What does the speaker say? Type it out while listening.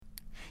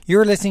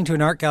You're listening to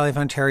an Art Gallery of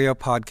Ontario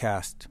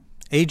podcast.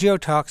 AGO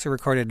Talks are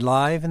recorded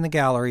live in the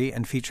gallery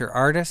and feature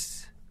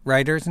artists,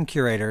 writers, and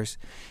curators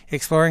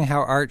exploring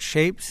how art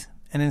shapes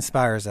and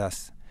inspires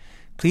us.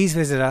 Please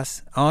visit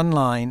us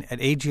online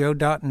at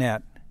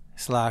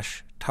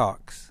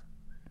ago.net/talks.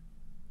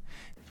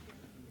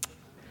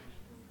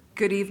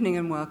 Good evening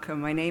and welcome.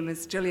 My name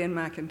is Gillian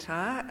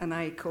McIntyre and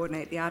I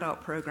coordinate the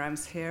adult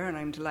programs here, and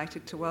I'm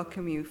delighted to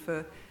welcome you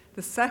for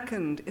the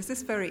second. Is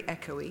this very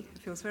echoey? It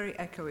feels very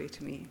echoey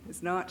to me.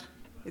 It's not?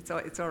 It's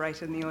all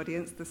right in the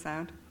audience, the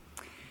sound?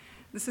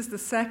 This is the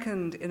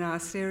second in our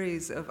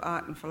series of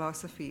art and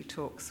philosophy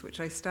talks,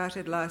 which I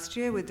started last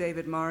year with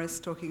David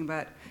Morris talking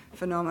about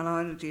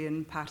phenomenology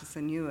in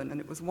Patterson-Ewan, and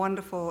it was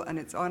wonderful, and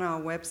it's on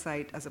our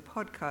website as a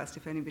podcast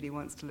if anybody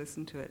wants to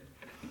listen to it.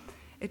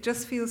 It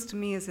just feels to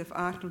me as if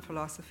art and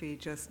philosophy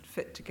just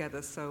fit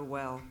together so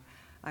well.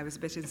 I was a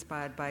bit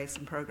inspired by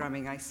some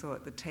programming I saw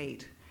at the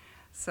Tate.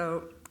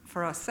 So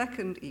for our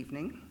second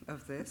evening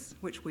of this,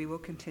 which we will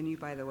continue,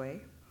 by the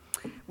way,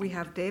 we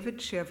have David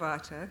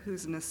Chiavata,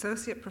 who's an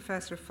associate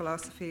professor of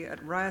philosophy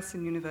at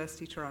Ryerson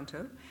University,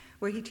 Toronto,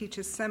 where he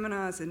teaches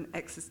seminars in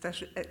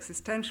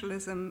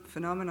existentialism,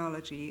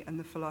 phenomenology, and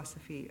the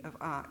philosophy of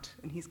art.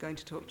 And he's going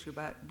to talk to you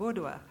about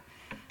Bourdieu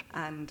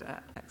and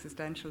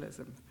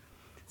existentialism.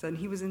 And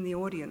he was in the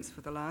audience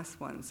for the last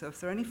one. So if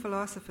there are any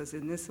philosophers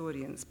in this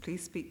audience,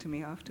 please speak to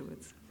me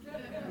afterwards.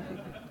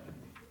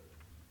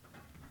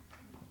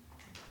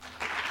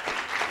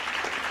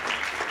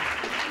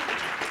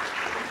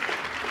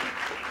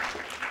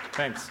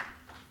 Thanks.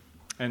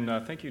 And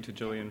thank you to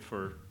Gillian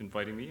for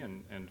inviting me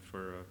and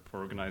for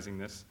organizing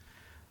this.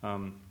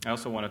 I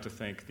also wanted to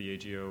thank the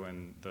AGO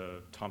and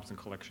the Thompson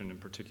Collection in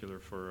particular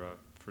for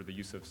the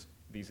use of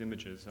these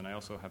images. And I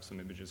also have some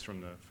images from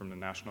the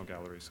National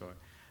Gallery. So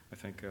I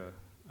think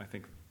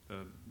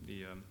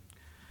the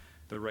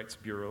Rights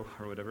Bureau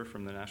or whatever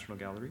from the National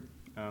Gallery.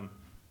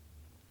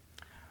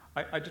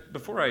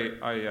 Before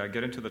I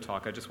get into the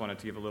talk, I just wanted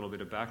to give a little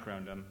bit of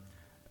background.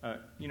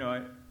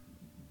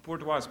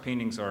 Bourdieu's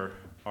paintings are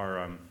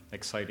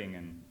exciting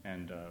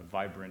and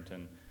vibrant,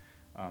 and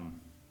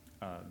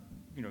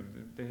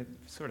they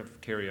sort of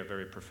carry a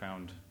very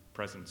profound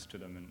presence to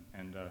them,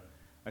 and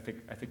I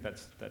think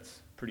that's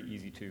pretty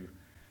easy to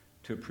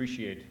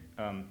appreciate.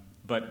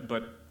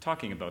 But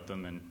talking about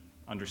them and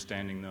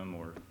understanding them,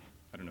 or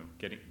I don't know,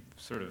 getting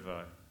sort of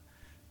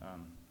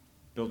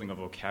building a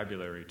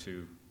vocabulary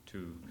to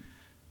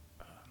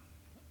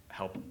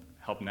help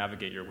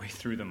navigate your way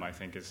through them, I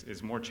think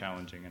is more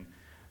challenging. And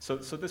so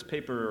this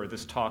paper or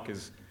this talk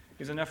is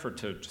an effort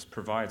to just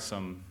provide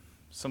some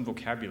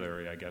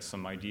vocabulary, I guess,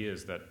 some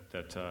ideas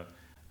that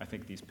I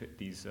think these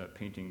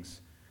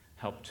paintings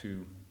help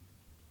to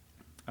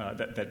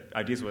that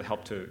ideas will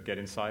help to get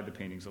inside the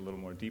paintings a little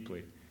more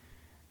deeply.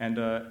 And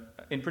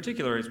in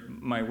particular, is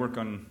my work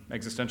on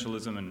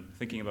existentialism and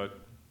thinking about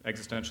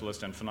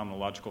existentialist and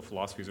phenomenological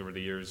philosophies over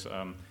the years.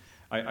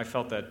 I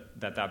felt that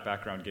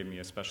background gave me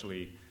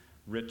especially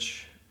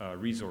rich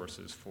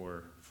resources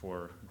for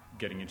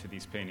getting into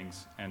these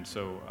paintings. And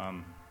so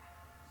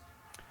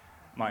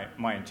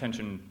my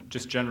intention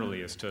just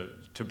generally is to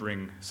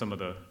bring some of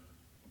the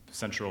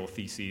central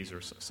theses,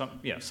 or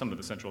some of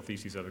the central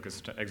theses of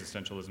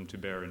existentialism to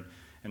bear in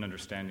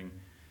understanding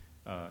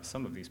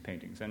some of these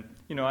paintings. And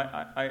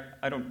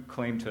I don't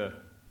claim to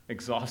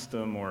exhaust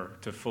them or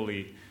to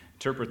fully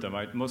interpret them.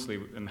 I mostly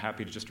am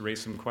happy to just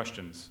raise some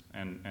questions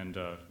and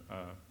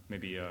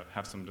maybe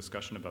have some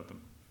discussion about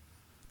them.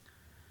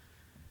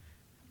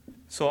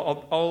 So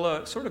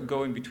I'll sort of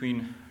go in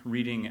between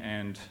reading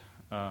and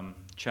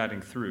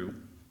chatting through.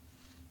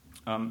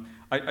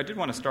 I did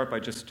want to start by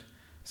just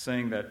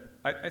saying that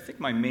I think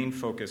my main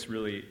focus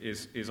really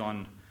is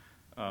on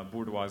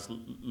Bourdieu's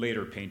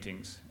later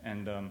paintings.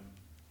 And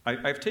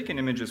I've taken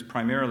images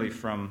primarily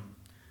from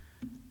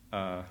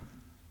the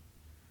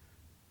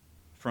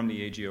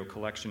AGO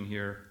collection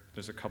here.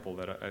 There's a couple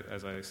that,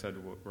 as I said,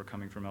 were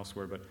coming from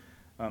elsewhere, but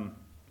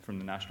from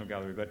the National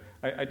Gallery. But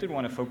I did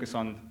want to focus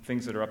on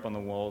things that are up on the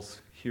walls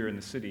here in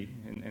the city,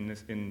 in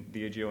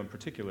the AGO in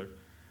particular.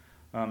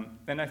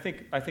 And I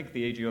think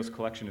the AGO's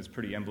collection is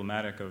pretty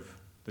emblematic of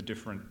the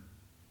different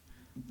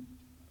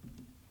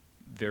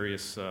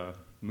various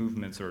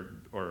movements or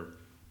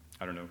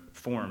I don't know,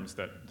 forms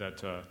that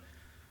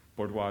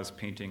Bourdieu's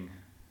painting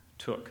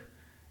took.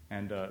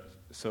 And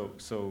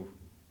so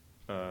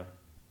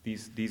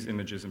these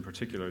images in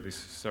particular, these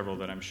several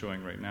that I'm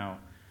showing right now,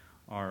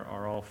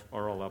 are all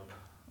up,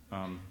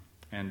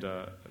 and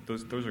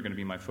those are going to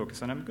be my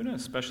focus. And I'm going to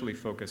especially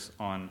focus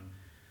on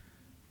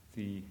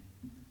the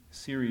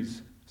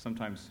series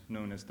sometimes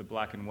known as the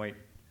Black and White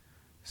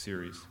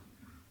series,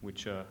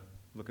 which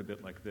look a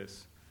bit like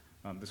this.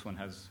 This one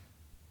has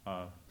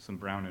some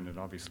brown in it,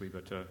 obviously,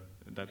 but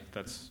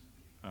that's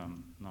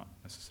not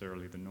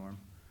necessarily the norm.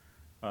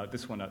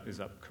 This one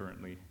is up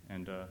currently,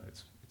 and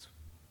it's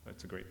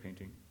a great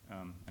painting,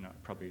 and I'll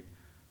probably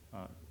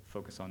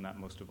focus on that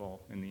most of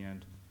all in the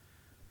end.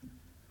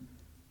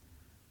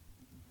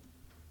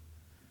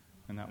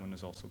 And that one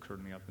is also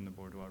currently up in the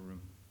Bourdieu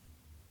room.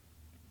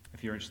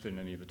 If you're interested in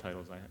any of the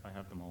titles, I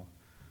have them all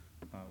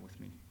with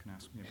me. You can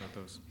ask me about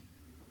those.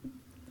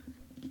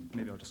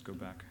 Maybe I'll just go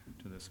back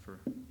to this for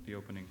the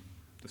opening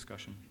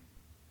discussion.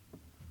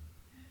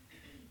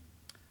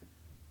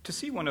 To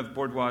see one of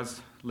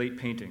Bordeaux's late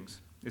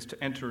paintings is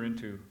to enter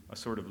into a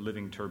sort of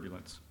living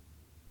turbulence.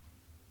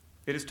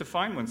 It is to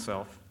find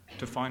oneself,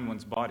 to find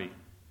one's body,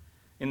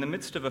 in the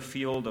midst of a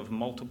field of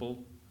multiple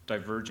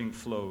diverging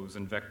flows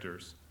and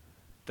vectors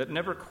that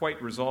never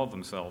quite resolve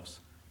themselves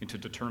into a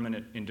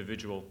determinate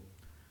individual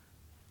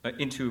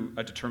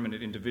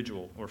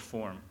or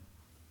form.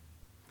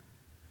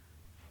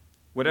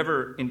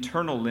 Whatever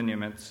internal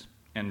lineaments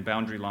and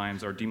boundary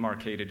lines are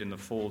demarcated in the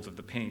folds of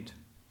the paint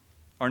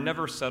are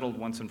never settled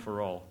once and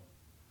for all,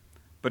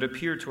 but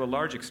appear to a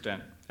large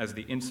extent as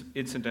the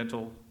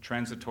incidental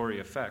transitory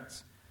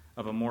effects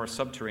of a more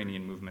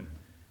subterranean movement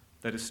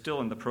that is still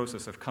in the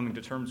process of coming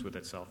to terms with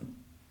itself.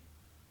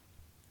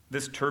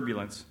 This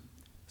turbulence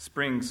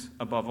springs,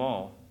 above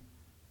all,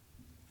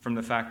 from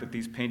the fact that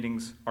these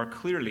paintings are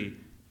clearly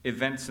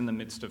events in the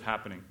midst of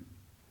happening.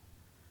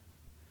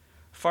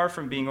 Far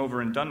from being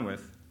over and done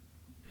with,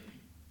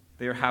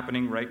 they are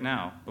happening right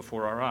now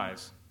before our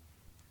eyes.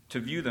 To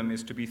view them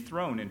is to be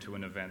thrown into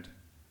an event,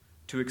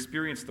 to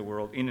experience the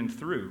world in and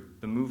through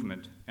the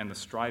movement and the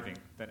striving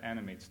that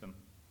animates them.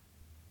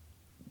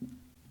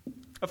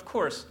 Of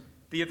course,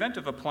 the event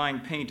of applying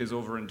paint is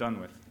over and done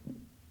with.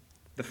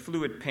 The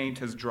fluid paint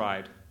has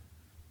dried,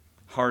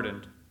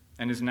 hardened,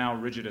 and is now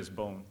rigid as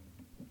bone.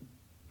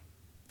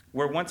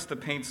 Where once the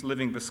paint's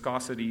living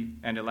viscosity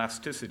and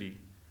elasticity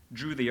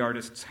drew the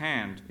artist's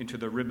hand into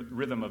the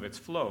rhythm of its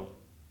flow,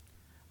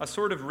 a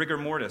sort of rigor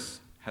mortis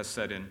has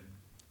set in.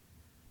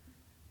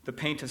 The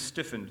paint has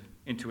stiffened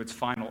into its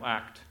final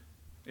act,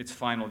 its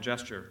final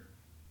gesture,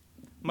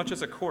 much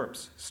as a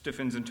corpse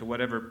stiffens into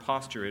whatever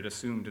posture it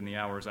assumed in the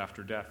hours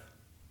after death.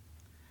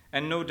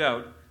 And no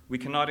doubt, we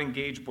cannot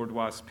engage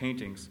Bordeaux's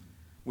paintings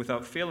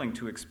without failing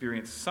to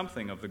experience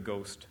something of the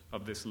ghost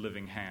of this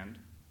living hand,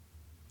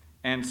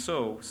 and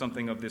so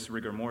something of this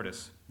rigor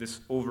mortis, this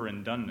over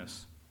and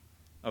doneness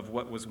of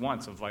what was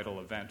once a vital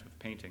event of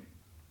painting.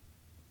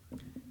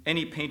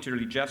 Any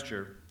painterly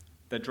gesture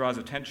that draws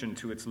attention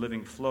to its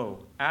living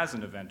flow as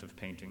an event of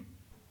painting,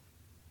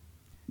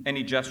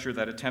 any gesture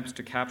that attempts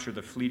to capture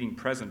the fleeting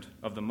present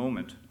of the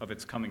moment of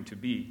its coming to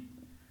be,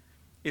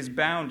 is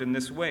bound in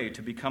this way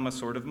to become a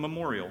sort of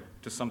memorial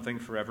to something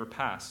forever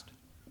past,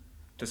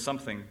 to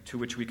something to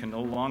which we can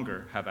no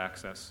longer have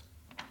access.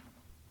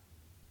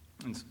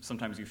 And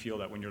sometimes you feel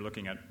that when you're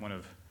looking at one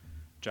of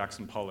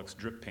Jackson Pollock's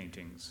drip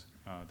paintings,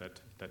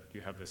 that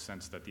you have this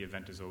sense that the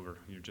event is over.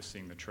 You're just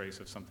seeing the trace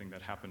of something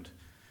that happened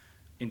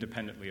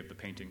independently of the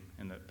painting,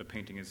 and that the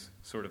painting is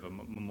sort of a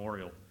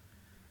memorial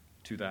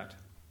to that.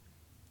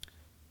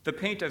 The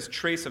paint as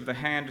trace of the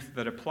hand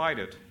that applied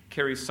it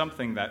carries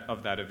something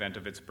of that event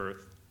of its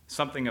birth,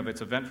 something of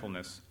its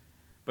eventfulness,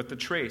 but the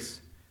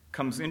trace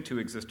comes into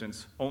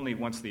existence only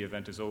once the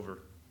event is over,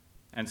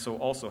 and so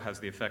also has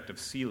the effect of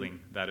sealing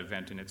that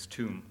event in its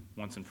tomb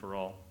once and for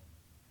all.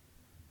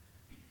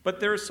 But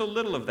there is so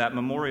little of that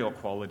memorial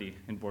quality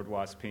in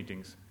Bordeaux's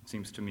paintings, it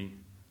seems to me,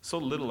 so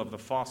little of the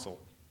fossil.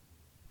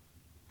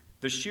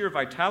 The sheer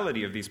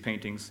vitality of these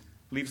paintings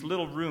leaves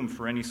little room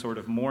for any sort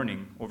of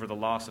mourning over the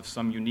loss of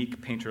some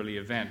unique painterly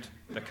event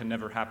that can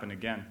never happen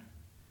again.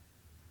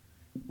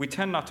 We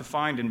tend not to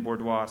find in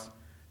Bordeaux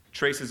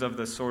traces of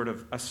the sort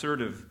of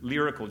assertive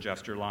lyrical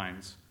gestural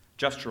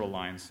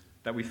lines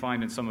that we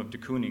find in some of de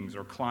Kooning's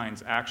or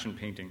Klein's action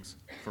paintings,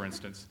 for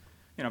instance.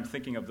 I'm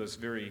thinking of those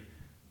very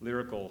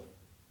lyrical,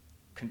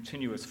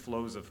 continuous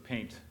flows of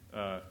paint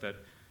that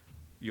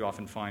you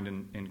often find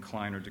in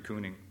Klein or de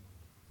Kooning.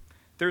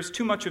 There's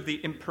too much of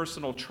the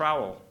impersonal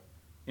trowel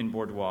in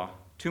Bordeaux,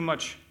 too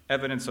much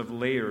evidence of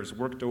layers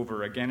worked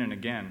over again and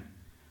again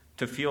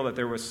to feel that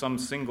there was some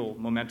single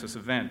momentous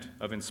event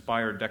of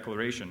inspired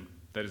declaration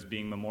that is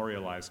being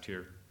memorialized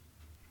here.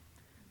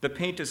 The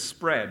paint is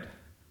spread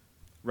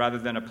rather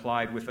than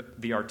applied with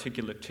the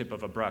articulate tip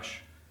of a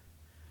brush,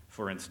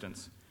 for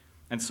instance.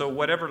 And so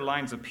whatever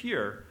lines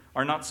appear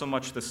are not so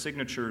much the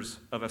signatures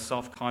of a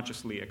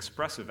self-consciously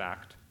expressive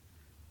act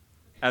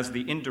as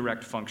the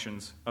indirect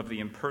functions of the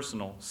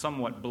impersonal,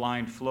 somewhat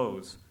blind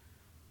flows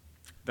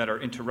that are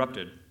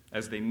interrupted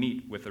as they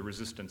meet with the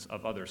resistance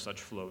of other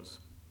such flows.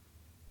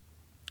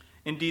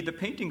 Indeed, the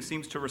painting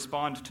seems to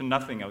respond to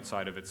nothing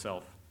outside of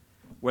itself,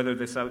 whether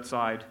this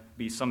outside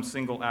be some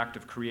single act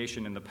of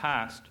creation in the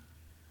past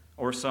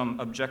or some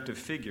objective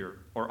figure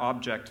or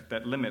object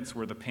that limits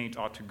where the paint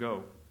ought to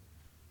go.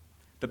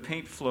 The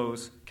paint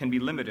flows can be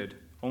limited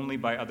only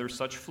by other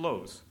such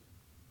flows,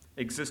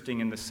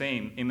 existing in the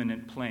same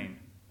immanent plane.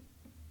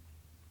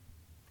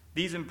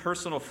 These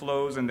impersonal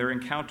flows and their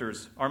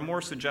encounters are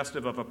more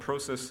suggestive of a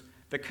process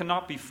that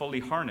cannot be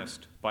fully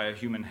harnessed by a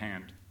human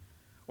hand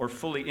or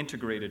fully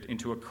integrated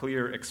into a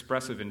clear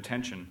expressive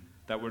intention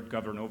that would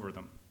govern over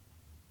them.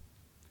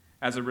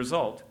 As a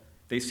result,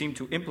 they seem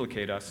to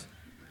implicate us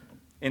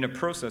in a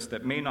process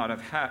that may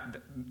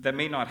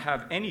not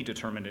have any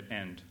determinate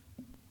end,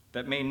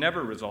 that may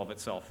never resolve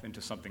itself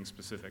into something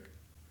specific.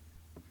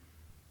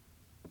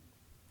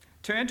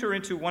 To enter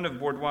into one of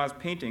Bordois'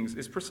 paintings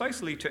is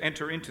precisely to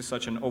enter into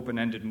such an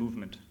open-ended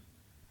movement,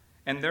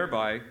 and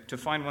thereby to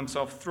find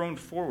oneself thrown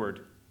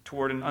forward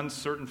toward an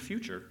uncertain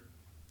future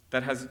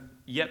that has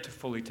yet to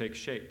fully take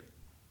shape.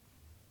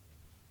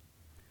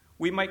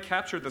 We might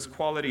capture this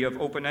quality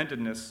of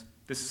open-endedness,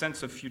 this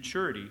sense of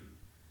futurity,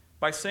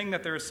 by saying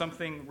that there is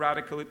something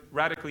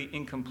radically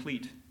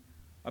incomplete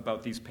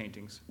about these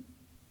paintings.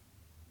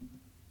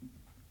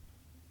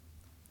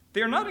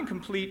 They are not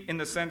incomplete in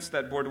the sense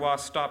that Bordois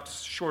stopped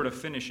short of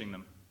finishing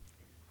them,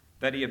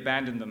 that he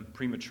abandoned them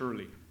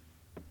prematurely.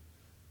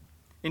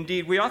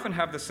 Indeed, we often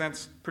have the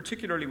sense,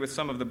 particularly with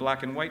some of the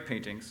black and white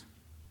paintings,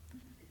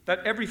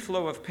 that every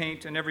flow of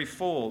paint and every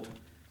fold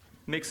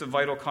makes a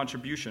vital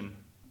contribution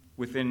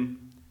within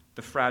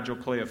the fragile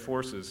play of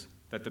forces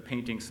that the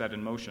painting set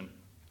in motion.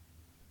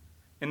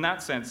 In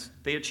that sense,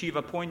 they achieve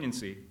a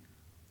poignancy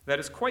that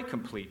is quite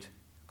complete,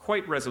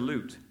 quite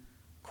resolute,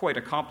 quite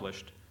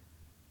accomplished.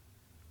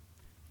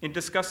 In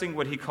discussing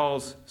what he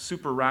calls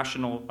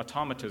super-rational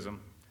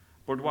automatism,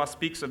 Bordois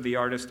speaks of the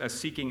artist as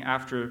seeking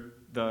after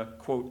the,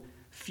 quote,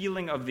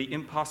 feeling of the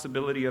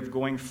impossibility of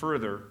going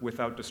further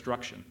without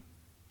destruction,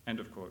 end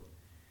of quote.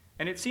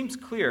 And it seems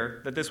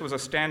clear that this was a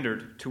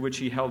standard to which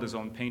he held his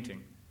own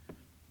painting.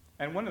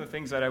 And one of the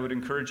things that I would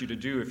encourage you to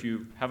do if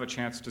you have a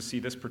chance to see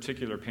this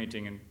particular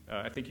painting, and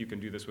I think you can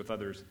do this with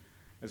others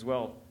as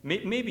well.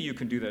 Maybe you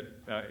can do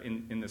that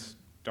in this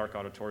dark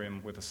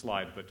auditorium with a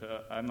slide,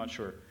 but I'm not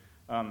sure.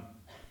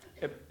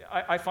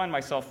 I find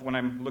myself, when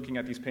I'm looking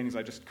at these paintings,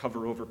 I just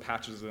cover over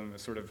patches of them.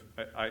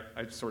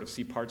 I sort of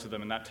see parts of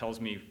them, and that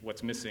tells me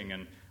what's missing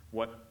and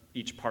what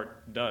each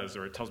part does,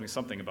 or it tells me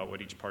something about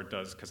what each part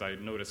does, because I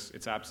notice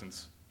its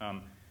absence.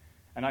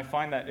 And I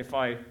find that if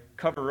I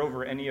cover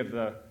over any of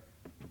the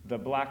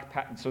black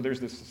pattern, so there's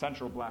this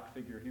central black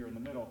figure here in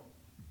the middle,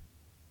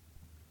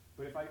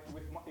 but if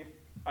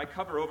I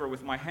cover over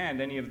with my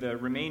hand any of the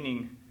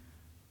remaining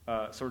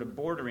sort of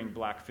bordering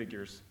black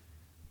figures,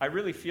 I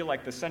really feel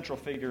like the central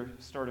figure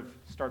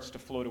starts to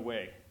float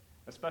away,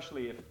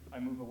 especially if I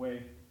move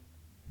away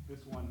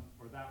this one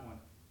or that one.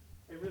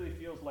 It really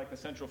feels like the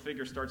central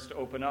figure starts to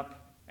open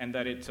up and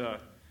that it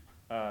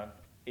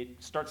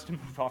starts to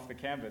move off the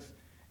canvas.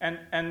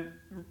 And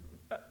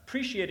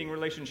appreciating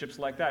relationships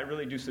like that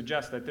really do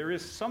suggest that there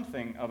is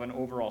something of an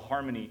overall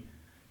harmony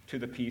to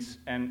the piece,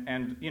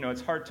 and you know,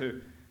 it's hard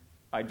to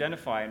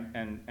identify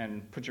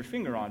and put your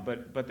finger on,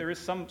 but there is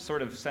some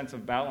sort of sense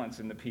of balance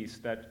in the piece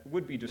that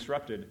would be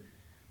disrupted,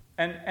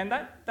 and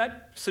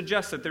that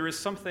suggests that there is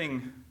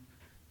something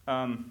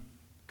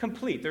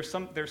complete. There's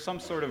some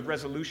sort of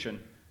resolution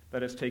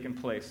that has taken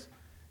place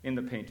in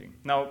the painting.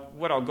 Now,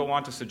 what I'll go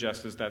on to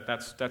suggest is that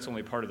that's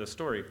only part of the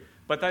story,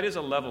 but that is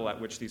a level at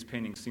which these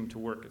paintings seem to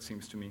work, it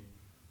seems to me.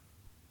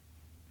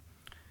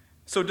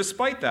 So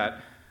despite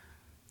that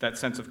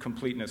sense of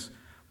completeness,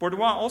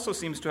 Bordois also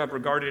seems to have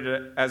regarded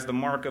it as the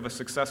mark of a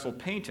successful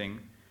painting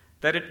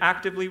that it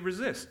actively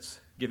resists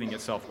giving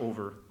itself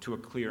over to a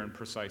clear and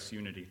precise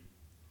unity.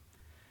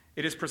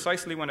 It is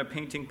precisely when a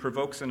painting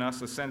provokes in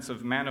us a sense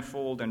of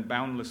manifold and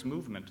boundless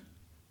movement,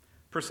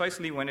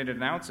 precisely when it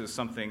announces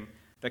something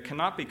that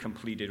cannot be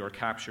completed or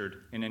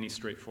captured in any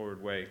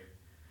straightforward way,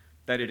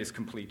 that it is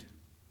complete,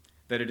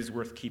 that it is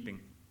worth keeping.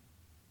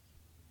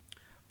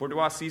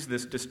 Bordois sees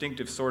this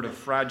distinctive sort of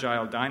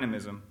fragile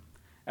dynamism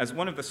as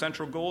one of the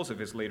central goals of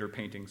his later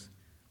paintings,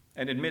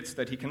 and admits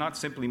that he cannot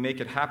simply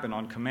make it happen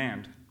on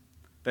command,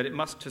 that it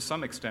must to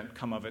some extent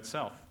come of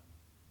itself.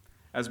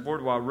 As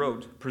Bordois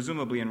wrote,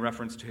 presumably in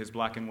reference to his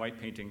black and white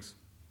paintings,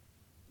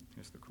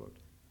 here's the quote.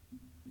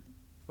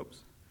 Oops.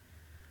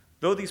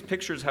 Though these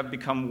pictures have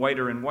become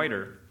whiter and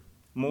whiter,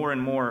 more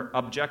and more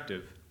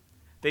objective,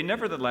 they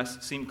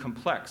nevertheless seem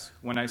complex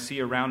when I see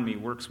around me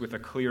works with a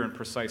clear and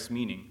precise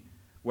meaning,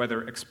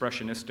 whether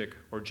expressionistic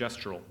or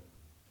gestural.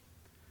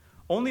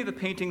 Only the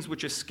paintings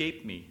which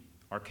escape me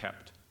are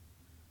kept.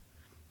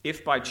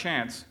 If by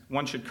chance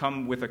one should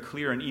come with a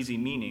clear and easy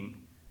meaning,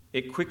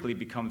 it quickly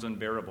becomes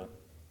unbearable.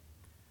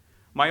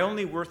 My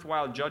only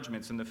worthwhile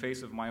judgments in the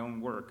face of my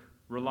own work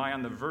rely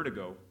on the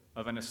vertigo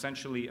of an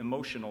essentially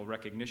emotional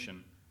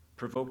recognition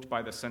provoked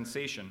by the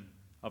sensation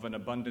of an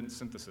abundant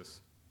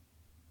synthesis.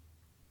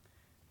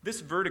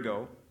 This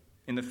vertigo,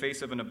 in the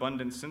face of an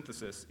abundant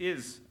synthesis,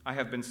 is, I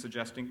have been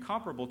suggesting,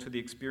 comparable to the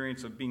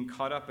experience of being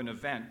caught up in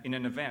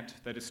an event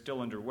that is still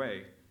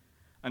underway,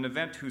 an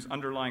event whose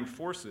underlying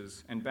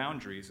forces and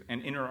boundaries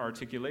and inner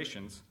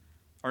articulations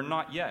are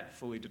not yet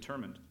fully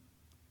determined.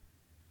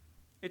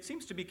 It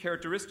seems to be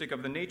characteristic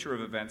of the nature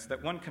of events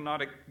that one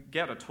cannot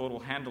get a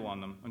total handle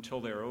on them until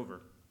they are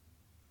over,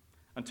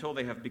 until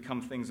they have become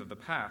things of the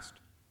past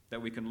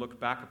that we can look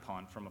back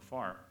upon from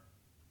afar.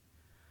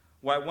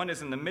 While one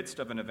is in the midst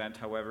of an event,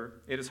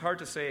 however, it is hard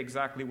to say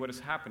exactly what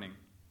is happening,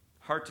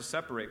 hard to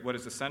separate what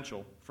is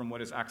essential from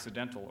what is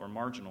accidental or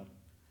marginal,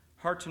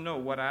 hard to know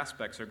what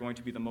aspects are going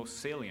to be the most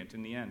salient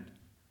in the end.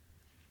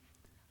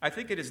 I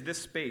think it is this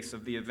space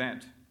of the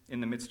event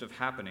in the midst of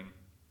happening,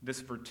 this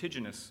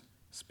vertiginous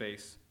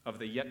space of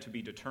the yet to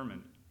be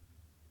determined,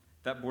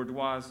 that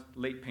Bordois'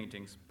 late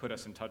paintings put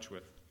us in touch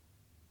with.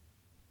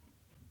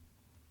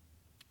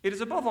 It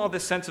is above all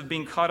this sense of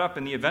being caught up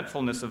in the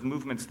eventfulness of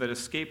movements that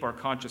escape our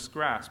conscious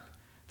grasp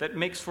that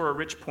makes for a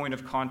rich point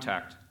of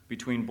contact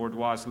between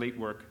Bourdieu's late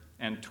work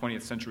and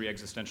 20th century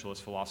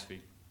existentialist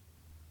philosophy.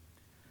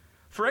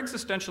 For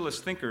existentialist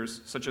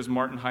thinkers such as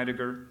Martin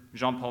Heidegger,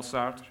 Jean-Paul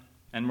Sartre,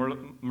 and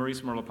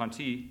Maurice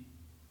Merleau-Ponty,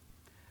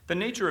 the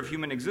nature of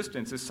human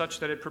existence is such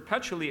that it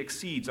perpetually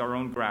exceeds our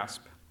own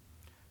grasp,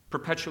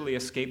 perpetually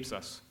escapes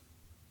us.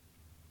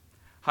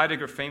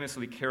 Heidegger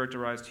famously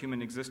characterized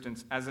human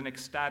existence as an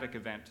ecstatic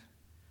event,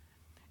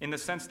 in the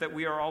sense that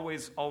we are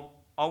always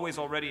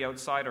already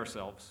outside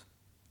ourselves,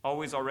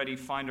 always already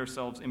find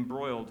ourselves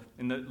embroiled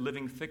in the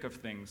living thick of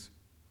things,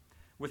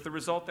 with the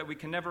result that we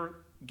can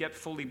never get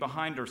fully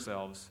behind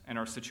ourselves and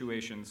our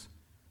situations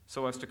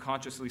so as to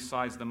consciously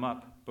size them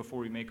up before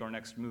we make our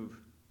next move.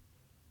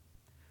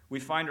 We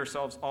find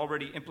ourselves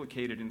already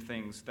implicated in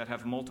things that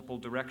have multiple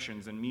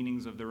directions and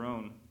meanings of their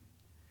own,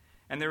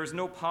 and there is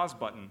no pause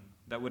button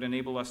that would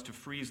enable us to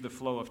freeze the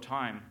flow of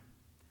time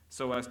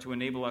so as to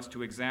enable us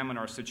to examine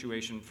our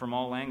situation from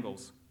all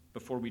angles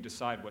before we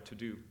decide what to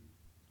do.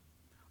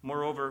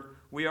 Moreover,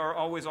 we are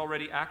always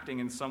already acting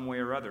in some way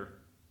or other,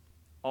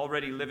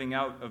 already living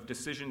out of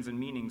decisions and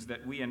meanings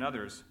that we and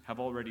others have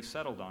already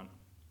settled on,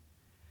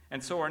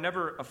 and so are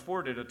never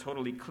afforded a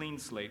totally clean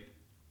slate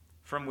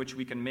from which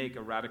we can make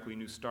a radically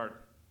new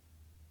start.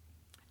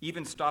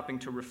 Even stopping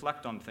to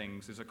reflect on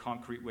things is a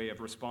concrete way of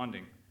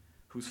responding,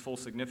 whose full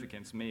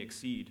significance may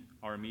exceed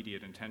our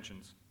immediate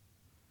intentions.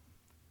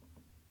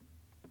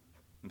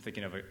 I'm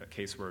thinking of a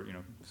case where,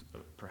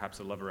 perhaps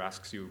a lover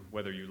asks you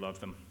whether you love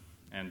them,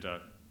 and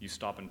you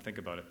stop and think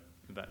about it.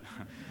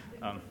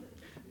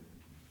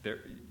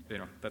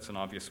 That's an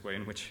obvious way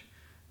in which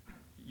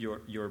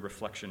your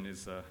reflection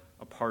is a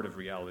part of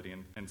reality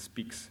and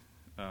speaks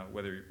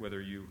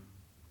whether you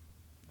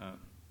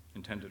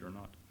intend it or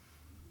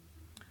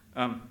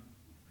not.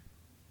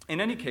 In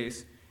any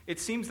case, it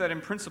seems that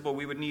in principle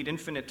we would need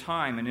infinite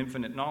time and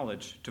infinite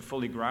knowledge to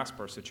fully grasp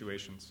our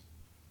situations.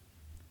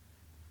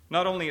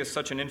 Not only is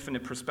such an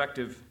infinite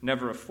perspective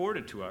never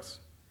afforded to us,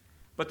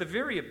 but the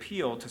very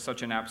appeal to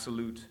such an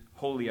absolute,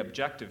 wholly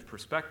objective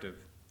perspective,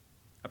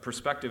 a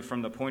perspective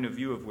from the point of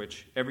view of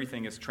which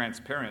everything is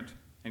transparent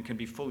and can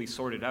be fully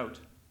sorted out,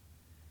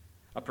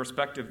 a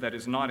perspective that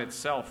is not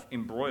itself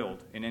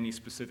embroiled in any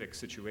specific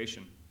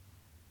situation.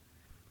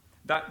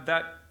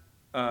 That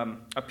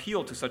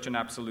appeal to such an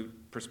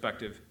absolute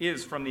perspective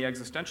is, from the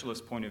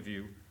existentialist point of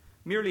view,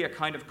 merely a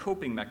kind of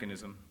coping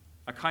mechanism,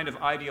 a kind of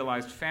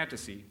idealized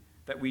fantasy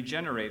that we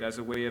generate as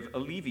a way of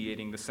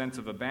alleviating the sense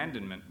of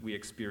abandonment we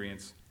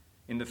experience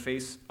in the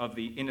face of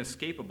the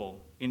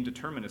inescapable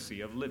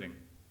indeterminacy of living.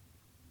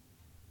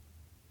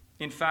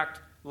 In fact,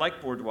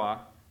 like Bourdieu,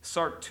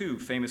 Sartre too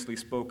famously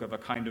spoke of a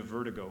kind of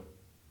vertigo,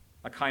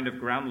 a kind of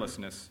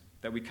groundlessness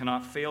that we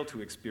cannot fail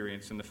to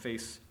experience in the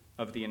face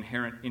of the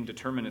inherent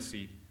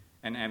indeterminacy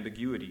and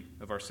ambiguity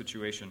of our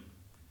situation.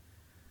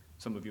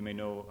 Some of you may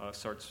know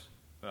Sartre's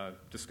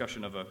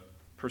discussion of a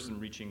person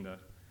reaching the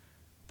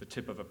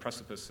tip of a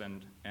precipice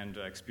and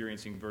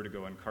experiencing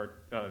vertigo, and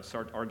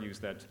Sartre argues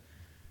that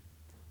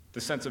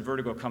the sense of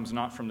vertigo comes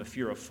not from the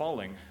fear of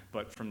falling,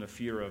 but from the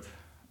fear of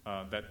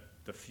that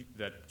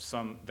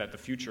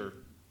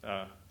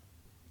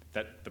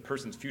the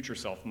person's future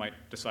self might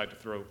decide to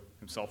throw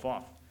himself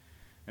off.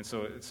 And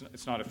so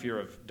it's not a fear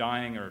of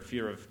dying or a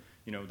fear of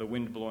the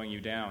wind blowing you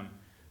down,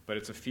 but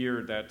it's a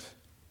fear that,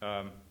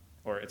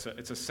 or it's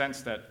a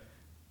sense that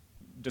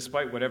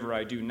despite whatever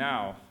I do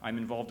now, I'm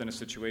involved in a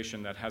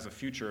situation that has a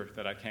future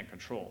that I can't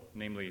control,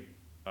 namely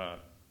a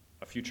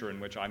future in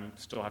which I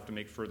still have to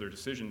make further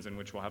decisions and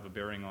which will have a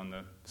bearing on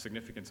the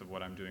significance of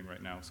what I'm doing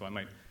right now. So I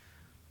might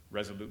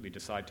resolutely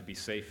decide to be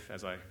safe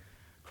as I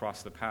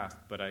cross the path,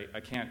 but I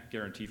can't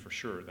guarantee for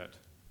sure that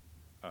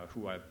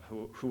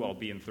who I'll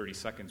be in 30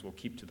 seconds will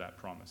keep to that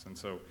promise. And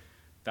so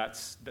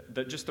that's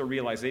just the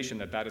realization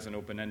that is an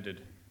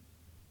open-ended,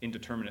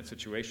 indeterminate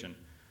situation,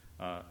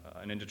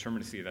 an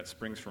indeterminacy that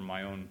springs from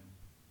my own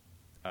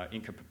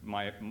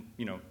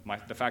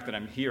the fact that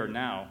I'm here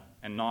now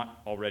and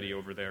not already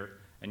over there,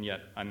 and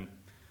yet I'm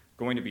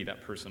going to be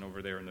that person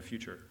over there in the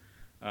future,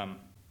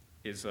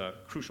 is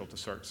crucial to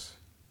Sartre's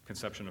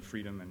conception of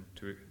freedom and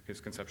to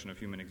his conception of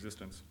human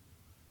existence.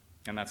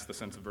 And that's the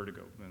sense of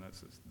vertigo, and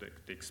that's the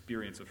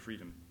experience of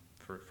freedom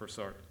for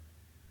Sartre.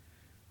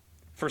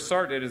 For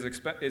Sartre,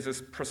 it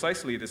is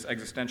precisely this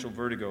existential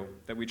vertigo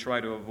that we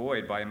try to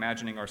avoid by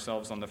imagining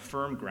ourselves on the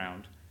firm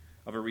ground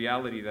of a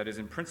reality that is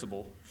in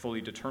principle fully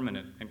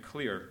determinate and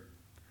clear,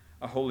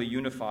 a wholly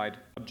unified,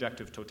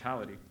 objective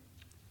totality.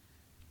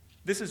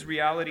 This is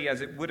reality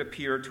as it would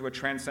appear to a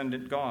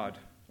transcendent God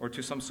or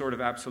to some sort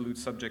of absolute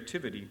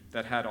subjectivity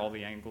that had all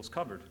the angles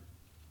covered,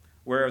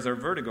 whereas our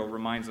vertigo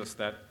reminds us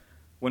that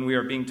when we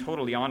are being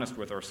totally honest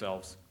with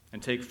ourselves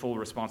and take full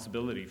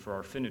responsibility for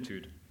our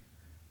finitude,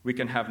 we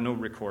can have no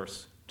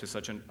recourse to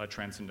such a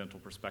transcendental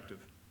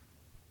perspective.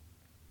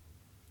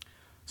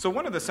 So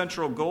one of the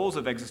central goals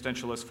of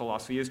existentialist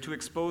philosophy is to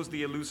expose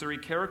the illusory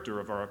character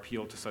of our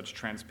appeal to such a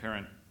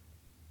transparent,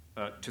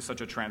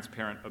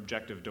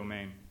 objective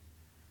domain.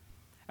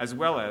 as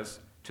well as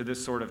to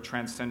this sort of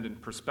transcendent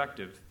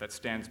perspective that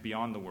stands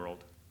beyond the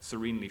world,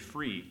 serenely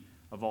free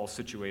of all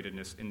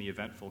situatedness in the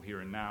eventful here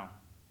and now.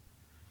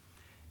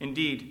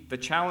 Indeed, the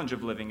challenge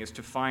of living is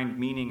to find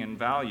meaning and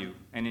value,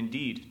 and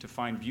indeed to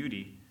find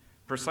beauty,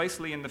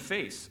 precisely in the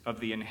face of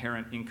the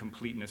inherent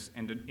incompleteness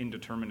and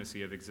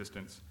indeterminacy of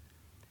existence.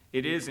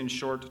 It is, in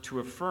short, to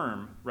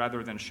affirm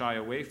rather than shy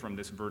away from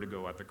this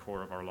vertigo at the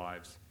core of our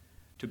lives,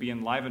 to be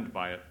enlivened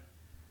by it,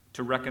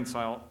 to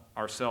reconcile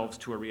ourselves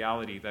to a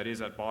reality that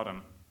is at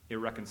bottom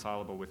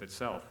irreconcilable with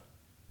itself.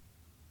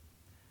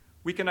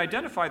 We can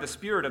identify the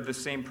spirit of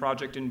this same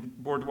project in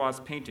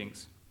Bourdois'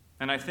 paintings,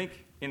 and I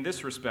think in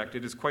this respect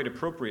it is quite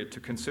appropriate to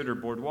consider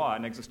Bourdois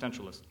an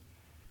existentialist.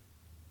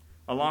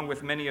 Along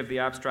with many of the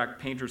abstract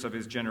painters of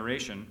his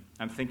generation,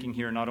 I'm thinking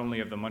here not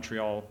only of the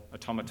Montreal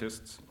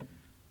automatists,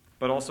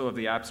 but also of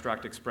the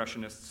abstract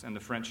expressionists and the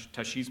French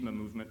Tachisme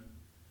movement,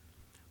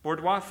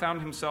 Bourdois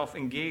found himself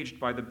engaged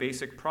by the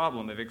basic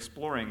problem of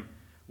exploring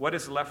what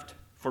is left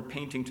for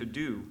painting to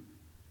do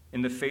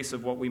in the face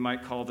of what we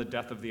might call the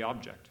death of the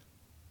object.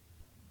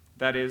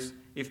 That is,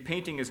 if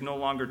painting is no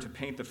longer to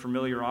paint the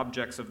familiar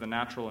objects of the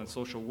natural and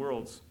social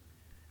worlds,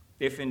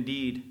 if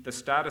indeed the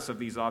status of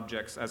these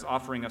objects as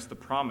offering us the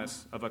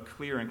promise of a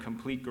clear and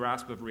complete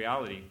grasp of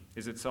reality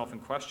is itself in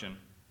question,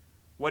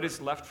 what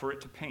is left for it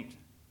to paint?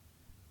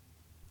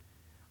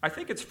 I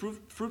think it's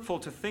fruitful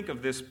to think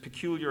of this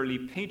peculiarly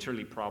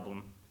painterly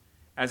problem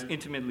as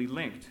intimately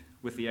linked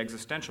with the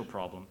existential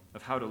problem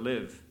of how to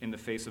live in the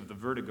face of the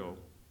vertigo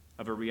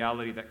of a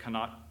reality that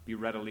cannot be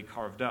readily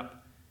carved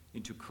up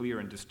into clear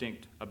and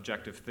distinct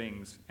objective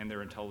things and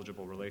their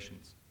intelligible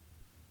relations.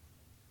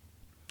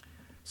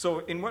 So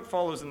in what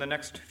follows in the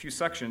next few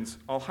sections,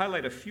 I'll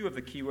highlight a few of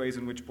the key ways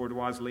in which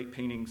Bourdois' late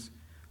paintings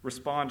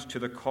respond to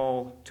the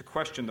call to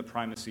question the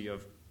primacy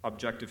of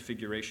objective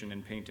figuration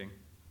in painting.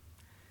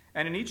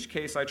 And in each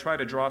case, I try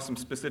to draw some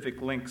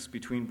specific links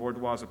between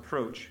Bourdois'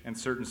 approach and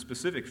certain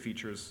specific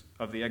features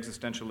of the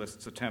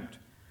existentialist's attempt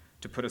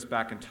to put us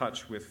back in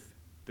touch with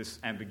this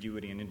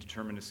ambiguity and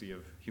indeterminacy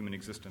of human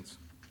existence.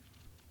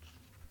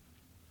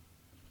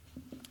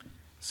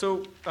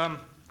 So I'm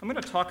going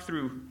to talk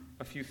through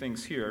a few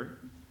things here.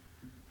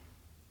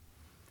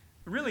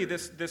 Really,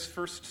 this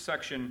first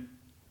section,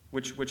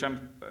 which we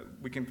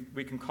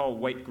can call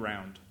White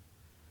Ground,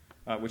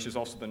 which is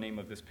also the name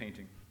of this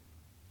painting,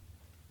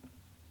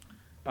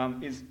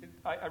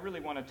 I really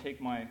want to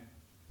take my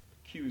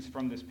cues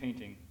from this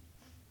painting.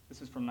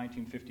 This is from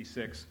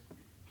 1956.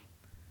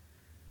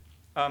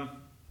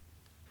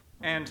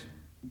 And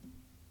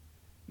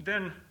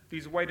then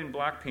these white and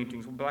black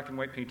paintings, black and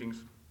white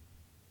paintings,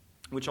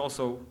 which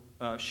also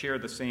share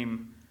the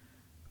same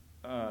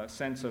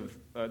sense of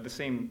the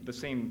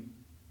same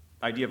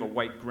idea of a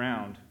white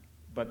ground,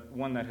 but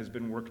one that has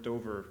been worked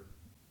over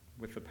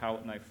with the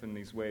palette knife in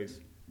these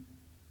ways.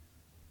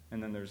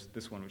 And then there's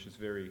this one, which is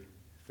very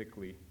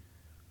thickly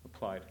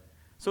applied.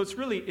 So it's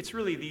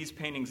really these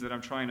paintings that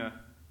I'm trying to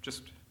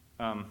just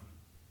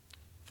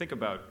think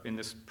about in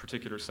this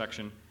particular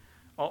section.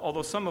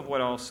 Although some of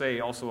what I'll say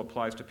also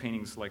applies to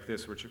paintings like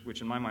this,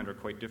 which in my mind are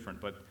quite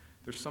different, but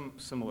there's some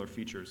similar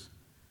features.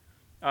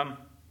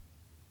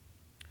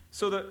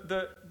 So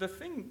the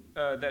thing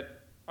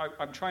that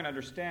I'm trying to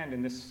understand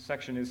in this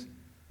section is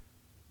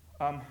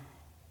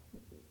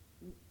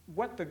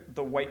what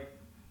the white,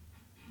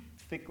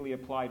 thickly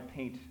applied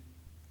paint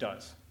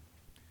does.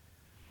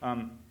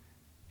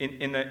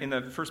 In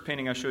the first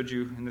painting I showed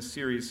you in this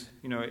series,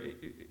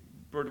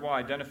 Bourdois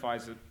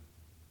identifies it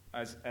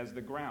as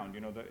the ground.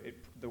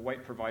 The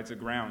white provides a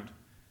ground,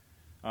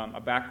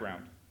 a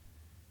background,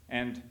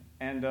 and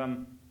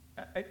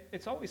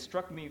it's always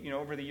struck me,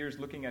 over the years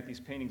looking at these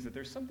paintings, that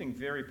there's something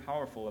very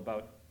powerful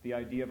about the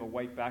idea of a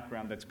white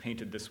background that's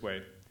painted this way.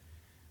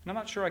 And I'm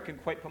not sure I can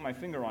quite put my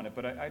finger on it,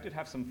 but I did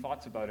have some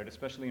thoughts about it,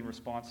 especially in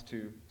response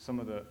to some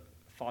of the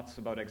thoughts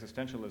about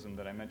existentialism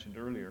that I mentioned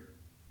earlier.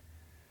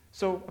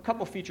 So a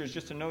couple features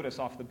just to notice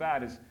off the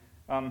bat is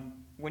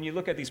when you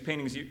look at these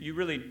paintings, you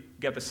really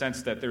get the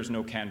sense that there's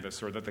no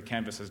canvas or that the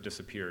canvas has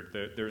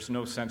disappeared. There's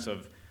no sense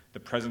of the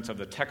presence of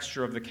the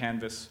texture of the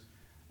canvas.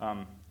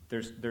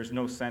 There's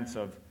no sense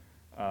of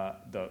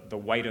the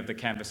white of the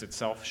canvas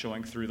itself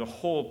showing through. The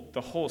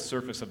whole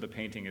surface of the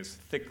painting is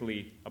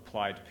thickly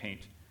applied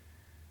paint.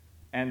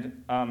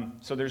 And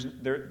so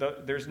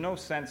there's no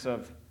sense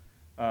of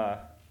a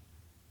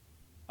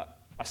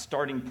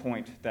starting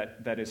point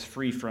that is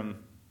free from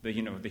the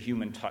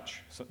human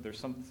touch. So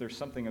there's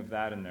something of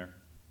that in there.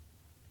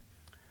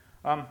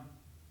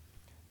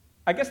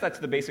 I guess that's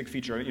the basic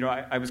feature.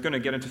 I was going to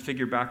get into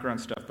figure background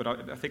stuff, but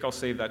I think I'll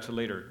save that to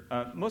later.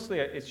 Mostly,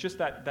 it's just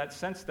that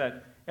sense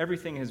that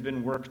everything has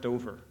been worked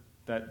over.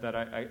 That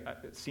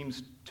it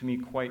seems to me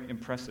quite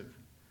impressive.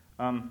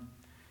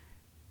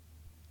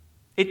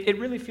 It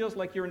really feels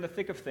like you're in the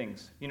thick of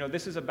things.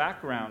 This is a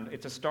background.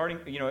 It's a starting.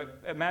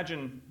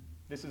 Imagine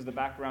this is the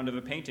background of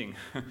a painting,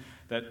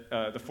 that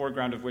the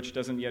foreground of which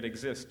doesn't yet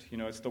exist.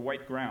 It's the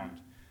white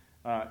ground.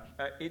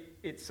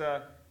 It's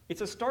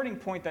a starting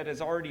point that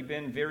has already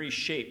been very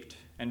shaped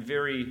and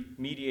very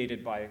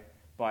mediated by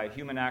by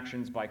human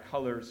actions, by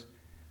colors.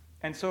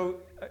 And so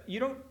you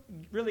don't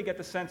really get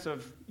the sense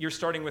of you're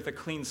starting with a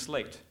clean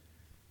slate.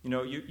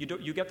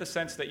 You get the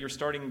sense that you're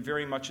starting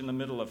very much in the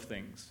middle of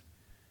things.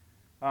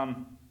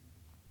 One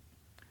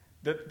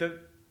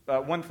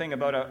thing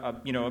about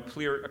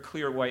a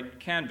clear white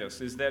canvas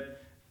is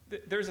that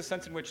there's a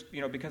sense in which,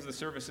 because the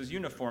surface is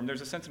uniform,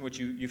 there's a sense in which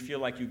you feel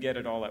like you get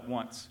it all at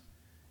once.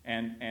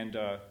 And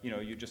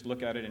you just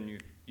look at it and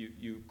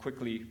you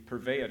quickly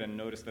purvey it and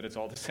notice that it's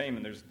all the same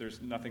and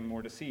there's nothing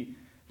more to see.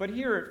 But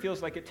here it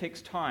feels like it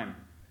takes time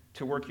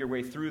to work your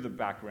way through the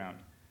background.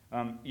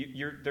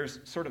 There's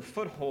sort of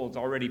footholds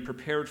already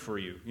prepared for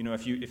you.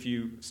 If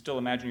you still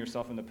imagine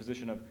yourself in the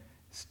position of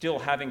still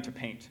having to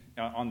paint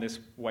on this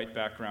white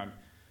background,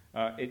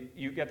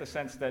 you get the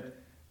sense that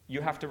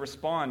you have to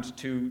respond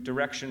to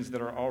directions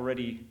that are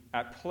already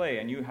at play,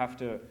 and you have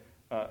to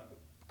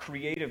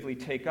creatively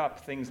take up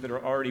things that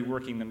are already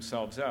working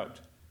themselves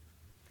out.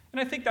 And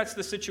I think that's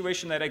the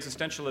situation that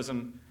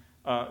existentialism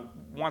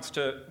wants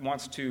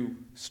to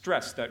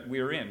stress that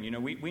we're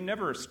in. We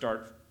never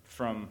start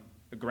from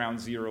ground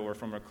zero or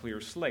from a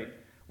clear slate.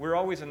 We're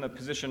always in the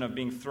position of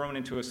being thrown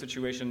into a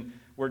situation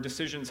where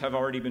decisions have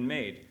already been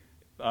made,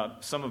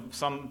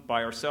 some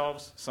by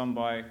ourselves, some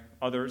by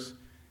others.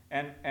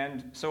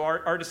 And so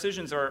our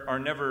decisions are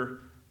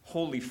never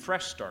wholly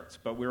fresh starts,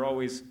 but we're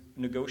always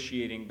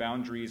negotiating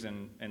boundaries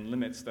and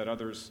limits that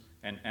others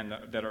and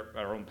that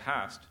our own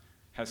past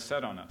has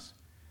set on us.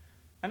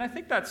 And I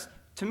think that's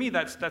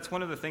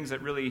one of the things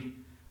that really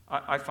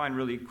I find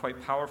really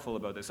quite powerful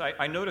about this.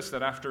 I noticed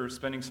that after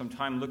spending some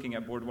time looking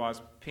at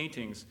Bordois'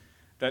 paintings,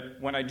 that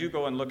when I do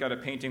go and look at a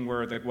painting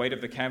where the white of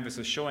the canvas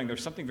is showing,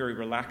 there's something very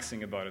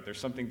relaxing about it. There's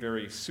something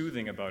very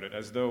soothing about it,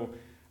 as though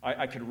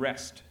I could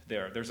rest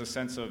there. There's a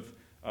sense of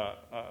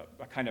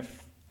a kind of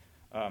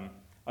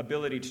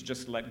ability to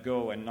just let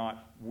go and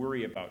not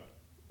worry about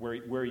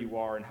where you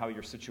are and how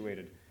you're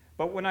situated.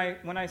 But when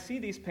I see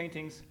these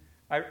paintings,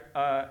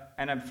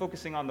 and I'm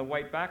focusing on the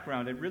white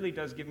background, it really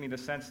does give me the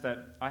sense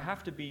that I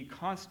have to be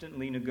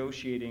constantly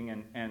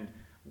negotiating and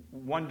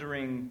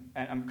wondering,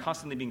 and I'm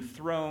constantly being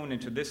thrown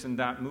into this and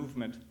that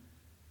movement.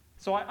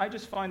 So I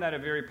just find that a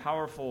very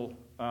powerful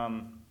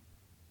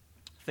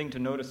thing to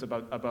notice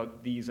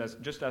about these as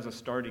a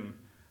starting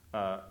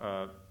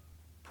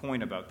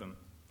point about them.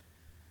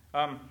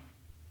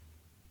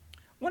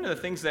 One of the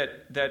things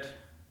that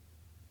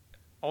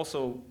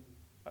also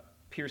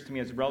appears to me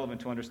as relevant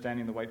to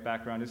understanding the white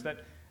background is that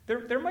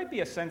there might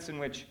be a sense in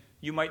which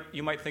you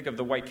might think of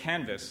the white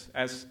canvas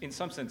as, in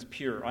some sense,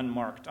 pure,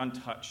 unmarked,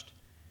 untouched.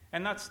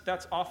 And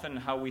that's often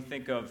how we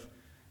think of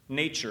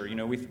nature.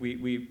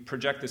 We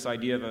project this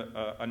idea of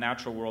a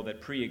natural world that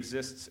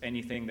pre-exists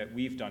anything that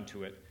we've done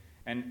to it.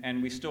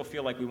 And we still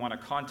feel like we want to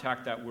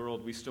contact that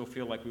world. We still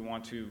feel like we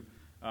want to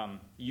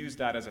use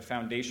that as a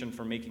foundation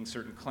for making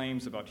certain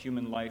claims about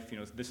human life.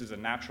 This is a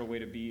natural way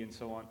to be, and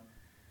so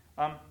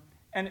on.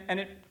 And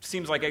it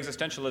seems like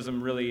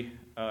existentialism really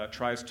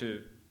tries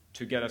to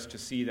get us to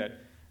see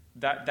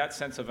that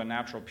sense of a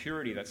natural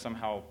purity that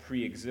somehow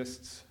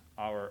pre-exists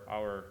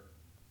our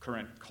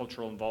current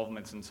cultural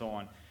involvements and so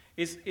on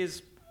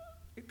is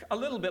a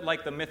little bit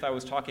like the myth I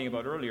was talking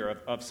about earlier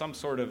of some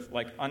sort of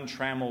like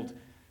untrammeled,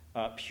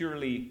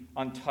 purely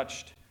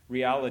untouched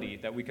reality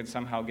that we can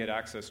somehow get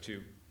access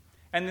to.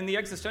 And in the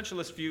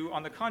existentialist view,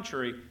 on the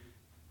contrary,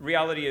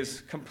 reality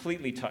is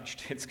completely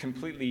touched. It's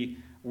completely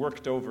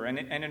worked over. And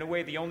in a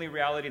way, the only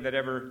reality that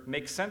ever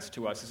makes sense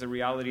to us is a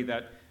reality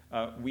that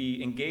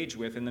we engage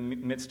with in the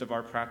midst of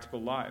our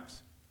practical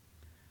lives.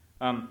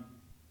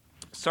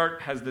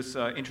 Sartre has this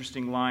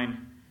interesting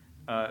line.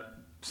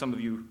 Some of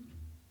you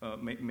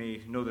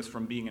may know this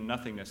from Being in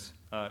Nothingness.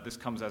 This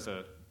comes as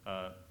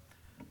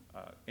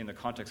in the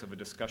context of a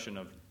discussion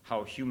of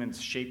how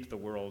humans shape the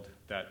world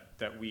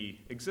that we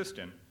exist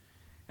in.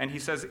 And he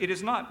says, "It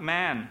is not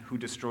man who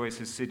destroys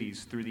his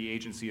cities through the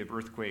agency of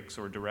earthquakes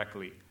or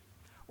directly,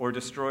 or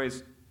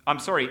destroys...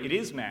 it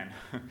is man.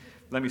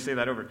 Let me say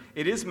that over.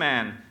 It is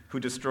man who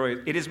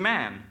destroys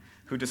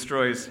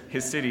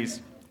his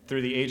cities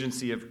through the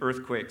agency of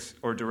earthquakes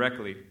or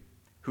directly,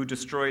 who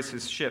destroys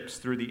his ships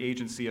through the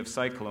agency of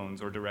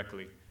cyclones or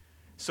directly."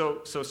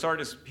 So Sartre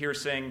is here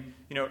saying,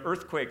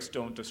 earthquakes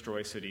don't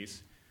destroy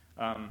cities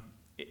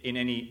in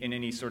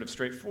any sort of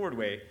straightforward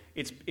way.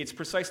 It's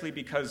precisely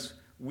because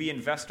we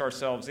invest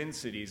ourselves in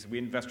cities, we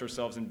invest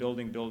ourselves in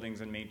building buildings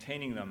and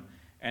maintaining them,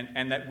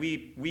 and that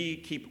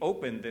we keep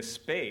open this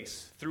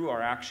space through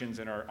our actions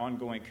and our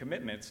ongoing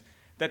commitments,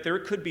 that there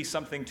could be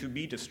something to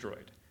be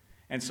destroyed.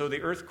 And so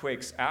the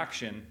earthquake's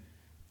action,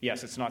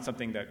 yes, it's not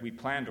something that we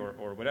planned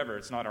or whatever,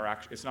 it's not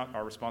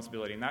our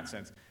responsibility in that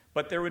sense,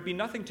 but there would be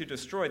nothing to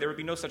destroy. There would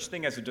be no such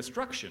thing as a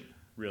destruction,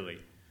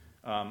 really,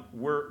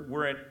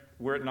 were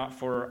it not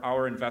for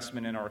our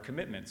investment in our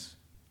commitments.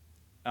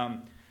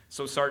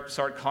 So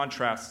Sartre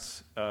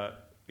contrasts,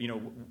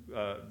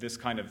 this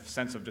kind of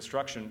sense of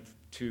destruction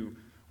to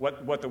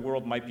what the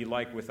world might be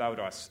like without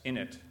us in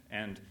it,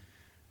 and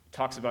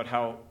talks about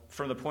how,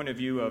 from the point of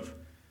view of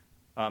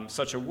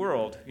such a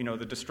world,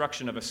 the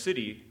destruction of a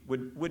city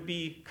would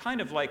be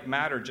kind of like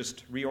matter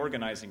just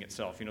reorganizing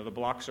itself. The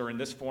blocks are in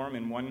this form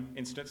in one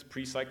instance,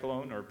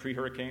 pre-cyclone or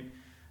pre-hurricane,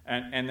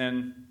 and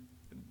then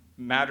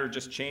matter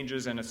just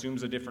changes and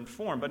assumes a different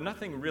form, but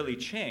nothing really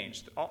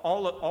changed.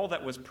 All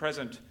that was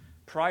present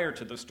prior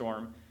to the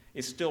storm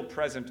is still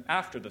present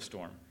after the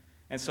storm.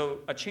 And so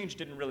a change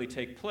didn't really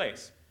take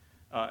place.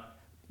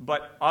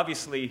 But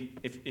obviously,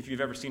 if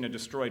you've ever seen a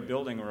destroyed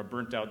building or a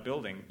burnt-out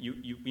building,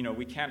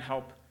 we can't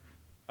help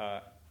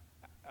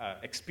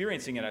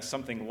experiencing it as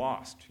something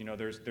lost.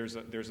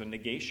 There's a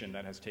negation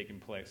that has taken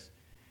place.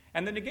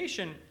 And the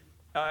negation,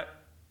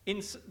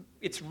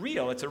 it's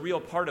real. It's a real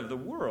part of the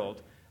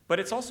world, but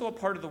it's also a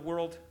part of the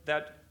world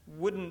that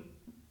wouldn't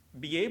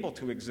be able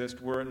to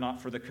exist were it not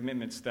for the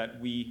commitments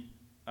that we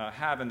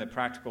have in the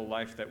practical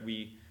life that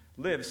we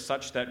live,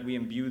 such that we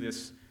imbue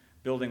this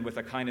building with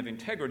a kind of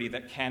integrity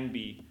that can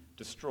be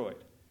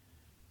destroyed.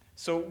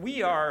 So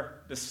we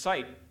are the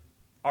site,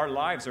 our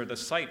lives are the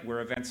site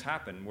where events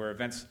happen, where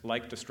events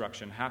like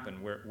destruction happen,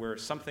 where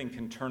something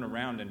can turn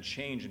around and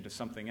change into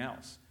something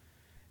else.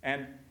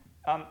 And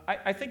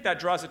I think that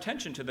draws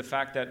attention to the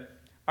fact that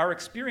our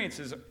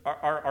experiences,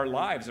 our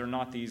lives are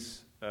not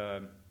these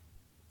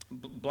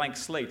blank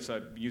slates,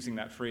 using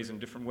that phrase in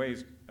different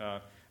ways,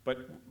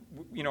 but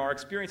our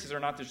experiences are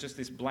not just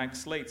these blank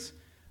slates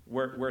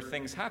where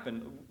things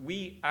happen.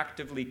 We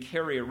actively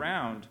carry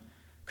around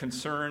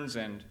concerns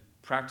and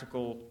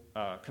practical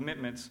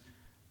commitments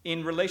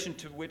in relation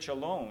to which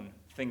alone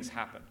things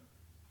happen.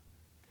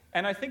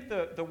 And I think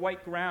the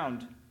white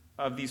ground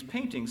of these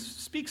paintings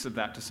speaks of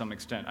that to some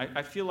extent.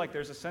 I feel like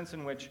there's a sense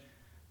in which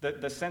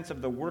the sense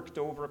of the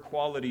worked-over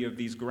quality of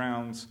these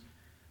grounds,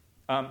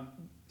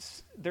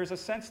 there's a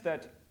sense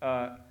that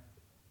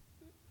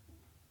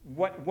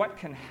what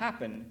can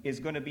happen is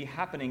going to be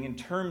happening in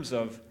terms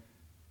of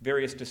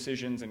various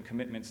decisions and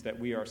commitments that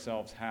we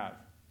ourselves have.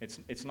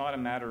 It's not a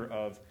matter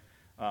of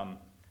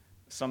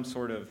some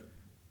sort of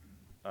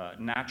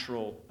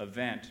natural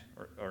event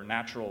or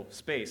natural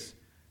space.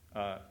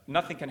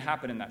 Nothing can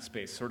happen in that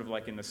space, sort of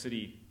like in the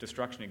city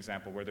destruction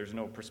example, where there's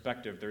no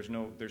perspective, there's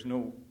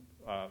no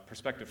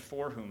perspective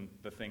for whom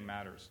the thing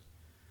matters.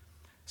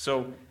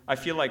 So I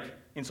feel like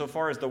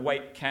insofar as the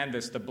white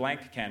canvas, the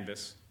blank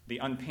canvas, the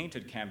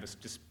unpainted canvas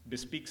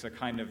bespeaks a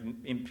kind of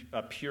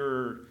a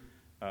pure,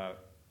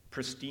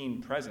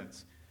 pristine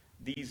presence,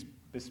 these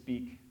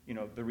bespeak,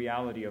 the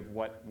reality of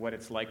what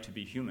it's like to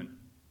be human.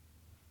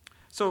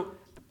 So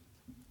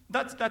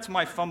that's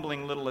my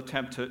fumbling little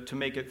attempt to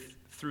make it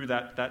through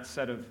that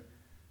set of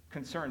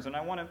concerns, and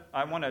I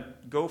want to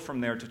go from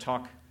there to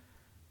talk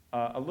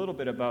a little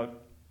bit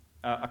about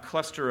a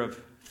cluster of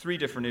three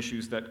different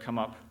issues that come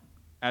up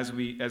as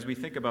we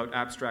think about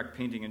abstract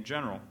painting in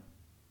general.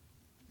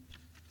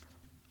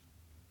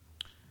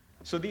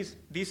 So these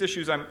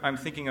issues I'm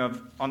thinking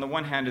of, on the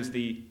one hand, is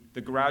the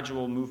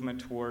gradual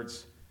movement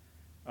towards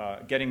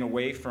getting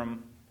away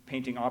from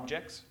painting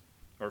objects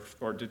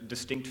or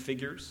distinct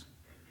figures.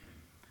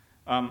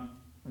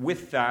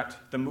 With that,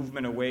 the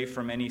movement away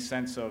from any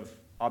sense of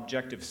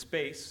objective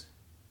space,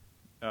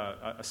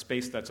 a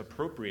space that's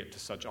appropriate to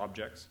such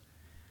objects.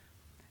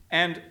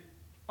 And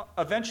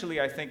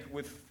eventually, I think,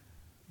 with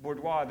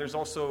Bourdois, there's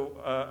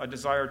also a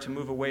desire to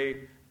move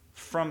away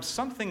from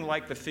something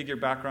like the figure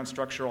background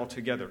structure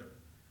altogether.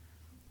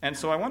 And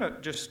so I want to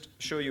just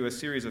show you a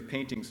series of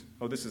paintings.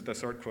 Oh, this is the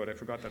Sartre quote. I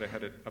forgot that I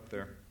had it up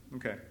there.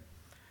 Okay.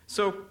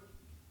 So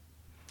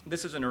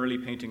this is an early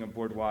painting of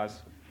Bourdois'.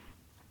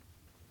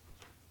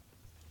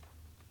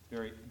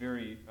 Very,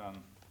 very,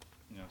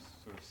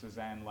 sort of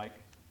Cézanne-like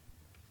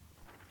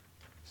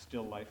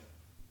still life.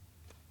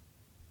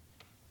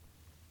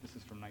 This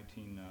is from got my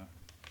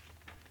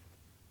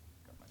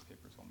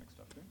papers all mixed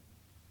up here.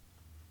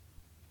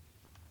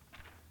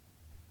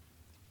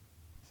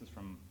 This is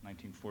from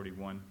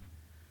 1941.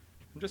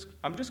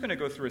 I'm just going to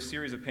go through a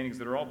series of paintings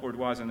that are all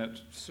Bourdois and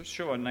that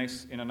show in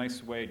a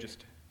nice way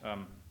just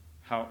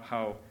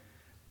how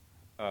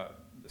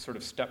sort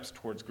of steps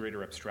towards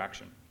greater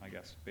abstraction, I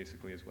guess,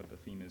 basically is what the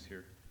theme is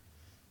here.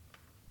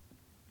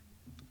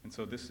 And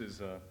so this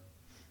is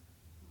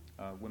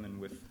women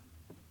with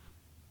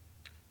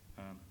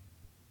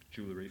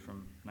jewelry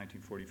from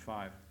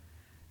 1945.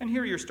 And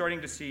here you're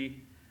starting to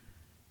see,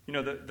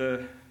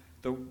 the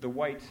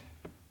white,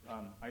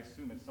 I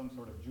assume it's some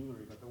sort of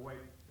jewelry, but the white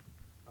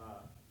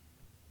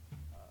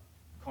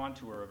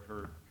contour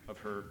of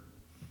her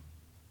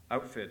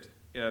outfit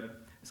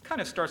this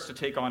kind of starts to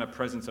take on a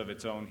presence of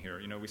its own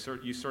here. You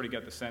sort of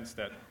get the sense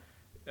that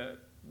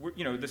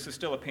this is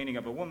still a painting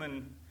of a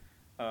woman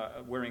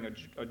wearing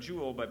a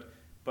jewel, but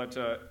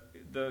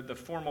the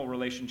formal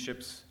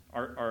relationships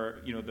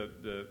are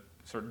the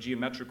sort of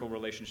geometrical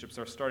relationships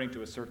are starting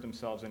to assert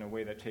themselves in a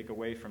way that take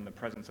away from the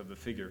presence of the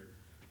figure.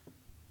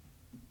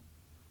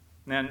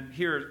 And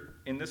here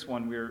in this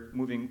one, we're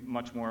moving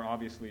much more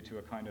obviously to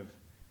a kind of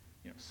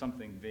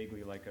something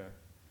vaguely like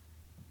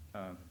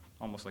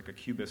almost like a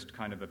cubist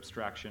kind of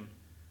abstraction.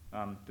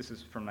 This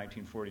is from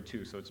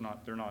 1942, so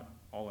they're not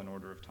all in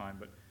order of time,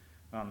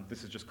 but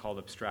this is just called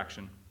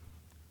abstraction.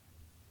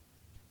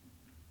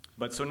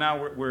 But so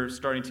now we're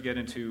starting to get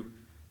into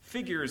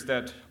figures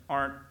that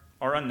are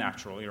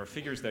unnatural,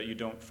 figures that you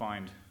don't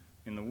find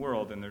in the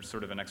world, and there's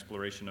sort of an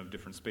exploration of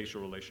different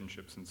spatial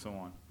relationships and so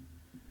on.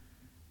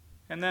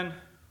 And then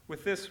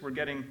with this, we're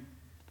getting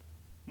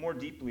more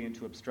deeply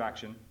into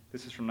abstraction.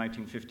 This is from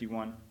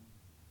 1951.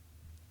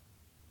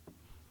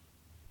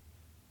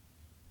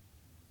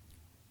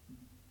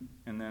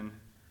 And then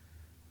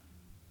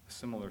a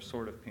similar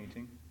sort of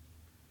painting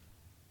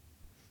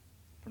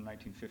from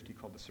 1950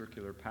 called The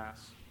Circular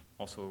Pass,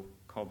 also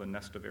called The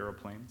Nest of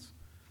Aeroplanes.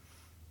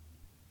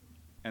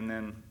 And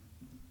then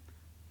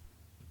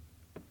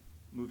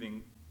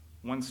moving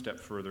one step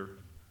further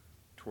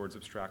towards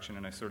abstraction,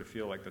 and I sort of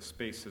feel like the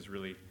space has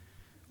really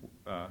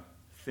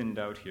thinned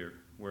out here,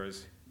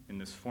 whereas in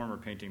this former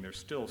painting there's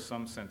still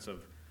some sense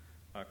of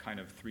kind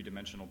of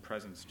three-dimensional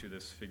presence to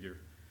this figure.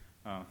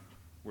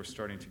 We're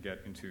starting to get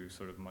into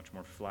sort of much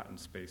more flattened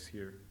space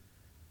here,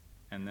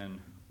 and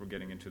then we're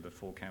getting into the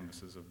full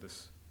canvases of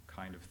this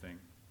kind of thing.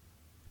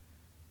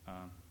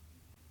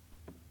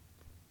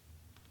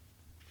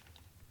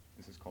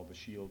 This is called The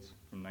Shields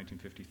from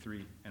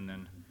 1953, and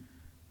then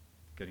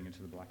getting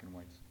into the black and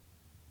whites.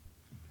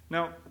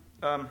 Now,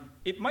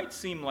 it might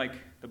seem like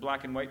the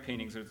black and white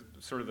paintings are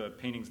sort of the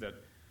paintings that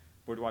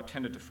Bordois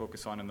tended to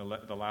focus on in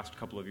the last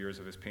couple of years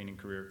of his painting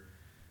career,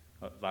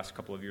 last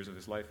couple of years of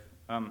his life,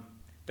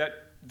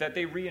 that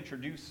they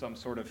reintroduce some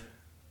sort of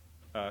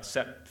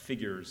set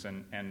figures,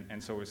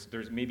 and so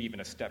there's maybe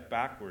even a step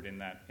backward in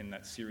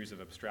that series of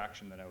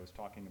abstraction that I was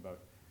talking about,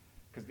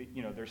 because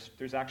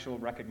there's actual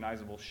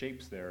recognizable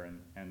shapes there,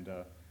 and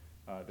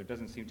there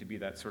doesn't seem to be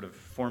that sort of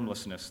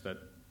formlessness that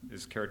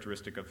is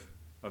characteristic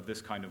of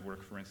this kind of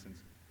work, for instance.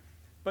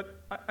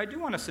 But I do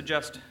want to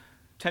suggest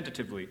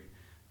tentatively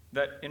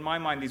that in my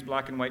mind these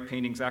black and white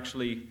paintings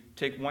actually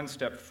take one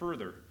step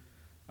further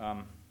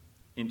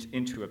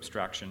into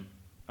abstraction,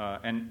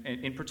 and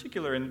in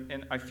particular,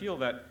 and I feel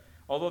that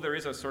although there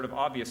is a sort of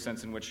obvious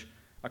sense in which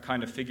a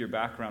kind of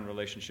figure-background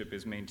relationship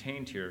is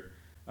maintained here,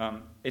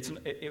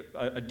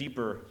 a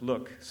deeper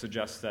look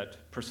suggests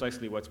that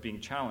precisely what's being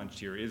challenged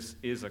here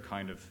is a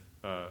kind of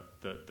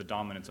the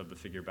dominance of the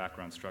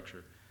figure-background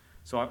structure.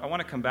 So I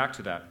want to come back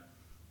to that.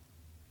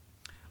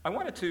 I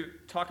wanted to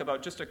talk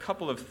about just a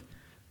couple of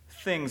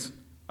things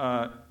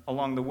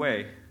along the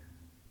way,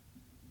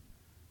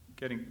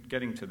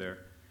 getting to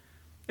there.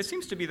 It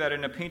seems to be that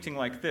in a painting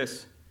like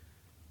this,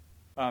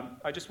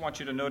 I just want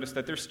you to notice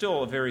that there's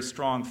still a very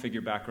strong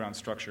figure-background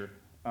structure.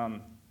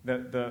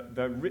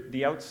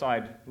 The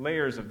outside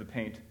layers of the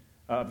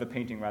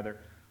painting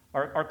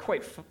are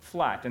quite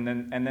flat, and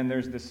then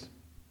there's this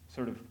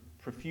sort of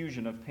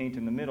profusion of paint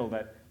in the middle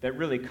that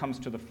really comes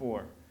to the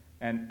fore,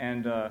 and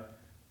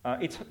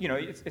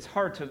it's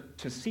hard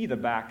to see the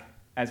back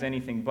as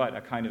anything but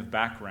a kind of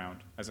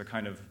background, as a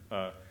kind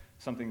of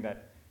something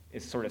that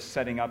is sort of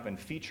setting up and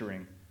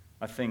featuring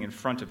a thing in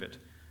front of it.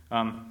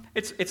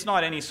 It's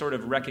not any sort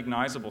of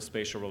recognizable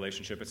spatial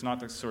relationship. It's not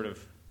the sort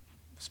of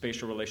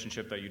spatial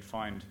relationship that you'd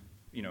find,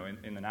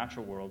 in the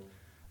natural world.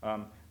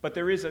 But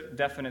there is a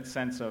definite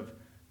sense of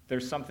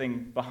there's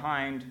something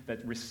behind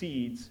that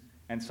recedes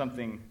and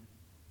something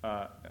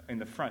in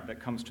the front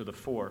that comes to the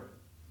fore.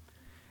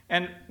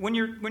 And when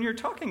you're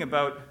talking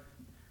about,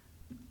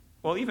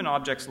 well, even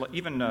objects,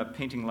 even a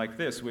painting like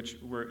this, where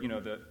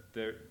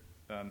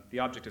the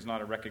object is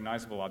not a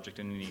recognizable object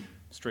in any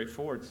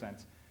straightforward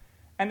sense,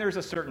 and there's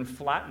a certain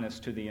flatness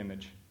to the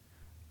image,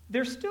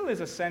 there still is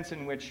a sense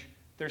in which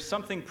there's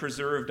something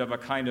preserved of a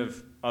kind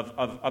of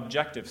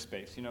objective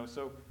space.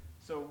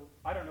 So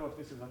I don't know if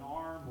this is an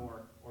arm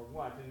or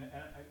what, and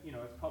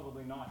it's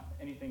probably not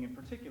anything in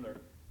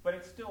particular, but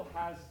it still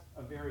has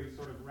a very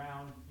sort of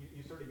round.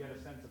 You sort of get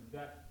a sense of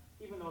depth,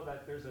 even though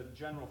that there's a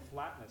general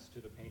flatness to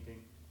the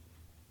painting.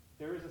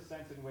 There is a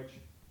sense in which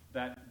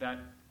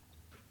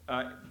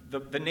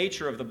the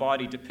nature of the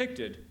body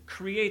depicted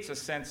creates a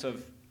sense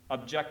of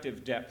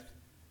objective depth.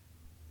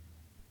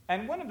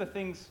 And one of the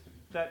things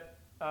that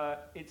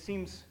it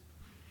seems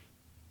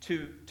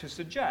to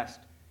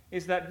suggest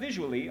is that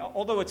visually,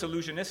 although it's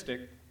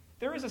illusionistic,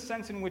 there is a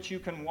sense in which you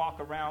can walk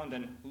around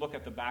and look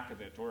at the back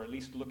of it, or at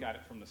least look at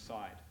it from the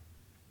side.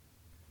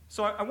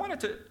 So I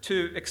wanted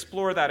to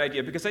explore that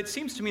idea, because it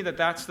seems to me that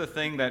that's the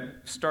thing that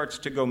starts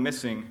to go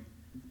missing,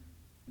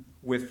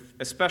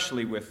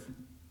 especially with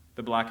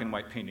the black and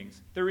white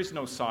paintings. There is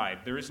no side.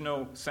 There is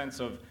no sense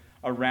of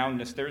a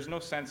roundness. There is no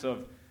sense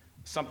of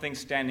something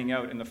standing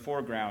out in the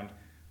foreground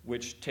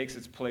which takes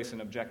its place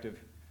in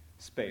objective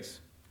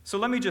space. So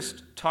let me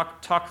just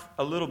talk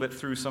a little bit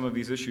through some of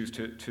these issues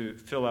to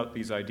fill out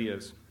these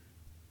ideas.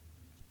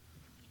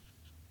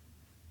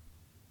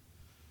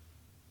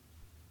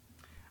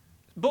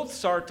 Both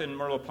Sartre and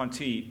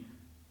Merleau-Ponty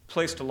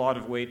placed a lot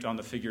of weight on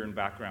the figure and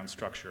background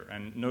structure,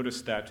 and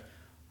noticed that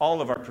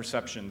all of our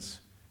perceptions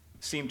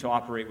seem to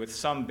operate with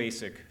some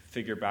basic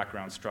figure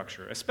background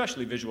structure,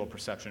 especially visual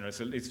perception. It's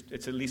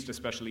at least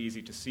especially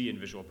easy to see in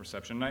visual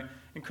perception. And I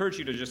encourage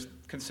you to just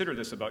consider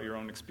this about your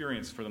own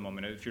experience for the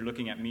moment. If you're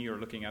looking at me or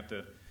looking at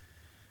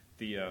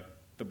the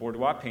the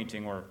Bordeaux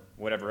painting or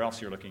whatever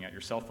else you're looking at,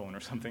 your cell phone or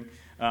something,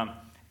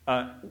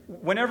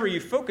 whenever you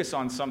focus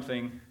on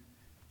something,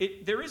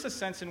 there is a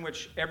sense in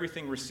which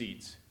everything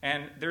recedes,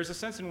 and there's a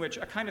sense in which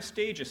a kind of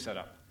stage is set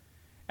up.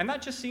 And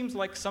that just seems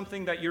like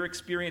something that your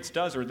experience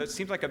does, or that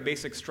seems like a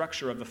basic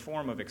structure of the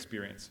form of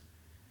experience.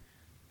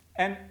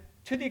 And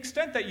to the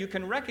extent that you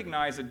can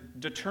recognize a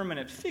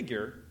determinate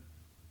figure,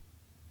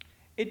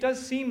 it does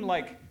seem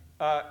like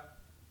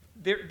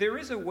there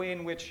is a way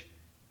in which,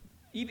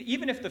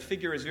 even if the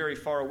figure is very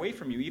far away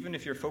from you, even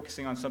if you're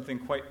focusing on something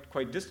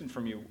quite distant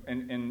from you,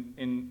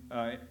 and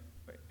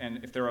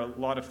if there are a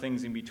lot of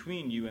things in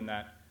between you and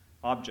that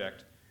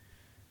object,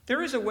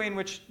 there is a way in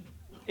which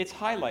it's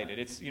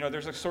highlighted.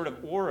 There's a sort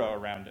of aura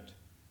around it.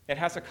 It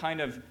has a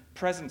kind of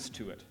presence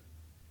to it.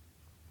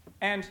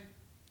 And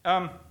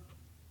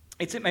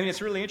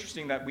it's really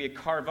interesting that we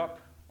carve up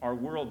our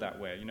world that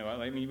way.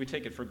 We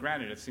take it for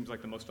granted. It seems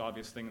like the most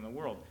obvious thing in the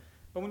world.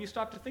 But when you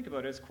stop to think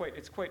about it,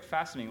 it's quite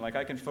fascinating. Like,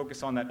 I can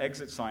focus on that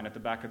exit sign at the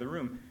back of the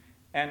room,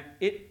 and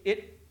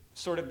it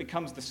sort of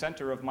becomes the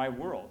center of my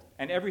world.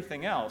 And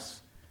everything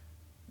else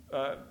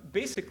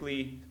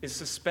basically is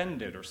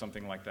suspended or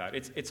something like that.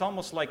 It's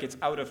almost like it's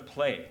out of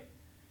play.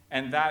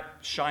 And that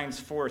shines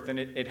forth, and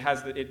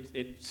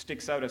it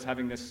sticks out as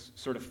having this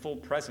sort of full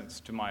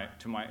presence in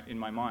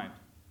my mind.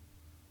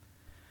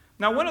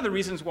 Now, one of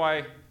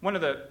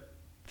the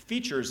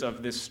features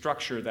of this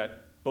structure that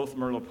both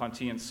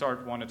Merleau-Ponty and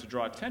Sartre wanted to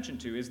draw attention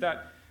to is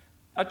that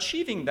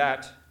achieving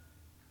that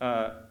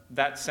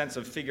sense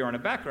of figure on a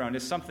background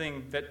is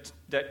something that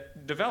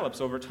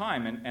develops over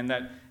time, and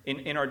that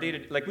in our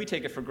like, we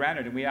take it for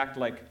granted and we act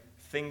like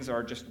things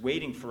are just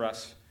waiting for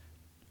us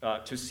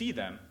to see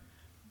them.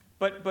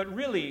 But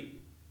really,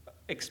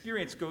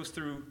 experience goes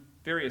through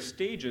various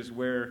stages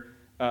where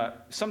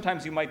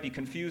sometimes you might be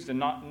confused and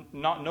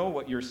not know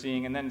what you're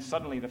seeing, and then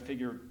suddenly the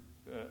figure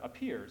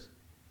appears.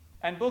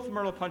 And both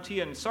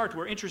Merleau-Ponty and Sartre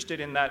were interested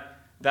in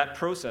that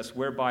process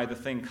whereby the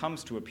thing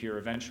comes to appear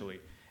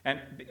eventually. And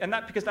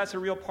that because that's a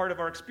real part of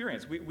our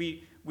experience.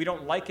 We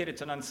don't like it.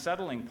 It's an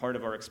unsettling part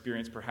of our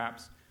experience,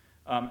 perhaps.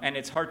 And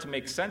it's hard to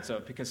make sense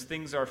of because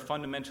things are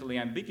fundamentally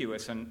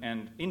ambiguous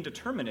and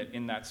indeterminate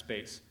in that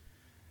space.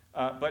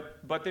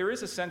 But there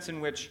is a sense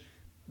in which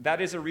that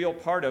is a real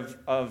part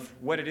of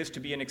what it is to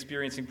be an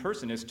experiencing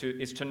person, is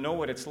to know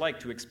what it's like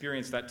to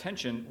experience that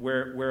tension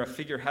where a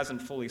figure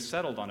hasn't fully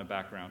settled on a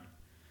background.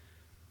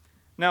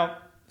 Now,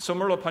 so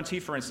Merleau-Ponty,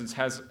 for instance,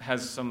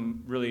 has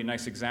some really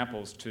nice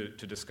examples to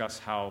discuss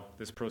how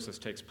this process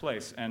takes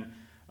place. And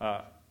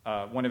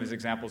one of his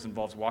examples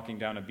involves walking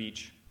down a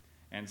beach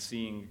and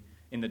seeing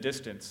in the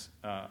distance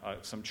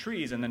some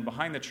trees, and then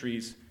behind the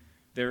trees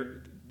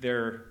there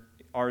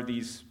are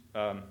these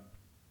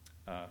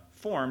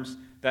forms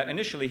that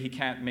initially he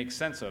can't make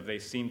sense of. They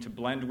seem to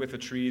blend with the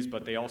trees,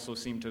 but they also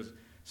seem to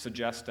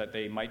suggest that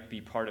they might be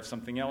part of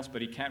something else,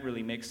 but he can't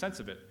really make sense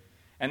of it.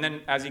 And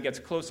then as he gets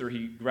closer,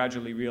 he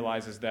gradually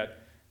realizes that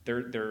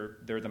they're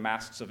the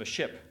masts of a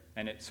ship,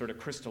 and it sort of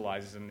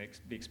crystallizes and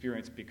the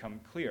experience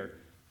becomes clear.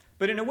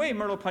 But in a way,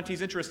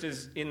 Merleau-Ponty's interest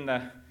is in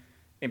that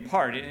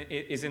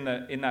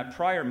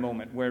prior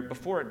moment where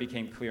before it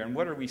became clear, and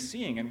what are we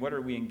seeing and what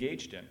are we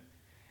engaged in?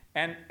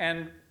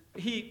 And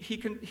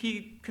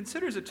he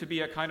considers it to be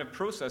a kind of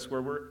process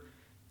where we're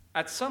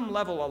at some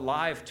level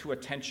alive to a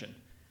tension.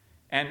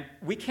 And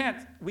we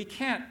can't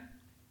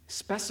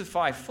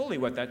specify fully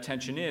what that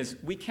tension is.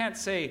 We can't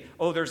say,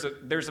 oh, there's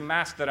a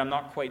mask that I'm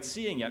not quite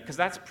seeing yet, because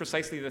that's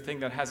precisely the thing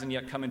that hasn't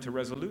yet come into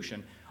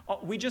resolution.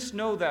 We just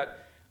know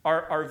that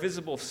our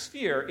visible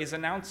sphere is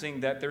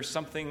announcing that there's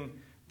something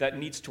that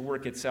needs to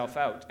work itself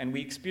out, and we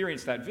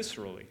experience that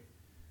viscerally.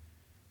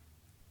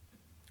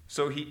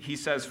 So he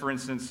says, for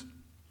instance,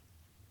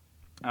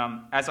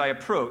 as I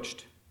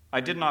approached,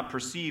 I did not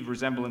perceive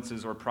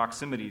resemblances or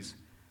proximities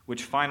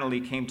which finally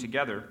came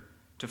together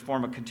to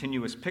form a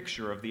continuous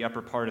picture of the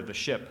upper part of the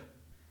ship.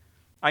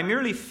 I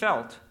merely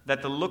felt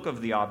that the look of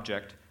the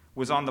object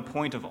was on the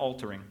point of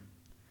altering,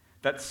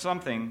 that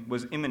something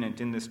was imminent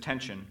in this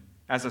tension,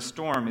 as a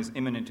storm is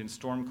imminent in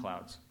storm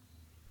clouds.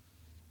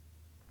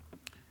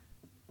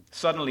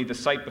 Suddenly, the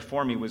sight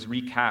before me was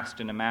recast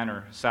in a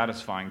manner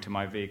satisfying to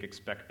my vague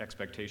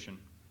expectation.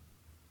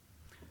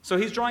 So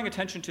he's drawing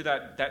attention to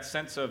that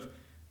sense of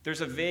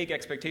there's a vague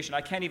expectation.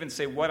 I can't even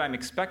say what I'm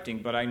expecting,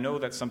 but I know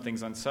that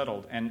something's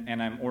unsettled,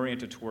 and I'm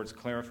oriented towards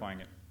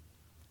clarifying it.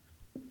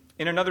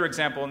 In another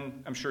example,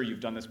 and I'm sure you've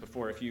done this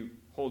before, if you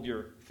hold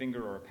your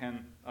finger or a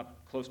pen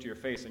up close to your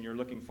face and you're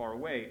looking far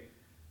away,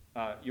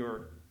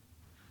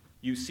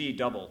 you see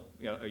double.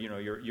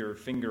 Your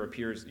finger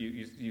appears,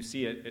 you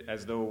see it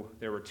as though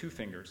there were two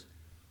fingers.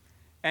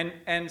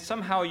 And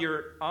somehow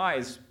your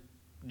eyes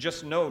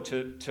just know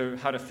to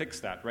how to fix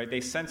that, right?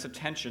 They sense a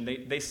tension.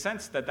 They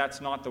sense that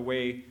that's not the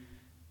way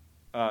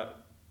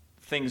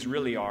things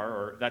really are,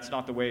 or that's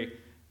not the way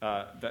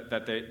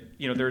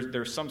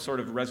there's some sort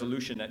of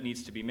resolution that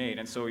needs to be made,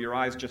 and so your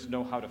eyes just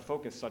know how to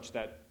focus such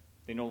that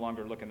they no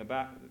longer look in the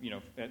back,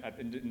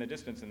 in the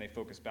distance, and they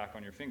focus back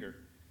on your finger.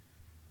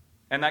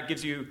 And that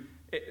gives you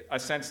a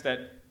sense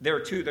that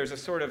there's a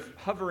sort of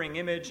hovering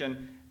image,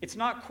 and it's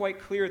not quite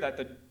clear that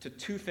the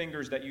two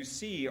fingers that you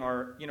see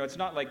are, it's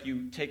not like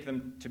you take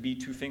them to be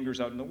two fingers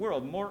out in the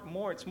world.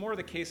 It's more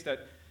the case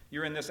that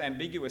you're in this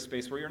ambiguous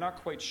space where you're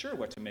not quite sure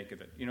what to make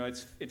of it.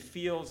 It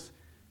feels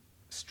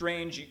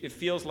strange. It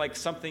feels like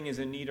something is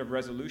in need of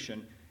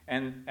resolution,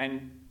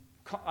 and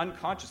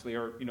unconsciously,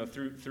 or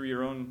through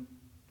your own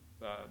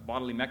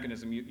bodily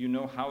mechanism, you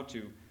know how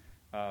to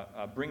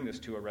bring this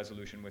to a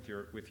resolution with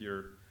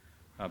your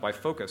by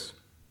focus.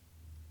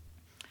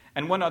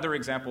 And one other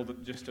example,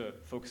 just to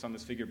focus on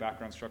this figure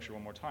background structure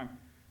one more time,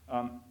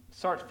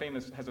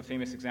 Sartre has a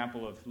famous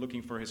example of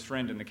looking for his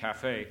friend in the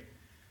cafe.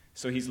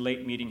 So he's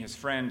late meeting his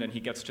friend, and he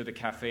gets to the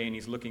cafe, and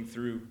he's looking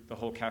through the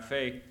whole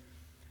cafe.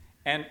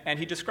 And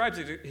he describes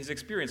his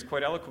experience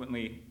quite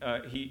eloquently.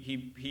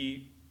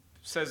 He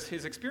says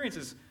his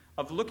experiences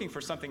of looking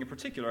for something in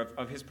particular,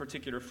 of his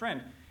particular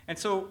friend. And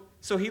so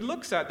he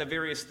looks at the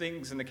various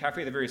things in the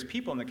cafe, the various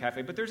people in the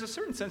cafe, but there's a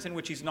certain sense in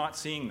which he's not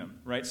seeing them,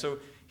 right? So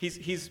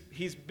he's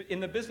in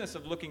the business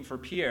of looking for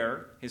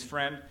Pierre, his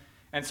friend,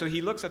 and so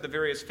he looks at the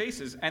various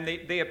faces, and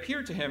they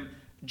appear to him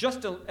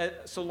just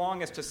so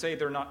long as to say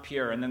they're not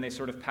Pierre, and then they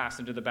sort of pass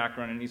into the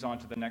background, and he's on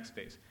to the next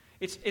face.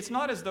 It's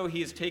not as though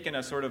he has taken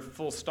a sort of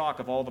full stock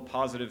of all the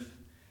positive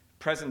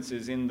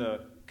presences in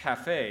the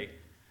cafe.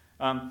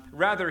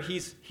 Rather,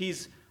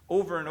 he's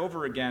over and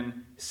over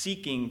again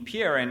seeking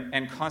Pierre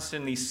and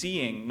constantly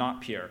seeing not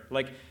Pierre.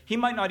 Like, he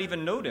might not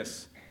even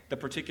notice the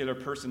particular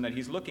person that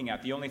he's looking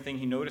at. The only thing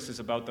he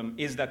notices about them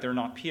is that they're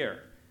not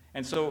Pierre.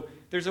 And so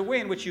there's a way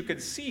in which you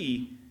could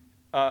see,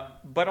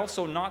 but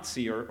also not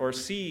see, or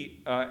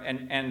see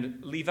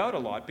and leave out a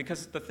lot,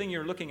 because the thing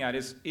you're looking at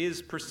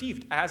is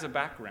perceived as a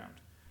background.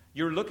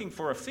 You're looking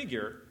for a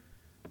figure,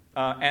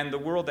 and the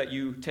world that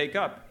you take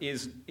up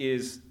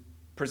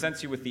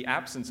presents you with the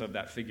absence of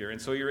that figure, and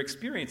so your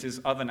experience is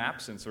of an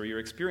absence, or your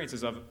experience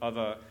is of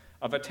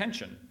a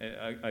tension.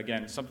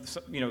 Again,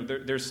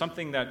 there's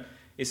something that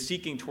is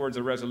seeking towards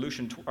a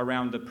resolution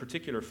around the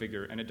particular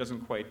figure, and it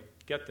doesn't quite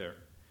get there.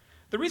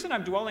 The reason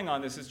I'm dwelling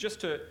on this is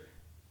just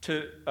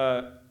to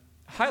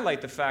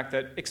highlight the fact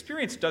that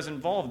experience does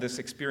involve this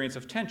experience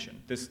of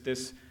tension,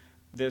 this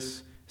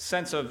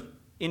sense of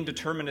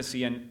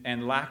indeterminacy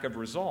and lack of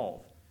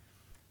resolve.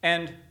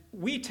 And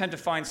we tend to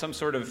find some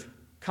sort of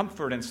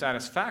comfort and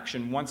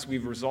satisfaction once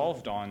we've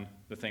resolved on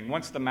the thing.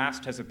 Once the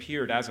mast has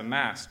appeared as a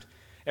mast,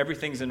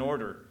 everything's in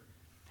order.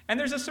 And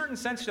there's a certain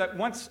sense that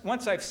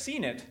once I've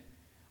seen it,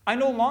 I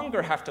no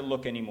longer have to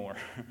look anymore.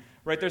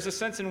 Right? There's a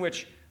sense in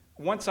which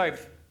once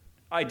I've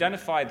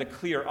identified the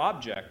clear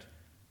object,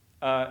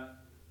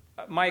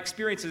 my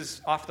experience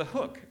is off the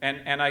hook,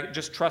 and I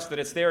just trust that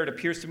it's there. It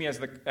appears to me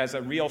as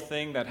a real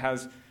thing that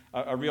has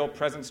a real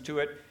presence to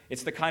it.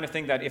 It's the kind of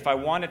thing that if I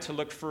wanted to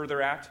look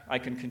further at, I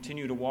can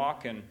continue to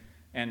walk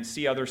and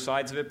see other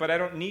sides of it, but I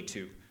don't need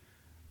to.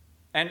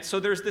 And so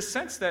there's this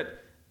sense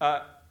that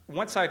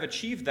once I've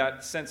achieved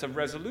that sense of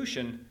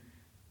resolution,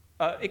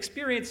 the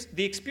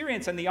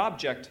experience and the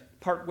object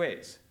part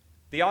ways.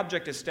 The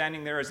object is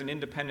standing there as an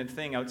independent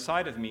thing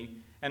outside of me,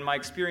 and my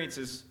experience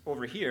is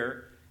over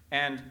here,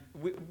 and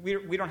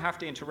we don't have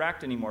to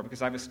interact anymore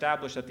because I've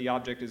established that the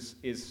object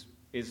is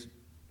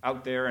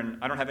out there, and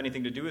I don't have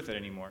anything to do with it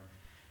anymore.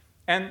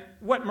 And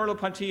what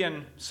Merleau-Ponty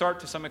and Sartre,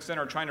 to some extent,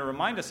 are trying to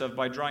remind us of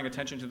by drawing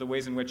attention to the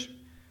ways in which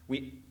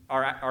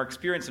our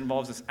experience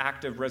involves this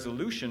active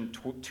resolution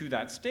to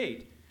that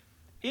state,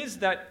 is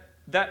that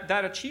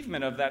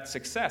achievement of that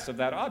success of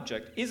that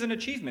object is an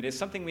achievement, is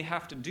something we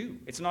have to do.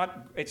 It's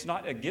not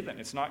a given.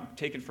 It's not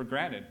taken for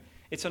granted.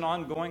 It's an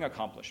ongoing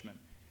accomplishment.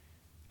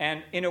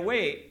 And in a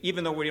way,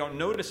 even though we don't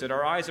notice it,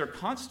 our eyes are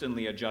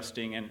constantly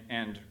adjusting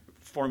and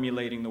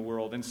formulating the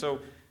world. And so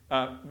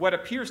what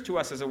appears to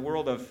us as a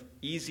world of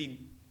easy,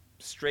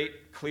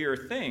 straight, clear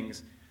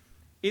things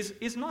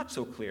is not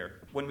so clear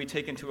when we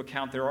take into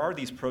account there are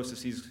these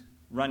processes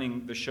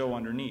running the show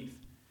underneath.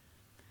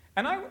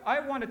 And I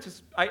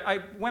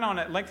went on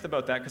at length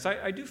about that because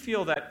I do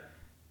feel that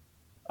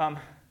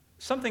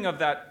something of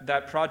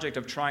that project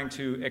of trying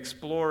to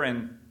explore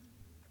and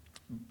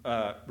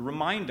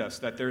remind us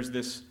that there's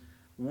this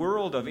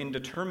world of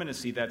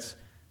indeterminacy that's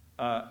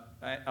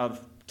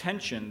of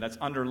tension that's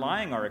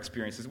underlying our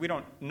experiences. We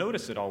don't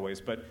notice it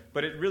always, but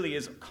it really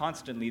is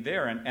constantly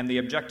there, and the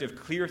objective,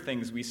 clear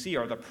things we see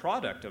are the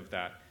product of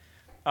that.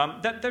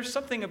 That there's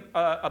something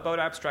about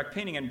abstract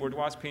painting, and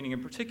Bourdois painting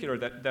in particular,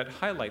 that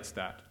highlights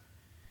that.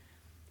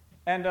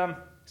 And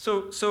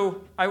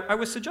so I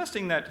was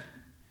suggesting that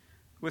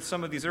with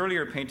some of these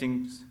earlier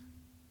paintings,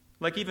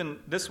 like even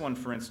this one,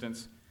 for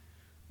instance,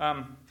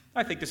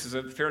 I think this is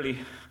a fairly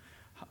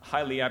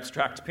highly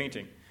abstract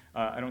painting.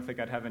 I don't think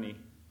I'd have any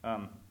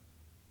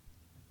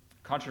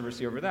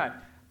controversy over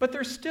that. But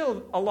there's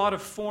still a lot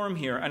of form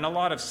here and a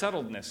lot of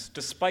settledness,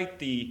 despite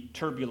the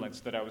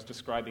turbulence that I was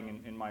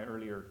describing in my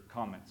earlier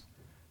comments.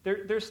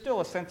 There's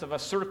still a sense of a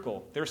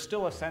circle. There's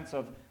still a sense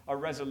of a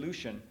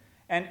resolution.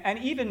 And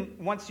even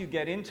once you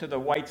get into the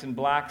whites and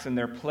blacks and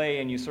their play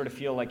and you sort of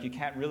feel like you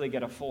can't really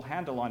get a full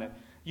handle on it,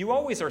 you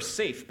always are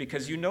safe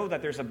because you know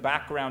that there's a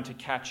background to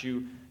catch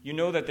you. You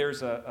know that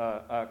there's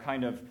a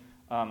kind of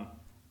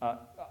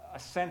a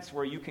sense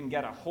where you can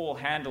get a whole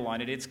handle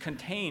on it. It's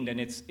contained and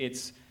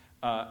it's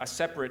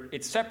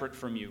separate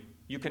from you.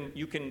 You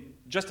can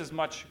just as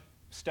much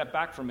step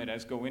back from it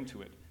as go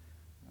into it.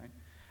 Right?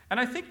 And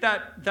I think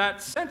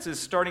that sense is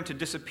starting to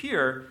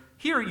disappear.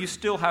 Here you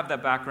still have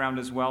that background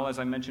as well, as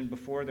I mentioned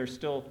before. There's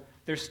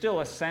still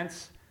a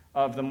sense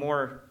of the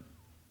more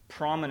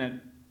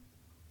prominent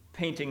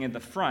painting in the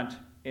front,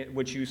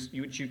 which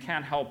you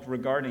can't help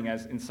regarding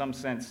as, in some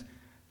sense,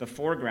 the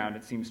foreground,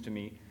 it seems to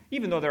me,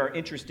 even though there are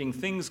interesting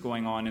things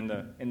going on in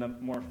the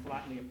more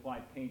flatly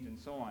applied paint and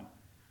so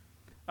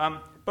on.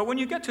 But when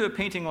you get to a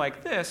painting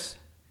like this,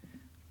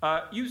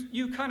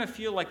 you kind of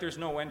feel like there's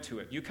no end to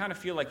it. You kind of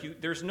feel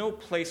like there's no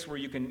place where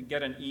you can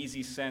get an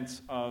easy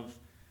sense of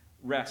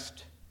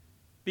rest,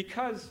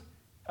 because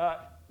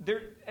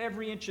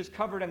every inch is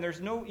covered and there's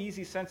no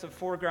easy sense of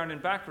foreground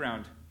and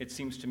background, it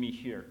seems to me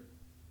here.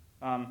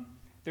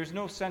 There's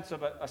no sense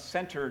of a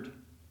centered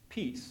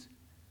piece.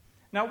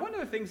 Now, one of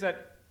the things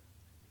that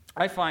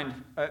I find,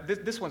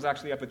 this one's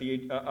actually up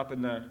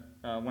in the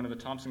one of the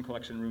Thompson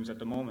Collection rooms at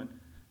the moment.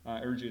 I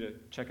urge you to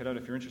check it out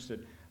if you're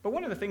interested. But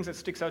one of the things that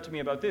sticks out to me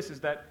about this is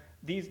that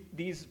these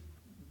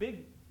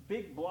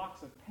big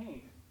blocks of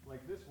paint,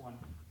 like this one,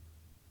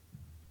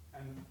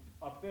 and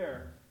up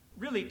there,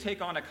 really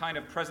take on a kind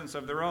of presence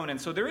of their own. And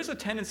so there is a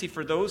tendency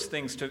for those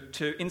things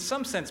to in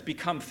some sense,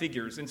 become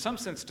figures, in some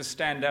sense, to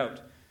stand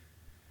out.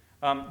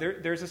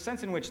 There's a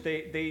sense in which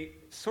they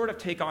sort of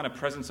take on a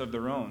presence of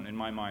their own, in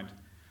my mind.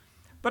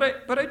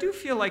 But I do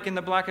feel like in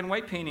the black and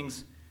white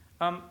paintings,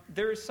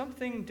 there is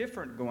something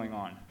different going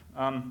on.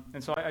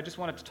 And so I just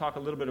wanted to talk a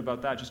little bit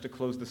about that just to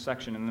close this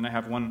section, and then I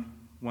have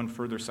one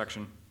further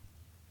section,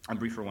 a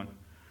briefer one.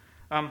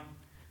 Let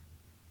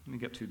me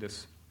get to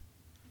this.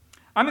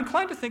 I'm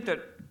inclined to think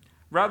that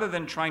rather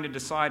than trying to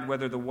decide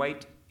whether the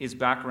white is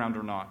background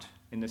or not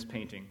in this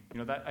painting,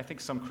 that I think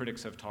some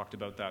critics have talked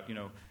about that,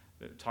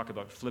 talk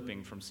about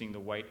flipping from seeing the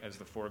white as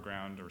the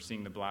foreground or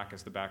seeing the black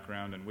as the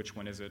background, and which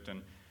one is it, and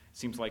it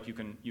seems like you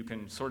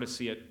can sort of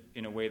see it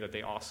in a way that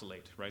they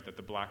oscillate, right? That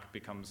the black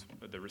becomes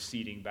the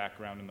receding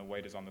background and the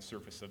white is on the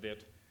surface of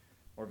it,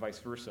 or vice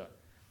versa.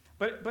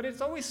 But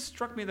it's always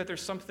struck me that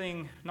there's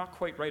something not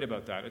quite right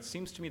about that. It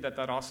seems to me that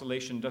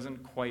oscillation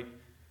doesn't quite,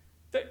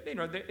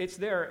 it's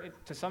there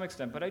to some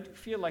extent, but I do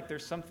feel like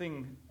there's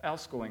something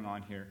else going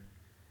on here.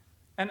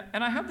 And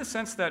I have the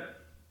sense that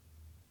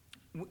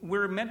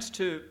we're meant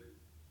to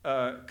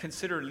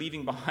consider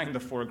leaving behind the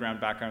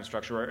foreground-background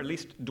structure, or at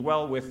least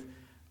dwell with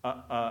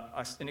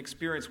an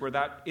experience where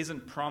that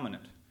isn't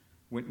prominent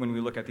when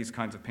we look at these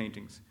kinds of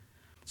paintings.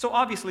 So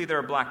obviously there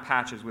are black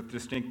patches with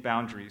distinct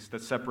boundaries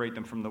that separate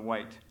them from the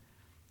white.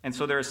 And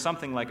so there is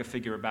something like a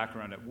figure of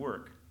background at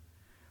work.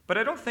 But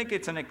I don't think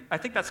I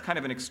think that's kind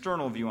of an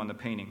external view on the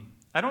painting.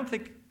 I don't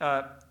think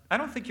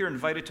you're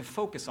invited to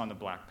focus on the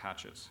black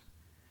patches,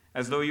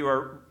 as though you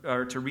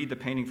are to read the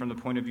painting from the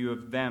point of view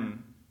of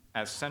them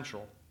as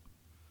central.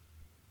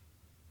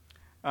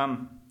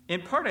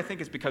 In part, I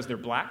think it's because they're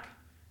black,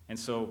 and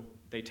so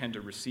they tend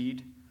to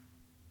recede,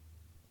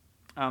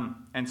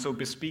 and so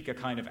bespeak a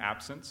kind of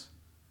absence.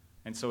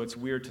 And so it's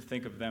weird to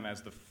think of them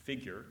as the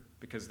figure,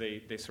 because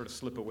they sort of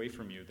slip away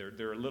from you.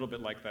 They're a little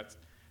bit like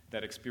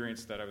that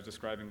experience that I was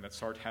describing that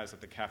Sartre has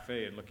at the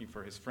cafe and looking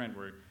for his friend,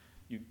 where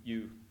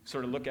you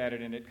sort of look at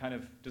it and it kind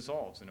of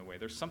dissolves in a way.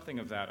 There's something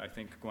of that, I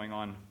think, going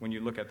on when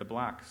you look at the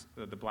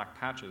black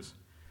patches.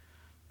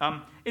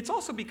 It's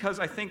also because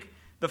I think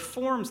the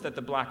forms that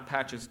the black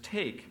patches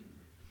take,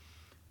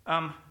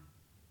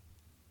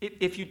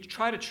 if you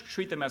try to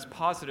treat them as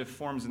positive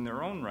forms in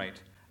their own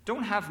right,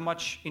 don't have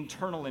much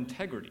internal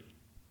integrity.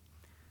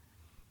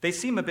 They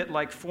seem a bit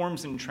like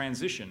forms in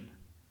transition,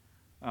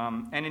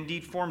 and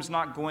indeed forms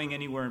not going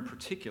anywhere in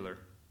particular.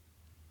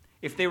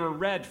 If they were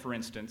red, for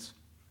instance,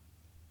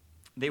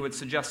 they would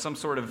suggest some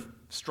sort of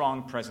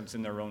strong presence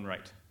in their own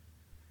right,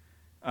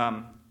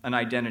 an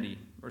identity.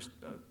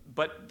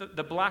 But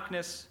the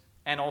blackness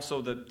and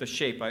also the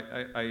shape,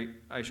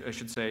 I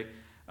should say,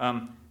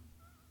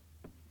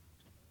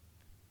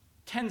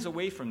 tends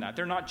away from that.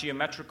 They're not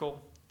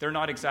geometrical. They're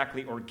not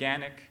exactly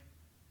organic.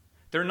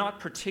 They're not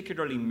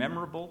particularly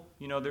memorable.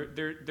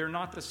 They're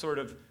not the sort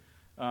of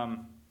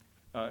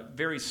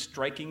very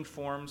striking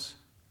forms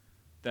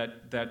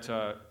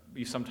that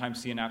you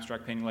sometimes see in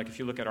abstract painting. Like if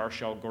you look at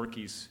Arshel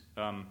Gorky's,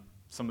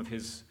 some of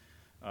his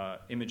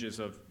images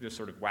of this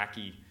sort of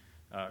wacky,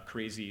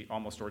 crazy,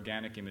 almost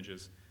organic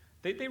images,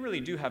 they really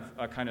do have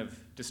a kind of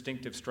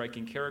distinctive,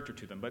 striking character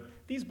to them. But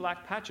these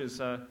black patches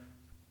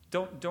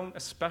don't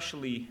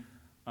especially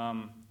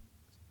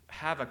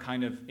have a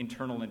kind of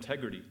internal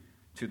integrity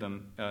to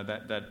them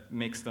that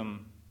makes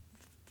them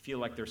feel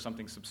like there's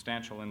something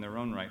substantial in their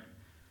own right.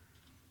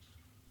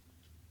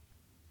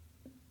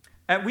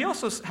 And we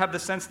also have the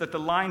sense that the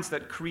lines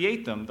that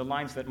create them, the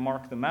lines that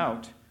mark them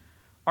out,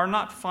 are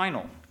not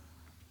final,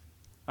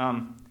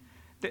 and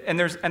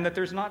that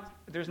there's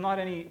not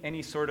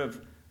any sort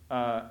of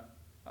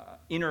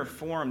inner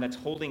form that's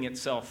holding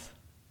itself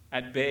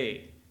at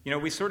bay.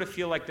 We sort of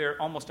feel like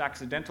they're almost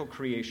accidental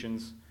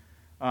creations,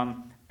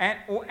 and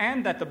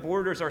that the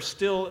borders are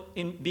still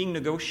being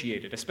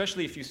negotiated.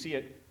 Especially if you see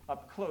it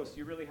up close,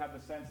 you really have the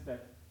sense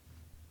that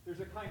there's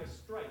a kind of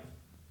strife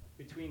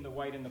between the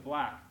white and the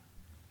black.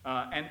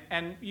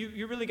 And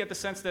you really get the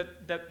sense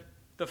that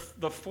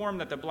the form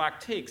that the black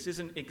takes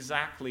isn't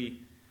exactly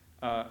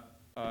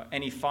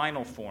any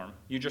final form.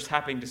 You're just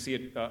happening to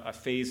see a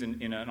phase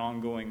in an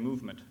ongoing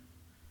movement.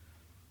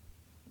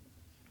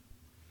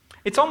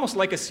 It's almost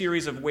like a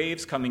series of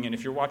waves coming in.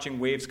 If you're watching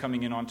waves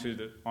coming in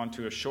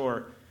onto a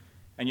shore,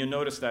 and you'll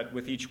notice that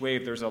with each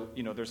wave there's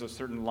a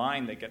certain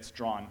line that gets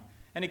drawn,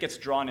 and it gets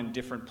drawn in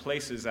different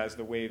places as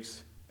the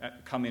waves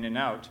come in and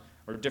out,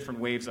 or different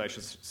waves, I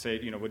should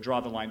say, would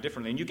draw the line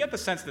differently. And you get the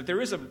sense that there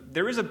is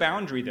a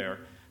boundary there,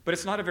 but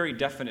it's not a very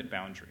definite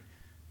boundary.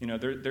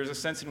 There's a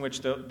sense in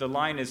which the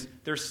line is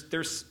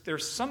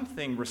there's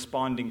something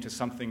responding to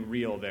something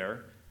real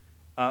there,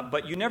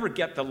 but you never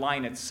get the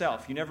line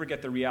itself. You never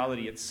get the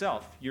reality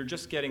itself. You're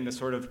just getting the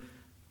sort of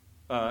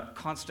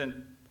constant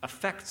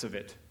effects of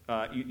it.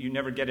 You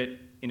never get it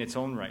in its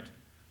own right.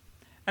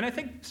 And I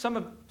think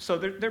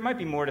there might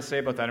be more to say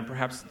about that, and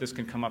perhaps this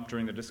can come up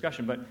during the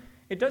discussion, but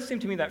it does seem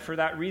to me that for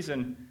that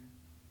reason,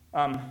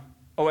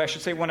 I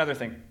should say one other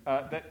thing,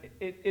 that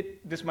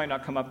this might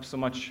not come up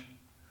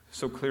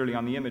so clearly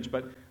on the image,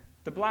 but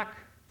the black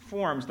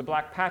forms, the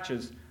black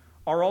patches,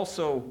 are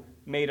also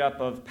made up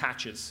of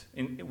patches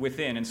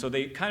within, and so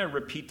they kind of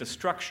repeat the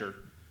structure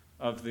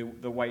of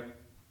the white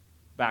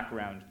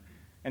background.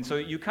 And so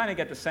you kind of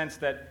get the sense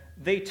that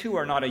they too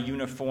are not a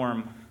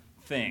uniform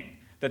thing,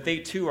 that they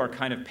too are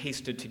kind of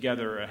pasted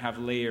together and have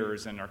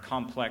layers and are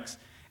complex,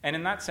 and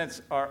in that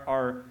sense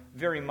are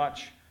very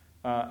much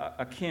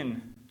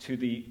akin to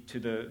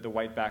the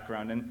white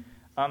background. And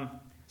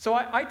so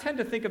I tend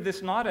to think of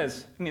this not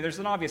as, there's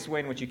an obvious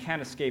way in which you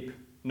can't escape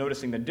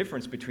noticing the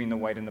difference between the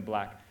white and the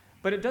black,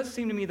 but it does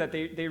seem to me that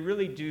they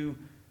really do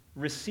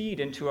recede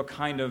into a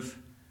kind of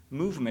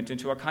movement,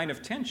 into a kind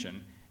of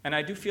tension. And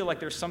I do feel like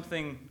there's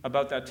something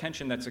about that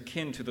tension that's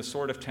akin to the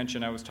sort of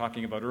tension I was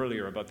talking about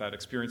earlier, about that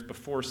experience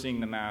before seeing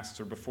the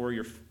masks or before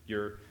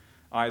your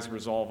eyes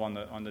resolve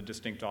on the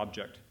distinct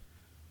object.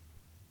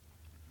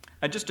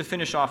 And just to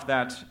finish off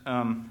that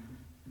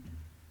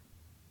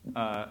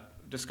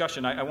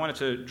discussion, I wanted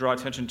to draw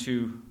attention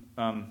to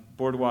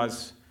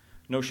Bordois'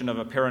 notion of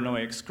a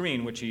paranoid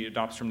screen, which he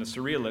adopts from the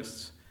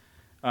Surrealists.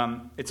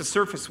 It's a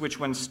surface which,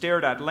 when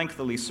stared at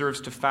lengthily,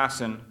 serves to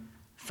fasten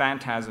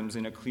phantasms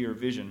in a clear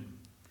vision.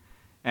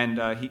 And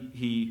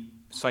he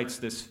cites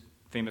this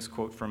famous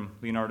quote from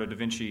Leonardo da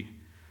Vinci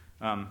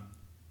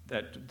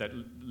that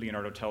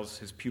Leonardo tells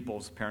his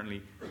pupils,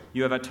 apparently.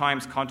 "You have at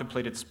times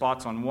contemplated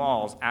spots on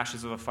walls,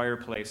 ashes of a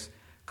fireplace,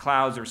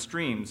 clouds or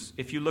streams.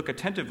 If you look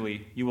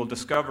attentively, you will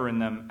discover in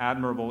them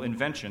admirable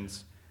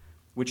inventions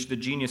which the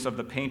genius of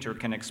the painter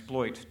can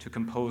exploit to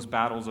compose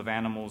battles of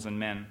animals and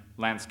men,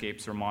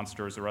 landscapes or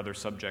monsters or other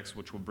subjects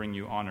which will bring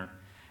you honor."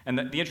 And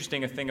the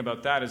interesting thing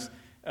about that is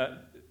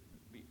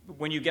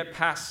when you get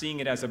past seeing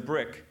it as a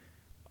brick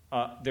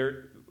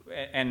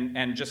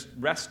and just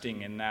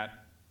resting in that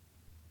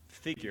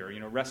figure,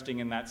 resting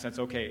in that sense,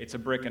 okay, it's a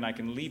brick and I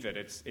can leave it,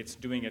 it's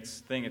doing its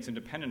thing, it's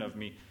independent of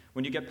me.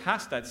 When you get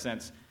past that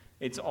sense,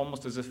 it's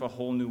almost as if a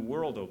whole new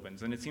world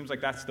opens. And it seems like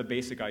that's the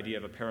basic idea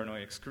of a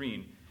paranoid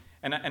screen.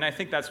 And I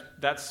think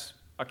that's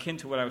akin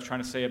to what I was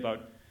trying to say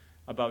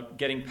about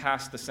getting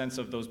past the sense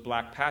of those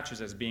black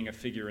patches as being a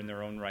figure in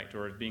their own right,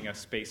 or as being a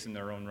space in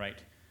their own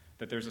right.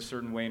 That there's a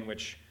certain way in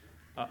which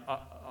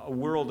a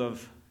world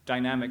of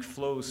dynamic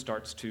flows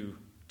starts to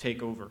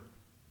take over.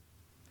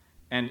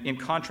 And in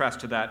contrast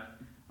to that,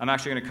 I'm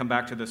actually going to come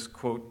back to this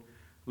quote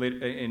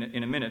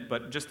in a minute,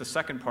 but just the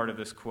second part of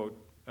this quote,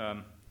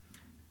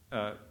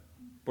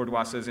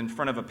 Bordois says, "In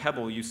front of a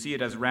pebble, you see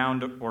it as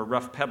round or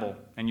rough pebble,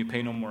 and you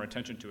pay no more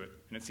attention to it."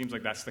 And it seems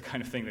like that's the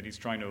kind of thing that he's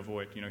trying to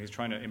avoid. He's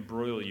trying to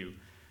embroil you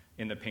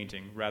in the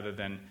painting rather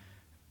than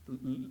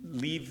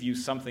leave you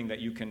something that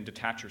you can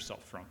detach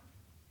yourself from.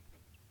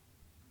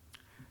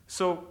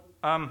 So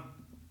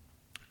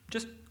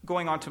just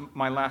going on to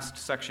my last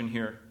section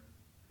here,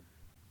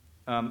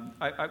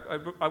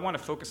 I want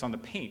to focus on the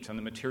paint, on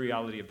the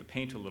materiality of the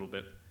paint a little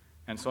bit.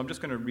 And so I'm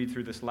just going to read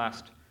through this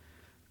last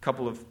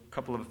couple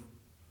of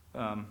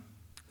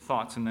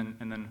thoughts and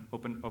then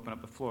open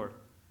up the floor.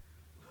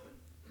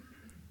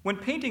 When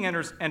painting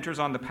enters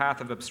on the path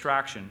of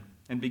abstraction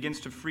and begins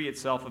to free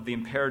itself of the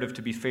imperative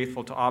to be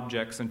faithful to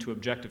objects and to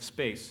objective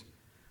space,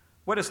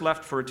 what is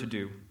left for it to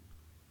do?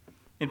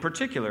 In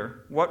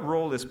particular, what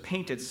role is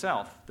paint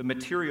itself, the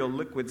material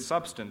liquid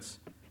substance,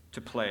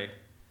 to play,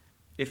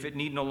 if it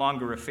need no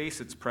longer efface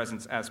its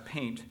presence as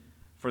paint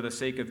for the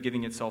sake of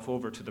giving itself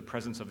over to the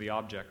presence of the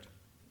object?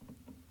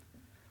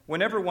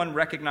 Whenever one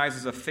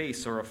recognizes a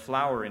face or a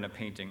flower in a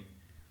painting,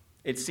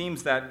 it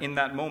seems that in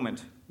that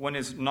moment one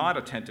is not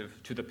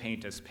attentive to the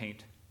paint as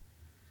paint.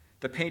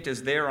 The paint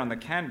is there on the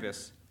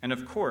canvas, and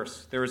of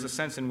course there is a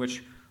sense in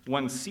which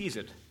one sees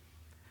it.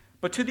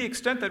 But to the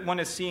extent that one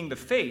is seeing the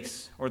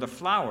face or the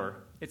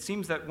flower, it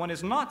seems that one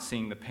is not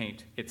seeing the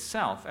paint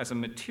itself as a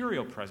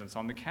material presence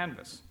on the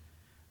canvas.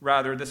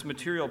 Rather, this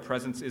material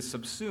presence is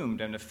subsumed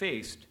and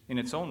effaced in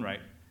its own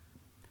right,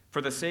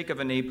 for the sake of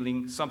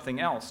enabling something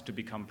else to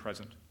become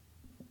present.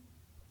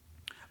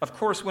 Of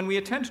course, when we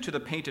attend to the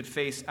painted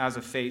face as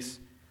a face,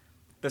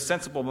 the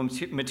sensible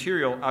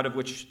material out of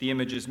which the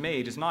image is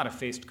made is not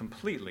effaced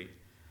completely.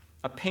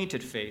 A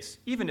painted face,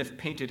 even if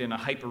painted in a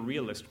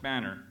hyper-realist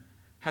manner,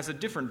 has a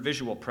different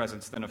visual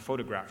presence than a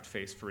photographed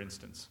face, for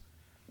instance,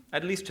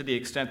 at least to the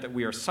extent that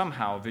we are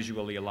somehow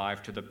visually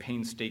alive to the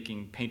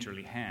painstaking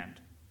painterly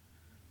hand.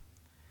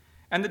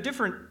 And the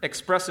different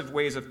expressive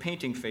ways of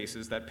painting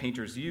faces that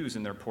painters use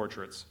in their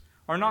portraits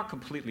are not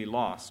completely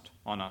lost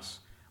on us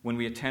when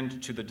we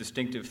attend to the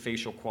distinctive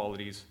facial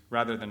qualities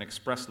rather than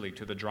expressly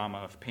to the drama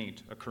of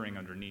paint occurring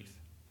underneath.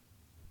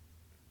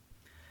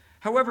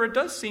 However, it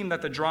does seem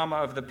that the drama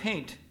of the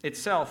paint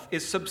itself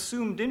is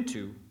subsumed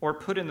into or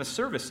put in the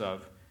service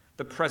of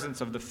the presence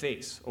of the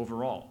face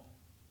overall.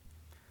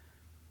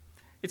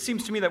 It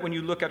seems to me that when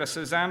you look at a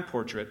Cézanne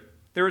portrait,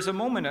 there is a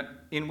moment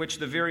in which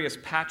the various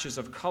patches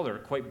of color,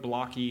 quite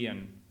blocky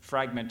and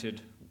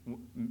fragmented,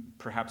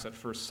 perhaps at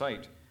first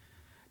sight,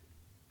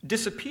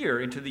 disappear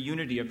into the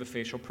unity of the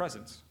facial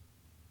presence.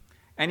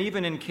 And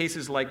even in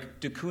cases like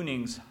de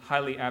Kooning's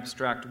highly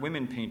abstract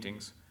women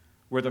paintings,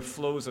 where the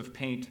flows of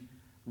paint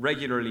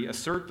regularly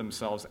assert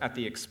themselves at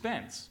the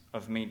expense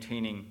of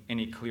maintaining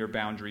any clear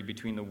boundary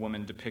between the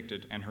woman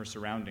depicted and her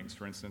surroundings,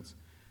 for instance,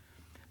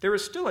 there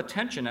is still a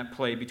tension at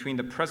play between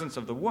the presence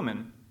of the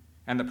woman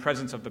and the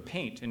presence of the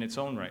paint in its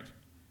own right.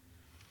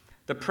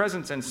 The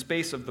presence and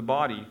space of the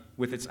body,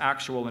 with its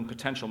actual and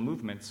potential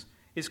movements,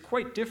 is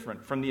quite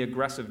different from the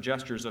aggressive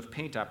gestures of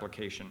paint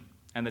application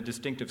and the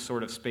distinctive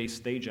sort of space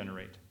they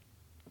generate.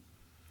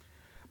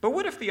 But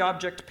what if the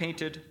object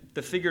painted,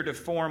 the figurative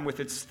form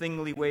with its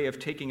thingly way of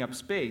taking up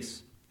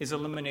space, is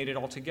eliminated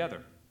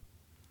altogether?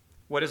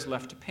 What is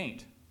left to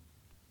paint?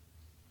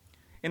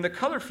 In the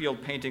color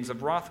field paintings of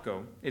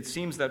Rothko, it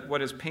seems that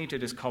what is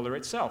painted is color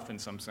itself in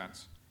some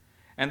sense.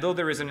 And though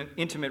there is an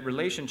intimate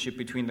relationship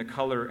between the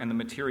color and the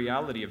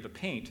materiality of the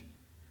paint,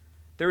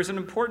 there is an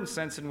important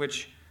sense in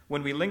which,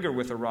 when we linger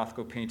with a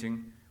Rothko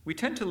painting, we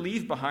tend to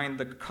leave behind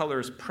the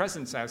color's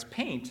presence as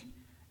paint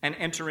and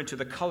enter into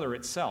the color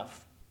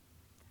itself,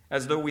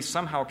 as though we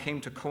somehow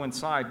came to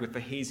coincide with the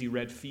hazy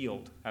red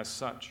field as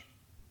such.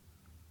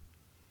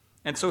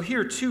 And so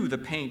here, too, the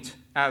paint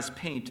as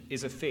paint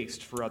is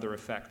effaced for other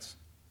effects.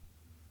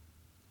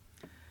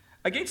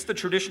 Against the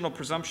traditional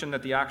presumption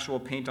that the actual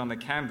paint on the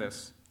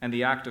canvas and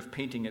the act of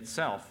painting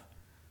itself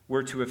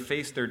were to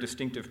efface their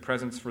distinctive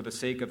presence for the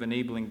sake of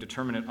enabling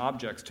determinate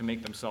objects to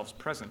make themselves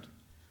present,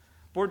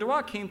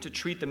 Bordois came to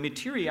treat the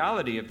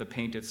materiality of the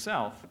paint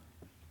itself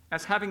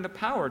as having the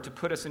power to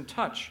put us in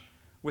touch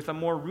with a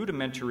more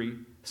rudimentary,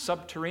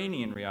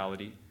 subterranean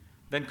reality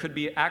than could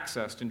be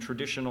accessed in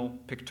traditional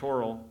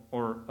pictorial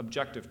or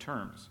objective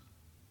terms.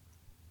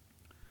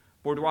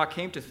 Bordois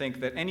came to think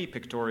that any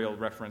pictorial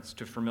reference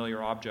to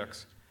familiar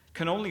objects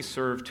can only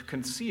serve to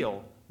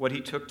conceal what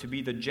he took to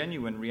be the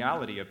genuine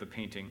reality of the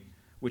painting,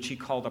 which he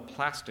called a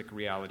plastic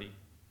reality.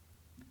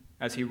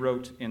 As he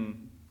wrote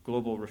in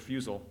Global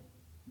Refusal,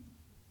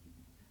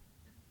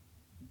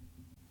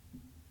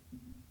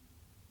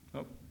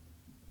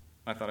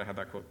 I thought I had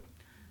that quote.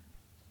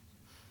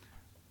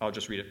 I'll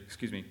just read it,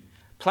 excuse me.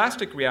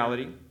 Plastic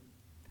reality,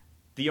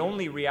 the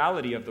only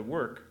reality of the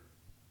work,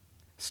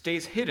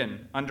 stays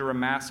hidden under a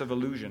mass of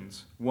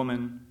illusions,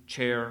 woman,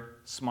 chair,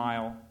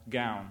 smile,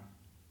 gown,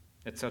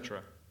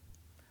 etc.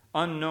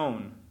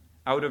 Unknown,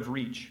 out of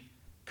reach,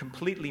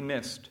 completely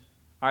missed,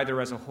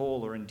 either as a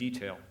whole or in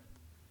detail.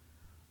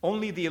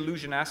 Only the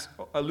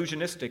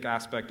illusionistic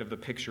aspect of the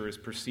picture is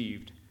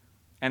perceived,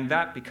 and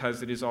that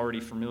because it is already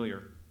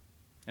familiar.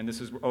 And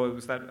this is, it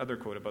was that other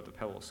quote about the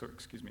pebble, so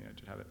excuse me, I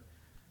did have it.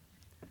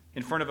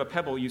 In front of a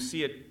pebble, you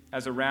see it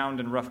as a round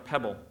and rough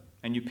pebble,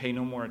 and you pay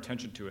no more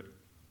attention to it.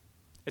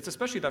 It's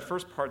especially that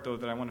first part, though,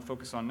 that I want to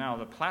focus on now.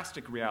 The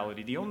plastic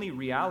reality, the only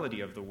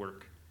reality of the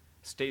work,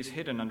 stays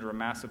hidden under a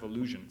mass of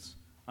illusions,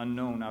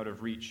 unknown, out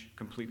of reach,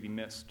 completely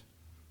missed.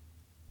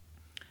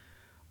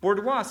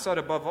 Bordois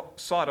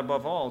sought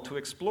above all to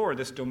explore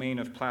this domain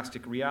of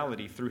plastic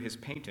reality through his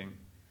painting,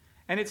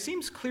 and it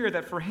seems clear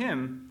that for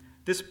him,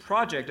 this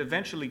project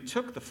eventually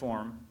took the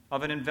form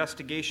of an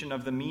investigation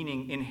of the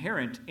meaning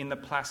inherent in the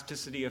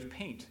plasticity of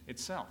paint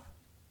itself.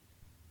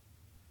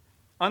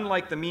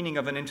 Unlike the meaning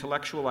of an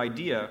intellectual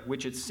idea,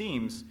 which it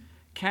seems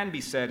can be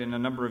said in a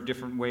number of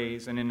different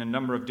ways and in a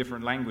number of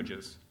different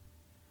languages,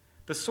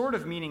 the sort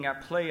of meaning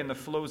at play in the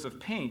flows of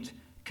paint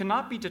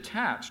cannot be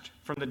detached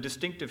from the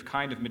distinctive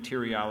kind of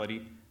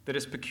materiality that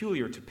is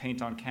peculiar to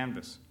paint on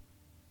canvas.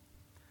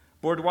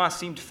 Bordois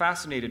seemed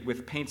fascinated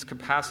with paint's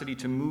capacity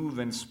to move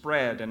and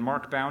spread and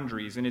mark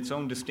boundaries in its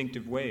own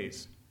distinctive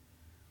ways.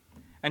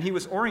 And he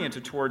was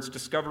oriented towards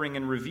discovering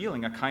and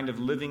revealing a kind of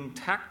living,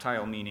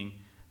 tactile meaning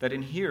that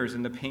inheres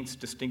in the paint's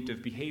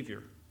distinctive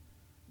behavior.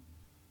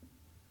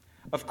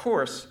 Of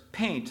course,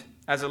 paint,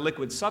 as a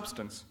liquid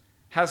substance,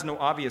 has no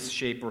obvious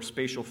shape or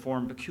spatial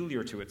form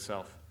peculiar to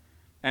itself,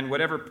 and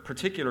whatever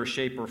particular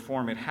shape or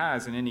form it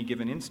has in any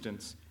given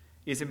instance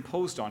is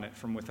imposed on it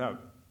from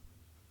without.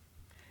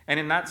 And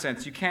in that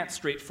sense, you can't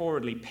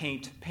straightforwardly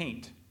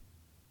paint.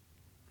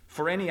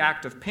 For any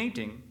act of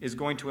painting is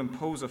going to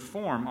impose a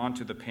form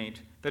onto the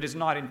paint that is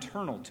not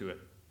internal to it.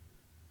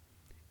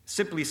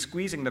 Simply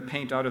squeezing the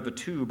paint out of the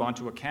tube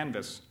onto a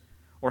canvas,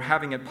 or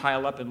having it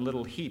pile up in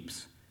little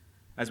heaps,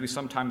 as we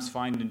sometimes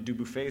find in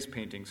Dubufay's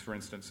paintings, for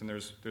instance. And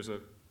there's a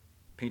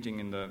painting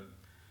in the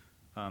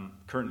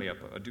currently up,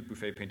 a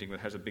Dubuffet painting that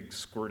has a big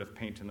squirt of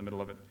paint in the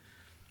middle of it.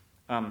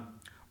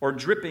 Or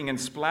dripping and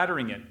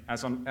splattering it,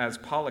 as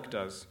Pollock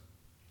does,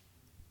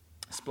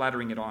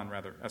 splattering it on,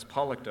 rather, as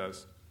Pollock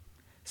does,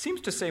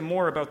 seems to say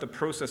more about the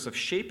process of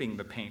shaping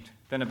the paint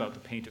than about the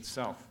paint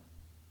itself.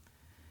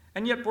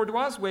 And yet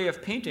Bordois' way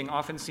of painting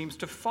often seems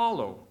to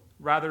follow,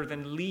 rather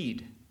than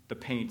lead, the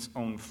paint's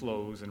own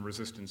flows and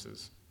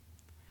resistances,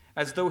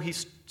 as though he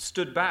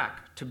stood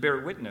back to bear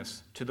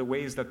witness to the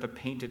ways that the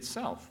paint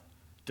itself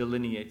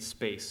delineates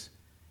space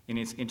in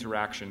its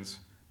interactions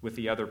with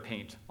the other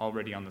paint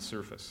already on the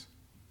surface.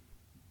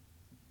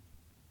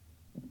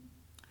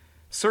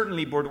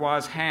 Certainly,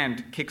 Bordois'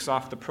 hand kicks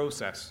off the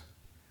process,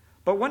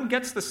 but one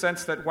gets the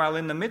sense that while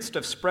in the midst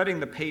of spreading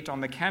the paint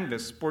on the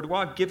canvas,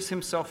 Bordois gives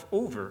himself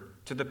over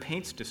to the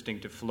paint's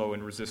distinctive flow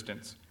and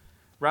resistance,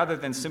 rather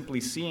than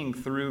simply seeing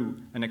through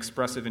an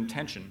expressive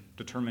intention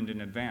determined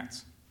in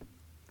advance.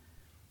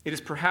 It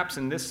is perhaps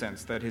in this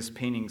sense that his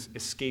paintings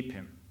escape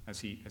him, as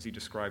he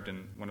described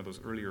in one of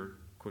those earlier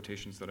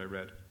quotations that I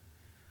read.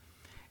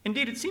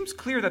 Indeed, it seems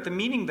clear that the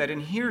meaning that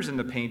inheres in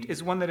the paint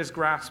is one that is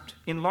grasped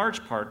in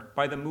large part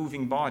by the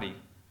moving body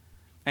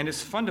and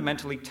is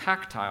fundamentally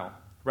tactile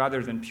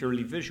rather than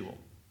purely visual.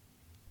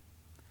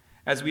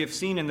 As we have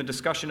seen in the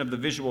discussion of the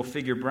visual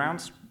figure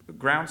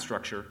ground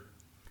structure,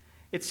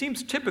 it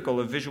seems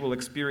typical of visual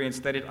experience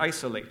that it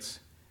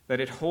isolates, that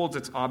it holds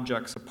its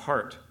objects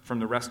apart from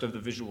the rest of the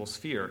visual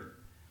sphere,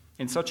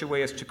 in such a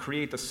way as to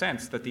create the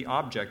sense that the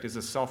object is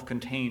a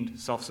self-contained,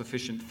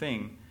 self-sufficient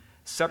thing,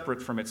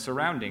 separate from its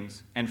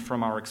surroundings and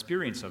from our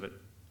experience of it.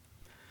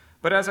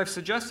 But as I've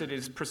suggested, it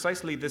is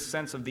precisely this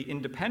sense of the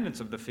independence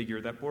of the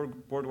figure that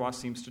Bordois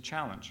seems to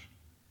challenge.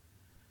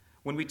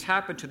 When we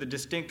tap into the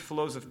distinct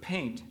flows of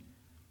paint,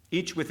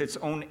 each with its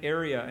own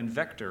area and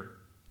vector,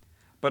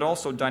 but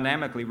also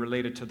dynamically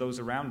related to those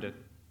around it,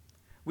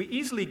 we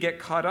easily get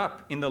caught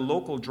up in the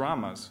local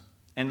dramas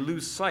and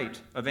lose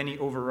sight of any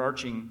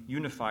overarching,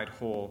 unified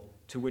whole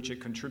to which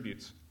it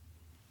contributes.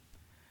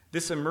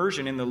 This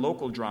immersion in the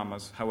local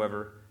dramas,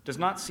 however, does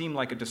not seem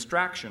like a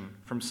distraction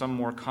from some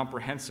more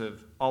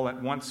comprehensive,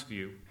 all-at-once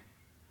view.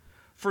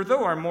 For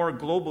though our more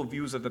global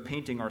views of the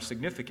painting are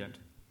significant,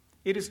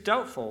 it is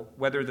doubtful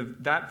whether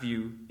that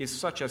view is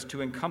such as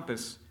to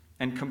encompass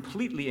and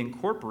completely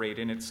incorporate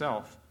in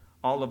itself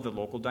all of the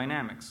local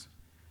dynamics.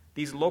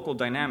 These local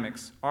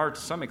dynamics are, to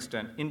some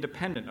extent,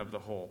 independent of the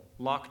whole,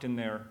 locked in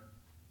their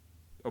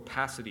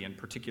opacity and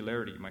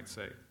particularity, you might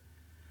say.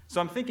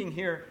 So I'm thinking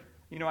here,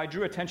 I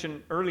drew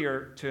attention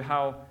earlier to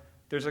how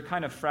there's a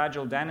kind of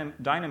fragile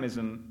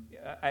dynamism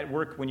at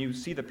work when you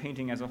see the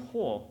painting as a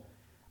whole.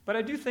 But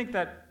I do think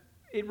that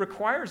it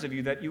requires of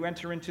you that you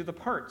enter into the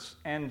parts.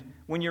 And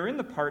when you're in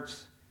the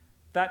parts,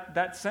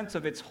 that sense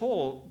of its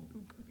whole,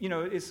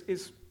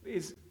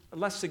 is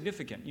less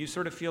significant. You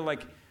sort of feel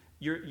like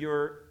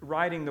you're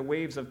riding the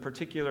waves of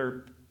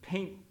particular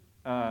paint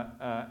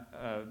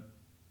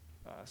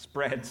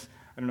spreads.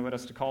 I don't know what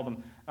else to call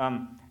them.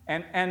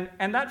 And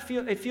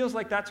it feels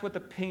like that's what the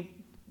paint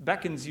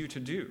beckons you to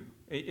do.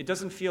 It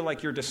doesn't feel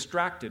like you're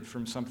distracted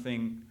from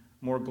something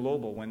more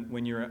global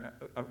when you're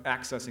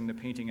accessing the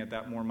painting at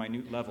that more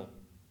minute level.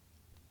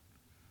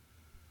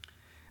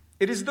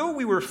 It is as though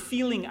we were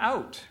feeling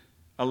out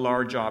a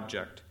large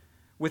object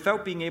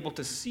without being able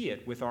to see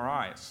it with our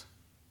eyes.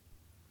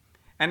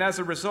 And as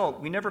a result,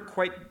 we never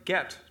quite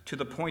get to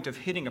the point of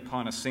hitting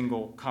upon a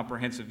single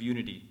comprehensive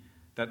unity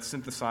that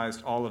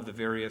synthesized all of the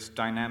various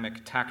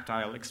dynamic,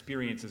 tactile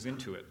experiences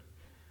into it.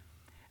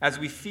 As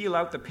we feel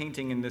out the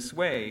painting in this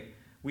way,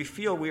 we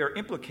feel we are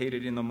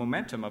implicated in the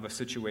momentum of a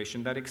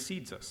situation that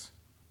exceeds us,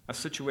 a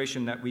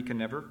situation that we can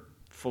never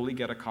fully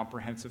get a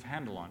comprehensive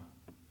handle on.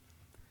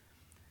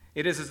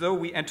 It is as though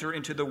we enter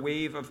into the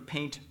wave of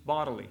paint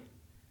bodily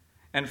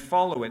and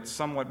follow it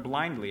somewhat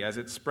blindly as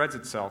it spreads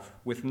itself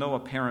with no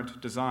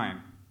apparent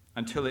design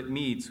until it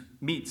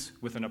meets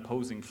with an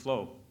opposing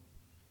flow.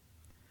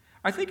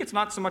 I think it's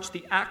not so much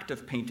the act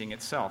of painting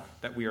itself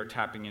that we are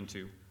tapping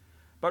into,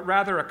 but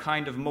rather a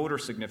kind of motor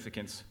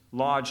significance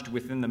lodged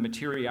within the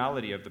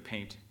materiality of the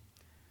paint.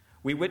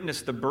 We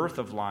witness the birth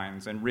of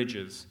lines and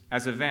ridges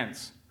as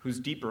events whose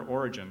deeper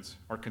origins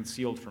are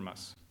concealed from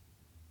us.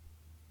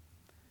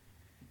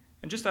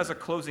 And just as a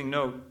closing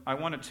note, I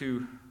wanted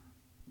to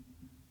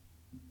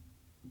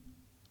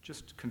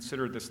just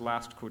consider this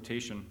last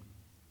quotation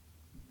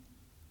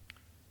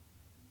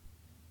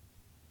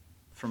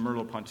from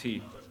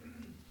Merleau-Ponty.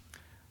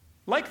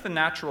 Like the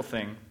natural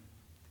thing,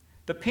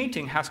 the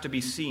painting has to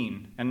be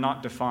seen and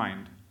not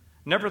defined.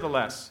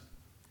 Nevertheless,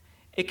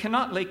 it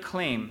cannot lay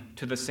claim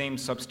to the same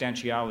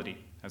substantiality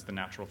as the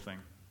natural thing.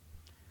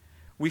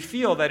 We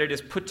feel that it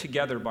is put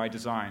together by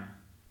design,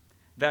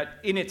 that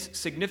in it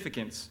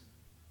significance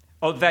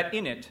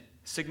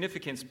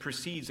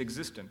precedes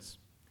existence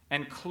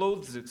and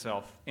clothes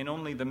itself in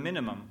only the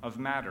minimum of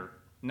matter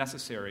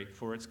necessary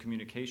for its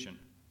communication.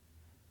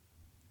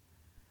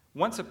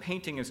 Once a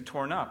painting is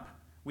torn up,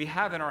 we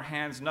have in our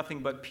hands nothing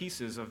but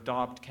pieces of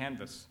daubed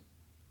canvas.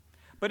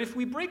 But if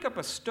we break up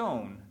a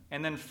stone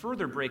and then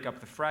further break up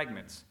the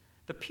fragments,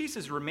 the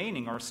pieces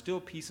remaining are still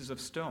pieces of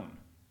stone.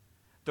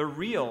 The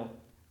real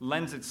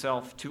lends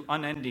itself to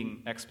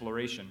unending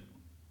exploration.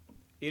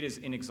 It is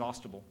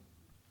inexhaustible.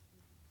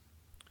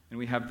 And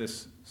we have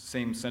this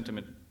same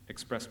sentiment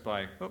expressed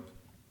by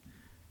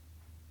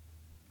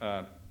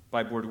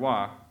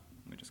Bourdois.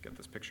 Let me just get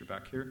this picture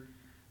back here.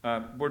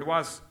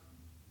 Bourdois'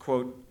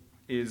 quote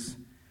is,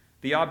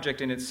 "The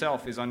object in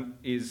itself is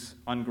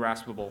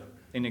ungraspable,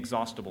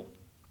 inexhaustible."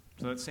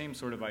 So that same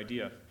sort of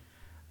idea.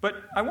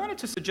 But I wanted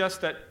to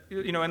suggest that,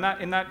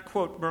 in that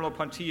quote,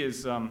 Merleau-Ponty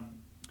is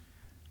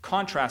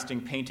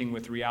contrasting painting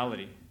with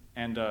reality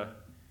and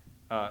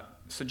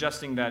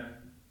suggesting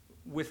that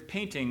with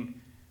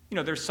painting,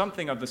 there's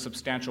something of the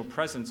substantial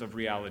presence of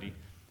reality,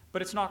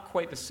 but it's not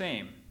quite the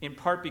same, in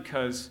part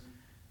because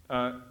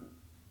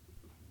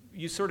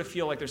you sort of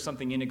feel like there's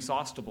something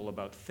inexhaustible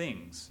about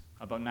things,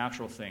 about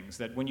natural things,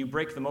 that when you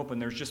break them open,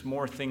 there's just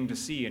more thing to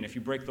see, and if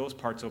you break those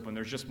parts open,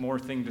 there's just more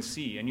thing to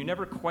see, and you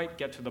never quite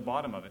get to the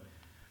bottom of it.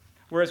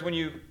 Whereas when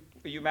you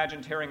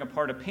imagine tearing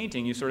apart a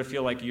painting, you sort of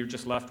feel like you're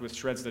just left with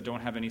shreds that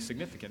don't have any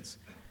significance.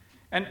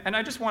 And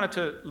I just wanted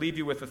to leave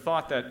you with the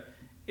thought that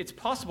it's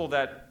possible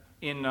that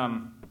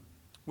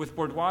with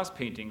Bourdois'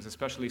 paintings,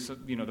 especially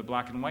the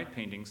black and white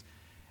paintings,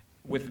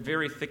 with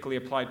very thickly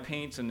applied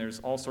paints and there's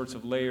all sorts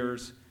of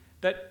layers,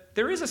 that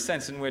there is a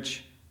sense in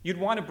which you'd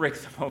want to break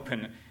them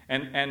open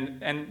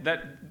and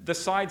that the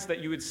sides that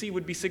you would see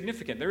would be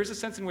significant. There is a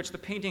sense in which the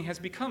painting has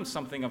become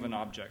something of an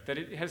object, that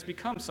it has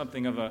become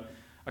something of a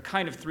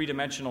kind of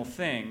three-dimensional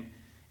thing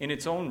in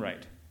its own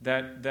right,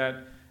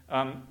 that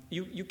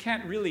you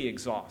can't really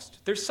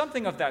exhaust. There's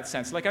something of that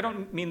sense. Like, I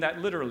don't mean that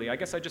literally. I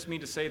guess I just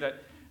mean to say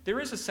that there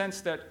is a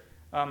sense that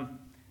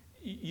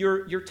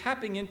you're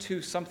tapping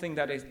into something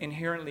that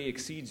inherently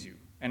exceeds you.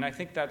 And I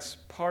think that's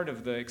part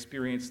of the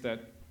experience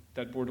that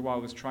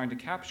Bourdois was trying to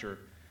capture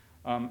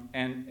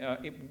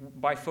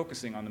by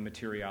focusing on the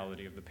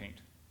materiality of the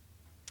paint.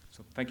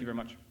 So thank you very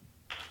much.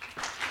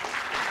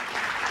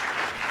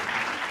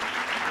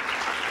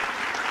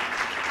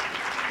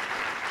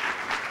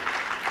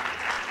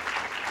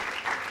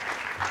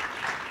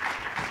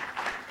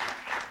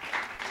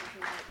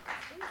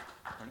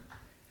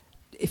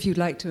 If you'd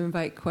like to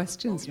invite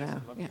questions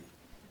now. Yeah.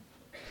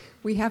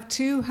 We have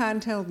 2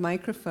 handheld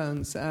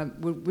microphones.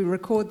 We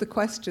record the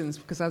questions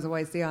because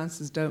otherwise the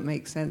answers don't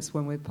make sense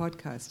when we're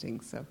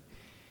podcasting. So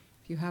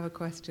if you have a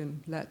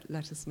question, let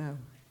us know.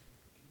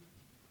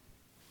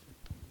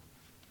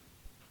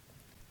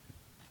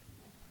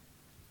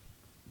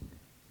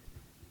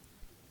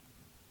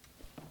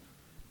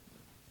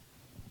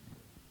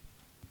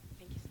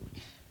 Thank you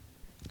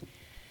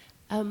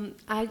so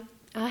much.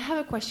 I have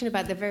a question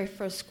about the very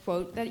first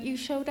quote that you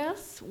showed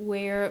us,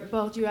 where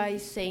Bourdois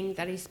is saying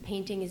that his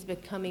painting is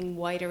becoming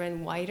wider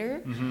and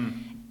wider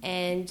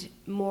and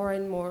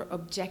more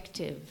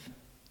objective.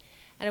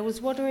 And I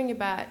was wondering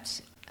about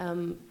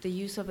the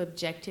use of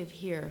objective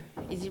here.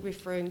 Is he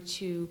referring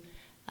to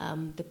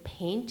the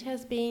paint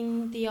as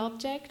being the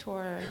object,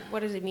 or what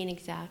does it mean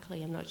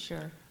exactly? I'm not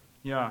sure.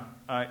 Yeah,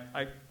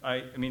 I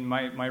mean,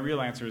 my real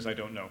answer is I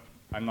don't know.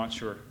 I'm not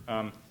sure.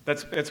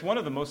 It's one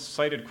of the most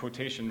cited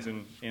quotations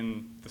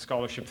in the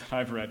scholarship that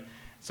I've read.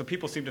 So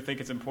people seem to think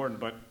it's important,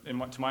 but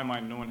to my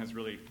mind, no one has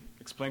really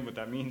explained what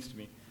that means to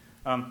me.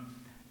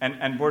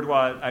 And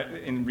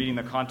Bourdois, in reading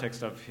the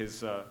context of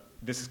his,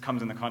 this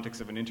comes in the context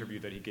of an interview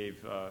that he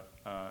gave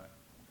a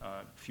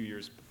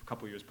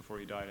couple years before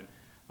he died,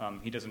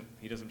 and he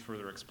doesn't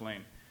further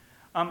explain.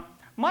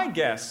 My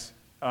guess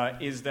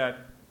is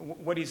that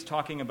what he's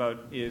talking about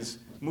is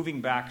moving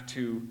back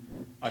to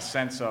a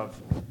sense of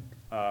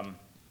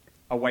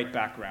a white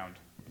background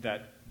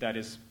that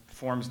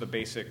forms the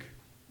basic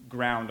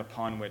ground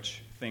upon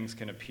which things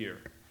can appear.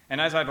 And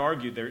as I've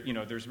argued,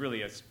 there's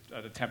really an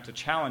attempt to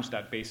challenge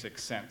that basic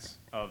sense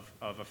of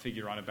a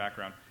figure on a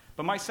background.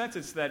 But my sense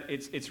is that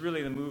it's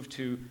really the move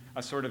to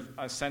a sort of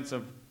a sense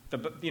of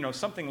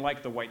something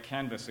like the white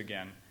canvas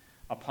again,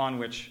 upon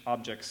which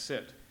objects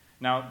sit.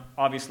 Now,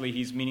 obviously,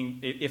 he's meaning,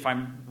 if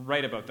I'm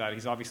right about that,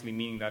 he's obviously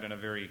meaning that in a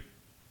very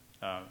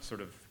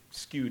sort of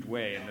skewed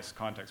way in this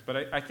context.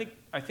 But I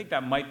think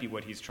that might be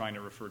what he's trying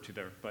to refer to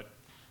there. But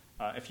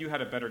if you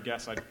had a better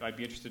guess, I'd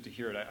be interested to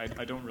hear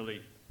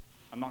it.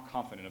 I'm not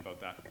confident about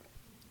that.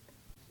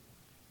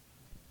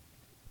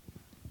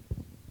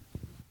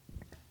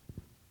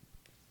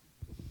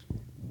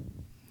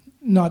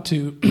 Not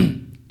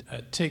to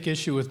take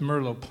issue with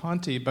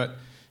Merleau-Ponty, but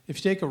if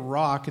you take a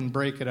rock and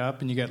break it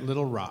up and you get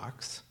little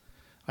rocks,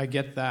 I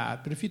get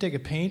that. But if you take a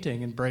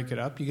painting and break it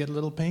up, you get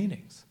little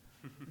paintings.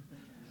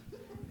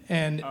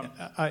 And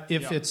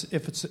if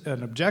it's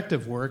an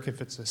objective work,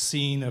 if it's a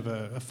scene of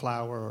a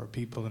flower or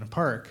people in a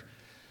park,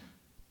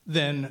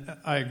 then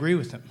I agree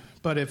with him.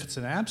 But if it's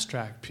an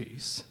abstract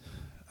piece,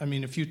 I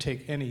mean, if you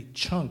take any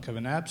chunk of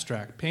an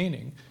abstract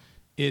painting,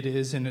 it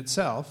is in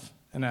itself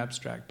an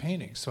abstract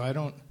painting. So I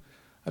don't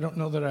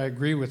know that I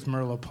agree with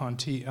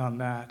Merleau-Ponty on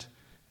that,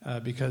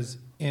 because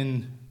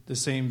in the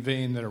same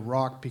vein that a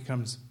rock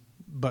becomes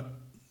but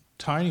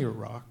tinier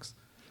rocks,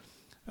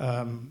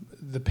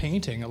 the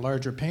painting, a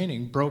larger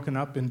painting, broken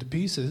up into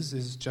pieces,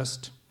 is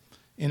just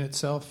in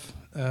itself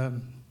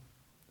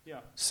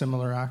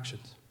similar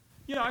actions.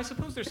 Yeah, I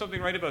suppose there's something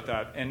right about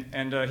that,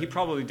 and he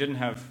probably didn't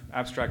have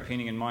abstract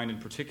painting in mind in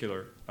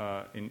particular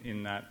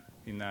in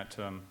that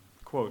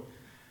quote.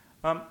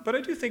 But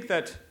I do think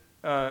that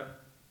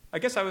I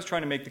guess I was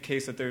trying to make the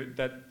case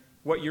that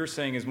what you're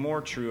saying is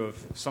more true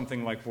of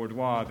something like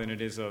Bordois than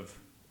it is of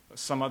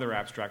some other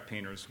abstract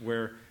painters,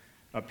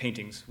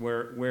 paintings,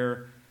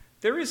 where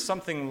there is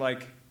something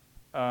like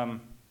an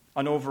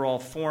overall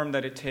form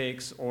that it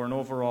takes, or an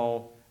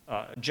overall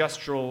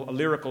gestural, a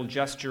lyrical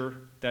gesture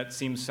that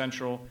seems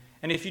central.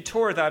 And if you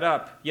tore that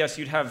up, yes,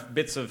 you'd have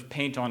bits of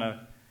paint on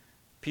a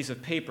piece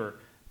of paper,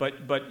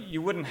 but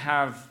you wouldn't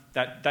have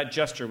that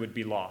gesture would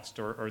be lost,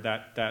 or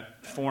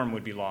that form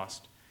would be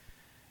lost.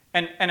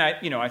 And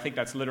I think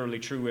that's literally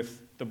true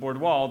with the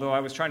Bordois, although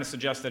I was trying to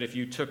suggest that if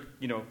you took,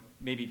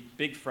 maybe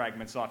big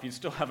fragments off, you'd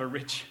still have a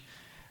rich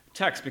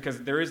text,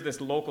 because there is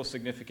this local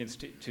significance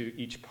to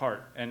each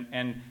part,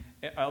 and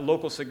a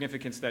local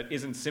significance that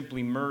isn't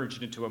simply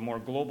merged into a more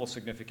global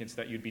significance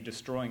that you'd be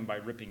destroying by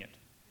ripping it.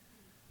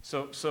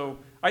 So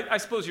I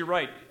suppose you're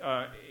right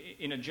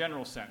in a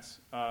general sense,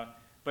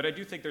 but I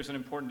do think there's an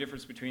important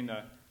difference between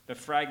the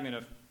fragment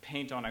of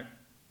paint on a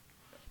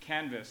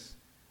canvas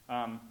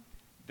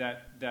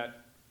that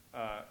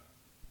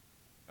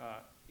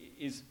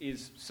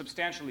is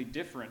substantially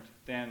different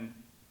than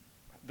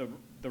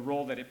the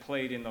role that it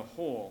played in the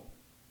whole,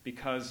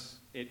 because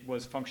it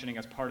was functioning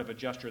as part of a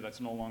gesture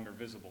that's no longer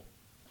visible.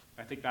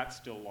 I think that's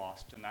still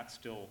lost, and that's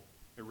still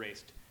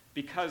erased.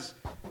 Because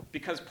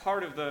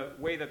part of the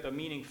way that the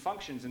meaning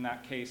functions in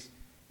that case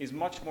is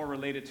much more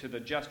related to the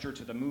gesture,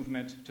 to the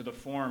movement, to the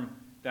form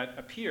that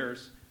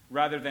appears,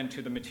 rather than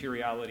to the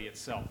materiality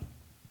itself.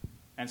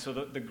 And so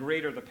the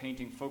greater the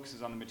painting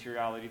focuses on the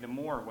materiality, the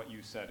more what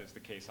you said is the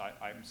case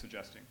I'm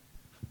suggesting.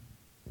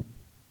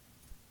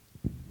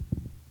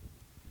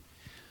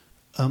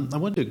 I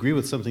wanted to agree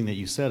with something that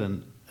you said,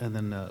 and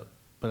then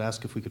but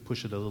ask if we could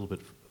push it a little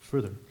bit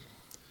further.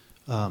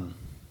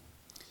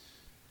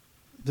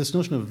 This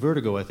notion of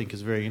vertigo, I think,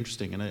 is very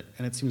interesting, and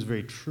it seems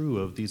very true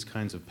of these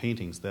kinds of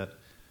paintings, that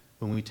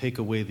when we take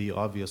away the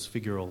obvious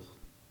figural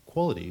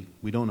quality,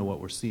 we don't know what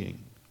we're seeing.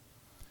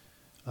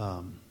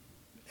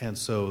 And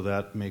so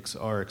that makes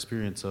our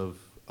experience of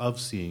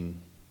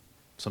seeing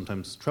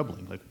sometimes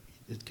troubling. Like,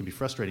 it can be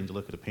frustrating to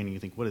look at a painting and you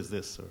think, what is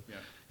this? Or,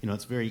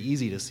 it's very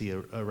easy to see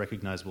a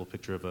recognizable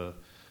picture of a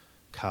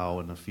cow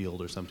in a field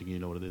or something, you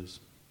know what it is.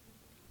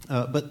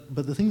 But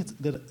the thing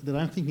that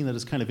I'm thinking that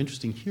is kind of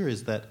interesting here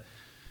is that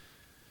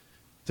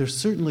there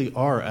certainly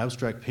are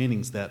abstract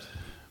paintings that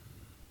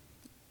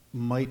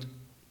might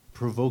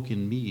provoke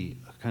in me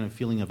a kind of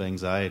feeling of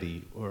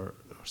anxiety or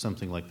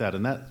something like that.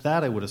 And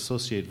that I would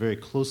associate very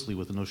closely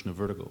with the notion of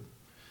vertigo.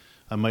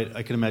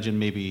 I can imagine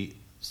maybe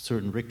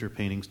certain Richter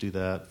paintings do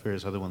that,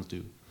 various other ones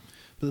do.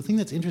 But the thing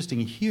that's interesting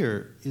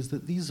here is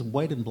that these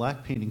white and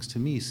black paintings to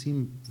me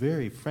seem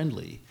very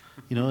friendly.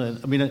 And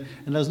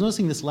I was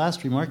noticing this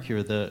last remark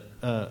here, the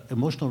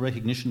emotional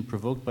recognition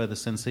provoked by the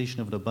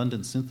sensation of an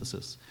abundant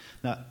synthesis.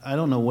 Now, I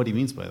don't know what he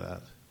means by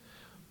that,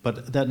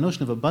 but that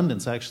notion of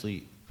abundance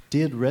actually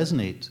did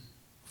resonate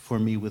for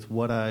me with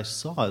what I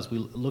saw as we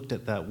looked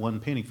at that one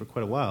painting for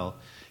quite a while,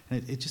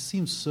 and it just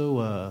seems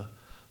so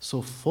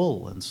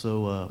full and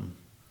so.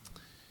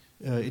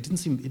 It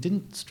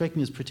didn't strike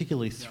me as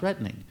particularly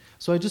threatening.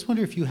 So I just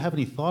wonder if you have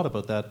any thought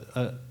about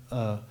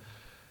that.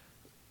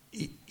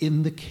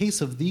 In the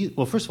case of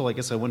well, first of all, I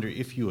guess I wonder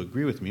if you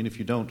agree with me, and if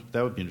you don't,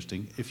 that would be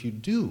interesting. If you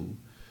do,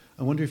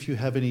 I wonder if you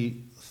have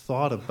any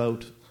thought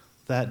about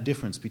that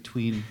difference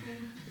between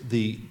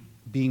the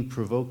being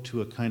provoked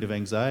to a kind of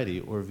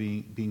anxiety or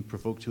being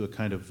provoked to a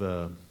kind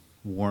of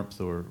warmth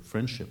or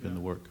friendship in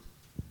the work.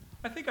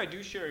 I think I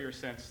do share your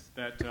sense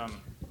that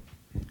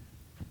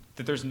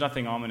there's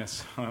nothing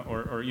ominous,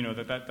 or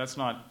that's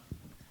not.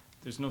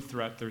 There's no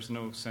threat. There's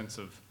no sense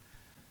of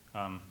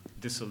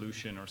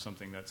dissolution or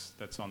something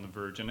that's on the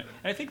verge, and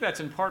I think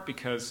that's in part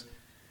because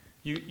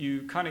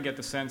you kind of get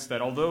the sense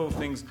that although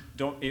things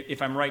don't,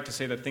 if I'm right to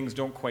say that things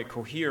don't quite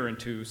cohere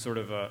into sort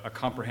of a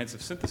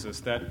comprehensive synthesis,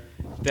 that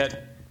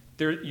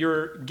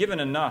you're given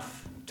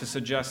enough to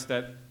suggest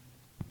that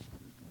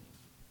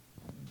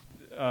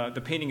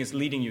the painting is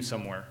leading you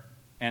somewhere,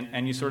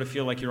 and you sort of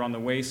feel like you're on the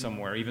way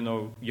somewhere, even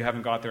though you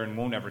haven't got there and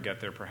won't ever get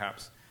there,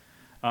 perhaps.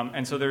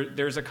 And so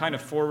there's a kind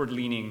of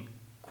forward-leaning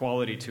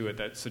quality to it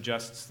that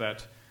suggests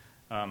that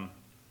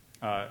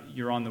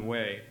you're on the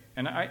way.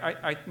 And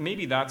I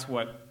maybe that's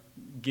what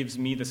gives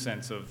me the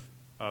sense of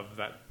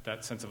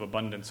that sense of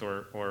abundance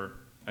or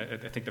I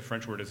think the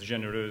French word is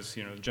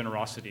généreuse,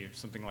 generosity or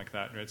something like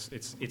that.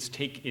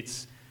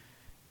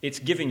 It's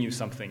giving you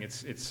something.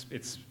 It's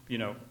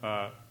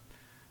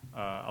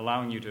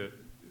allowing you to,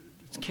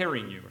 it's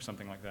carrying you or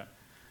something like that.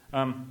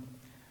 I'm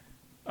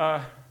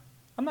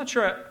not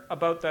sure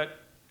about that.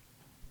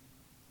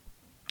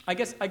 I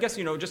guess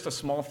just a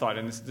small thought,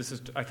 and this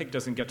is I think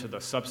doesn't get to the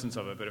substance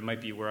of it, but it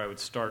might be where I would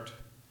start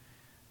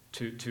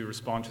to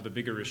respond to the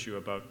bigger issue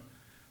about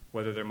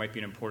whether there might be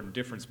an important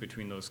difference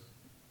between those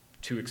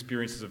two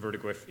experiences of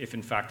vertigo, if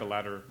in fact the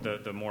latter,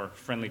 the more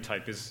friendly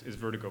type, is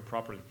vertigo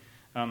properly.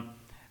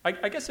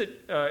 I guess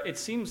it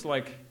seems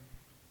like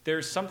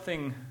there's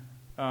something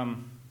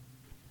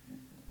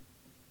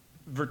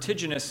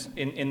vertiginous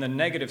in the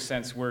negative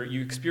sense, where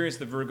you experience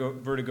the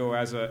vertigo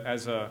as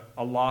a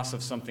loss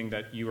of something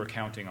that you are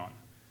counting on,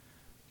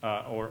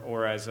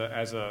 or as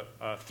a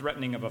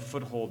threatening of a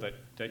foothold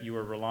that you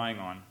are relying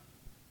on.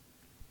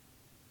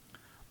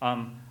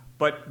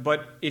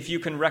 But if you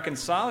can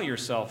reconcile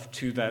yourself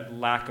to that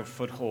lack of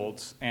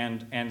footholds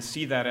and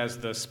see that as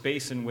the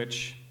space in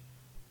which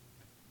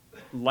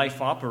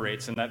life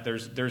operates, and that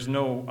there's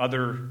no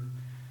other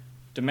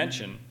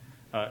dimension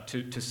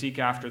to seek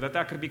after,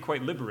 that could be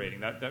quite liberating.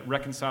 That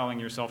reconciling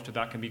yourself to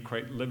that can be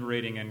quite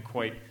liberating and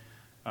quite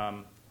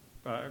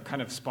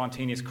kind of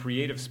spontaneous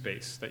creative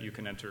space that you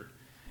can enter.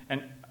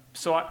 And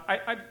so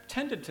I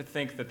tended to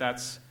think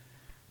that's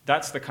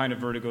the kind of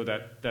vertigo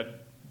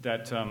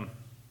that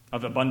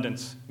of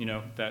abundance,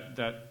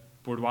 that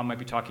Bourdois might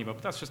be talking about.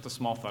 But that's just a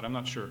small thought. I'm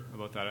not sure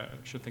about that. I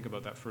should think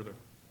about that further.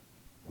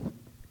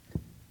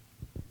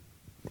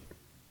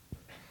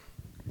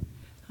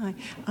 Hi.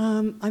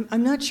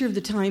 I'm not sure of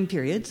the time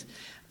periods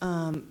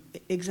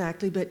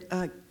exactly, but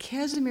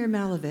Kazimir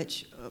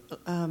Malevich,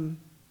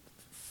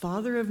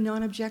 father of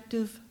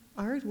non-objective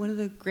art, one of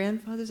the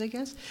grandfathers, I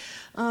guess,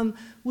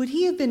 would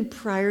he have been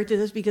prior to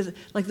this? Because,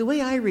 like, the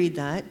way I read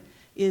that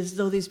is,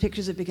 though these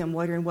pictures have become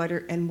whiter and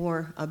whiter and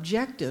more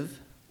objective,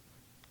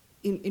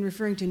 in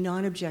referring to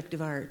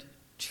non-objective art,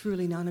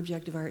 truly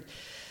non-objective art,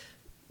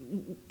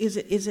 is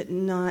it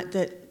not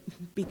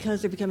that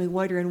because they're becoming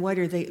whiter and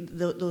whiter,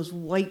 those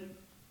white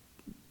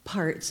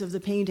parts of the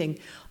painting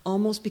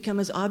almost become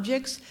as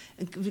objects?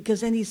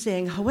 Because then he's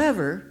saying,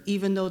 however,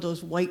 even though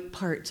those white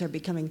parts are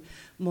becoming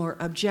more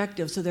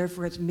objective, so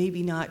therefore it's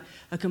maybe not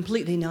a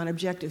completely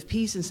non-objective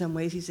piece in some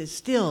ways, he says,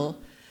 still,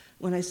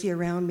 when I see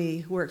around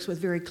me works with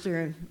very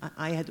clear, and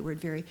I had the word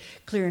very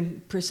clear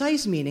and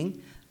precise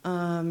meaning.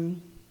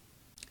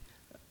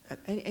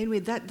 Anyway,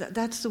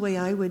 that's the way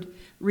I would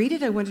read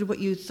it. I wondered what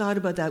you thought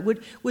about that.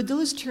 Would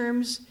those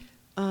terms,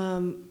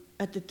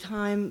 at the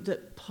time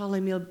that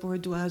Paul-Émile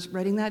Bourdois was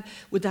writing that,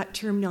 would that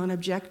term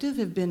non-objective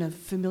have been a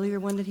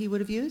familiar one that he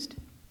would have used?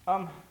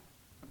 I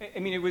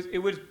mean, it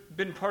would have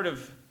been part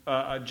of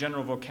a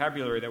general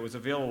vocabulary that was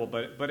available,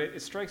 but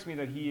it strikes me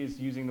that he is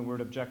using the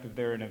word objective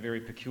there in a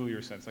very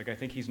peculiar sense. Like, I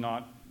think he's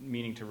not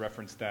meaning to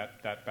reference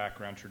that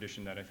background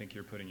tradition that I think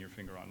you're putting your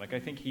finger on. Like, I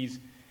think he's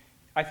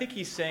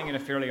saying in a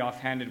fairly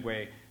offhanded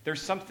way,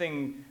 there's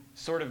something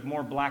sort of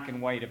more black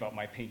and white about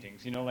my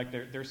paintings. Like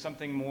there's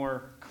something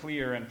more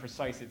clear and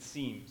precise, it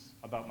seems,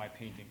 about my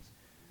paintings.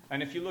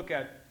 And if you look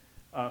at,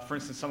 for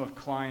instance, some of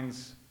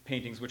Klein's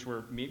paintings, which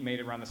were made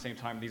around the same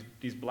time,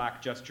 these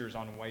black gestures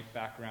on white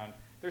background,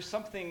 there's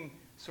something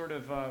sort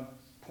of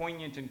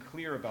poignant and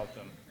clear about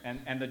them.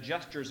 And the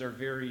gestures are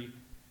very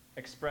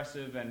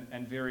expressive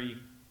and very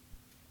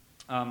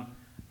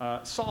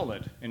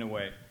solid in a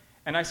way.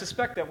 And I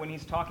suspect that when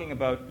he's talking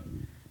about,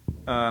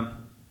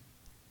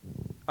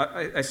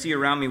 I see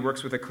around me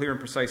works with a clear and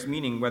precise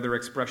meaning, whether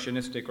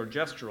expressionistic or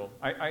gestural,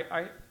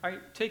 I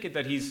take it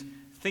that he's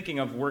thinking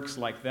of works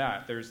like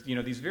that. There's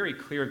these very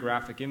clear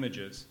graphic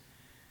images.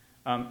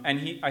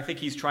 And I think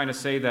he's trying to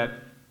say that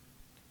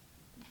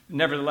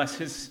nevertheless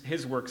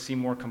his works seem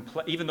more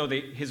complex, even though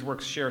his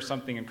works share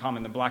something in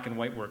common, the black and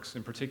white works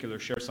in particular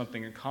share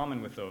something in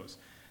common with those,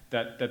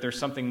 that there's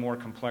something more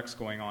complex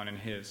going on in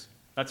his.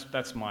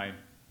 That's my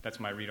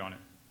read on it.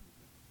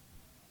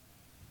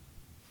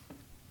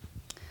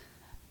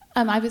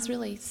 I was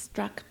really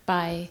struck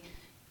by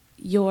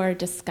your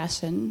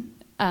discussion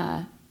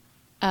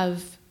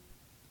of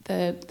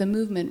the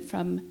movement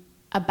from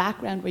a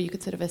background where you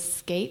could sort of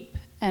escape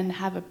and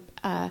have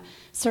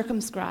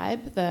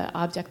circumscribe the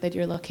object that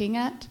you're looking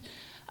at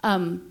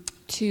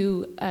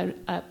to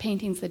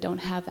paintings that don't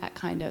have that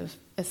kind of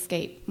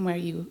escape, where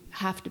you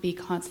have to be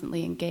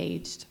constantly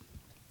engaged.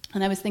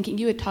 And I was thinking,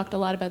 you had talked a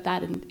lot about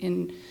that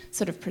in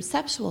sort of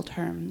perceptual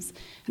terms,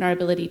 and our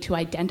ability to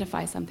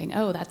identify something.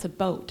 Oh, that's a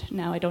boat.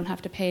 Now I don't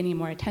have to pay any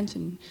more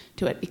attention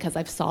to it because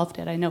I've solved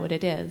it. I know what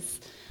it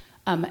is.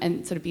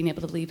 And sort of being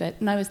able to leave it.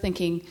 And I was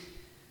thinking,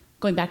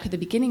 going back to the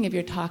beginning of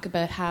your talk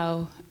about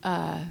how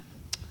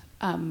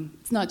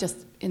it's not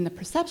just in the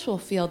perceptual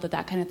field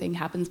that kind of thing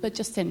happens, but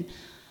just in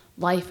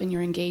life and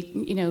your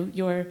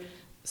your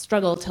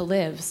struggle to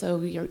live. So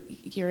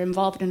you're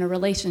involved in a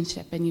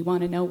relationship and you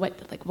want to know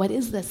what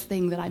is this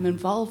thing that I'm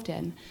involved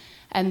in?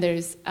 And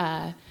there's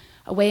a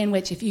way in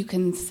which if you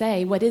can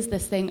say, what is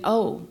this thing?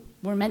 Oh,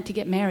 we're meant to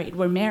get married,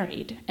 we're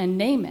married, and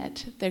name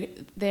it,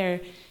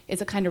 there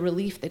is a kind of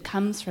relief that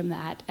comes from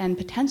that, and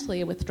potentially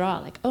a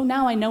withdrawal, like, oh,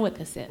 now I know what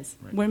this is.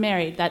 Right. We're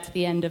married. That's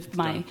the end of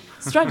my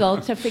struggle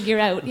to figure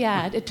out,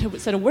 to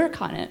sort of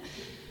work on it.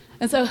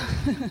 And so,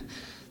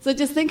 so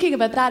just thinking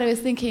about that, I was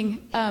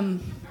thinking...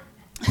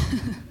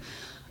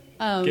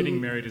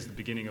 getting married is the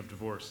beginning of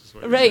divorce. Is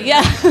what right,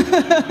 yeah.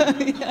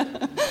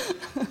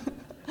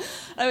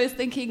 I was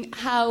thinking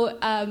how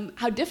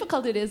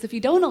difficult it is if you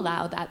don't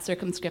allow that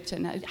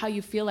circumscription, how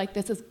you feel like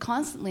this is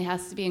constantly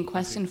has to be in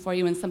question for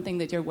you and something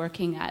that you're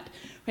working at,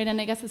 right? And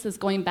I guess this is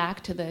going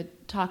back to the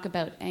talk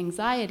about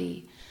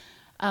anxiety.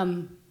 I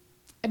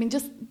mean,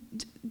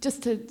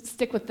 just to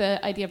stick with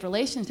the idea of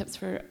relationships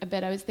for a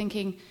bit, I was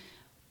thinking,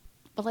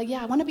 well, like,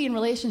 I want to be in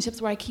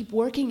relationships where I keep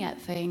working at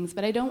things,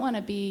 but I don't want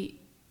to be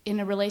in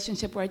a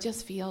relationship where it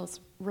just feels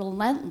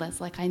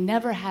relentless, like I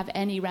never have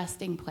any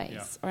resting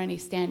place or any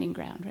standing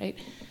ground, right?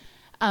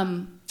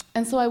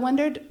 And so I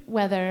wondered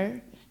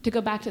whether, to go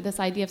back to this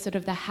idea of sort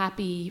of the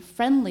happy,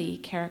 friendly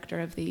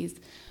character of these,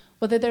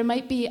 whether there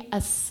might be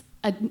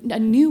a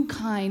new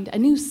kind, a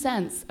new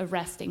sense of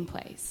resting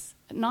place.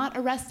 Not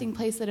a resting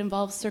place that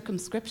involves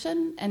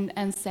circumscription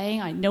and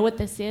saying, I know what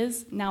this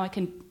is, now I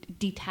can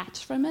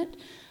detach from it,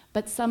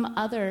 but some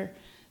other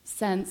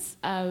sense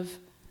of,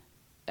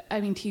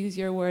 I mean, to use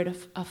your word,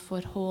 a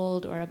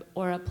foothold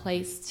or a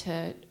place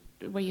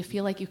where you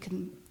feel like you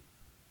can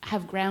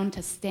have ground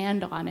to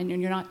stand on and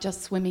you're not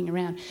just swimming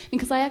around.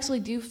 Because I actually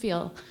do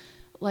feel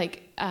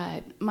like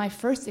my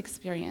first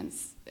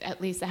experience, at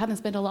least, I haven't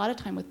spent a lot of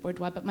time with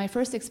Bourdois, but my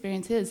first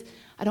experience is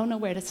I don't know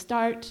where to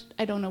start,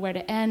 I don't know where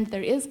to end.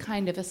 There is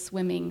kind of a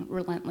swimming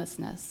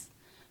relentlessness.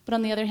 But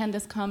on the other hand,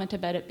 this comment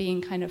about it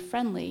being kind of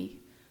friendly,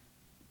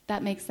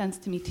 that makes sense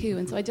to me too.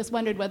 And so I just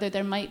wondered whether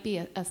there might be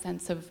a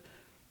sense of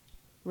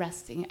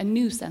resting, a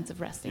new sense of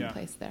resting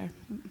place there.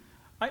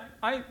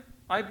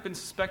 I've been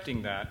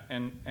suspecting that,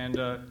 and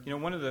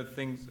one of the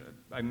things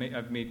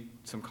I've made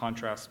some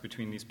contrasts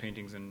between these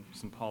paintings and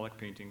some Pollock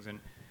paintings and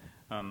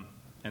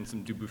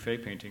some Dubuffet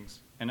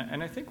paintings,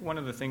 and I think one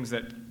of the things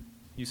that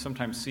you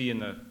sometimes see in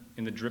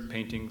the drip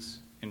paintings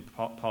in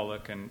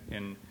Pollock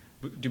and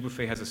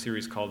Dubuffet has a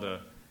series called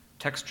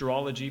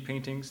texturology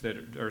paintings that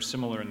are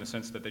similar in the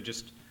sense that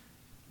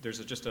there's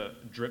just a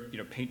drip,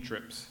 paint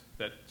drips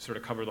that sort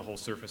of cover the whole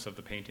surface of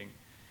the painting,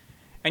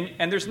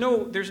 and there's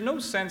no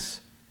sense,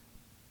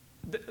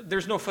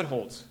 there's no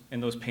footholds in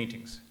those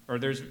paintings, or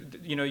there's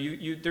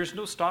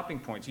no stopping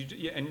points,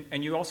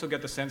 and you also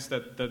get the sense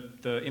that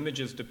the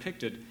images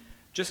depicted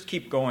just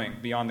keep going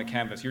beyond the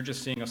canvas. You're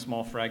just seeing a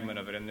small fragment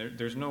of it, and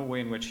there's no way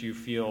in which you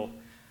feel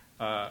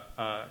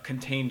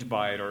contained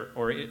by it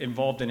or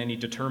involved in any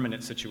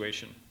determinate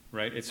situation,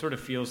 right? It sort of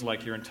feels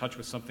like you're in touch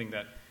with something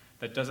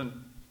that doesn't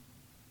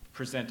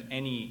present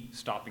any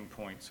stopping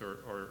points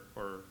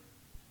or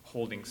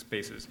holding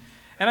spaces.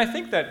 And I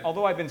think that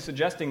although I've been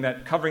suggesting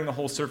that covering the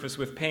whole surface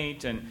with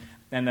paint and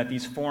that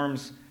these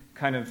forms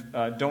kind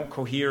of don't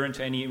cohere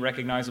into any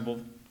recognizable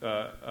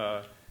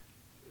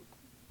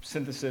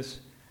synthesis,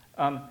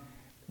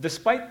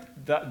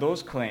 despite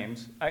those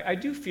claims, I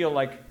do feel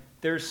like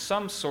there's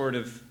some sort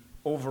of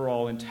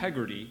overall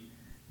integrity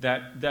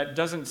that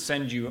doesn't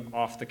send you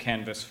off the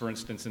canvas, for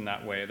instance, in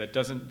that way, that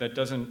doesn't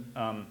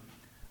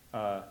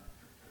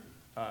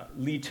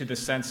lead to the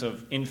sense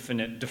of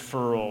infinite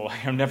deferral.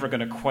 I'm never going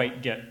to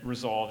quite get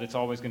resolved. It's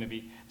always going to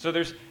be. So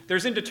there's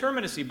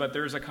indeterminacy, but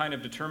there's a kind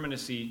of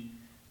determinacy,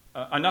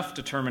 enough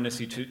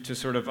determinacy to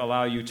sort of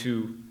allow you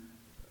to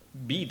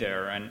be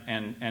there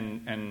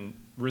and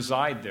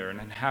reside there and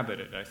inhabit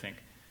it, I think.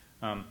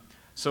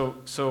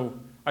 So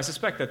I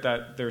suspect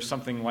that there's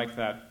something like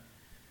that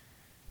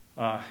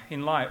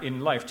in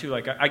life too.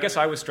 Like I guess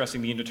I was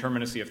stressing the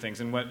indeterminacy of things,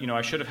 and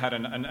I should have had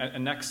a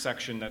next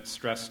section that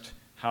stressed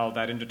how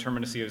that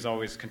indeterminacy is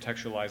always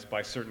contextualized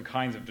by certain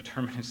kinds of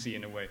determinacy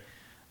in a way,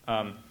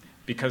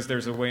 because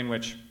there's a way in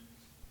which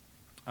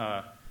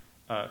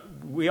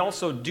we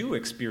also do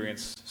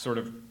experience sort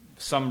of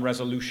some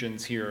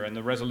resolutions here, and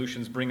the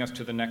resolutions bring us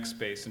to the next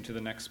space and to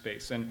the next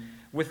space. And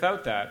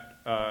without that,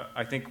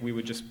 I think we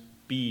would just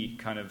be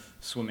kind of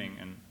swimming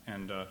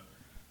and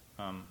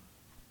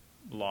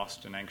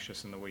lost and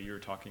anxious in the way you were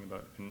talking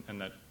about,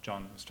 and that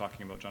John was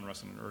talking about, John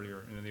Russin,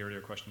 in the earlier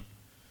question.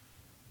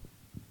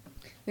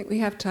 I think we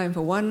have time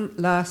for one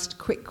last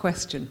quick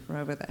question from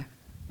over there.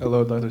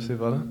 Hello, Dr.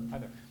 Cevada. Hi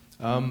there.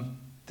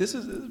 This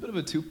is a bit of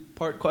a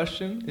two-part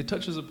question. It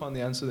touches upon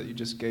the answer that you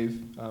just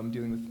gave,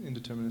 dealing with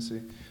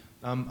indeterminacy.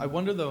 I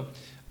wonder, though,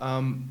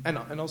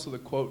 and also the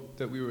quote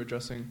that we were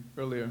addressing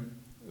earlier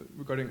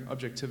regarding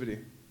objectivity.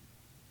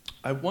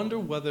 I wonder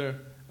whether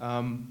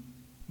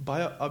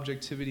by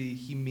objectivity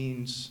he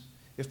means,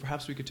 if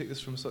perhaps we could take this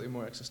from a slightly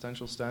more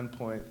existential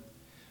standpoint,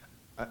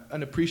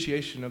 an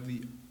appreciation of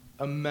the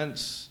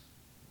immense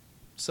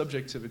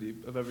subjectivity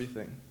of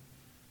everything,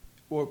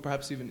 or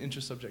perhaps even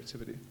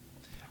intersubjectivity.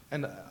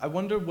 And I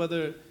wonder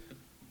whether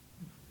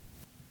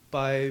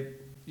by,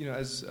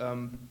 as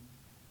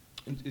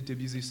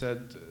Debussy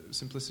said,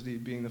 simplicity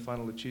being the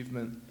final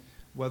achievement,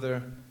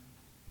 whether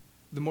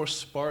the more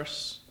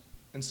sparse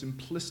and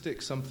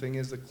simplistic something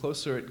is, the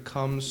closer it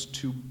comes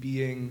to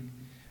being,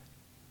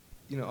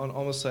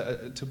 almost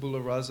a tabula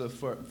rasa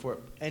for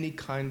any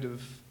kind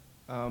of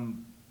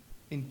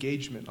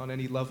engagement on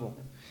any level.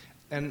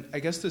 And I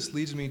guess this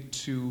leads me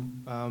to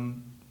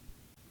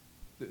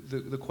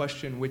the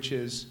question, which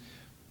is,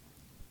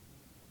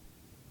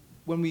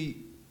 when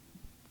we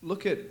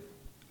look at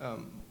a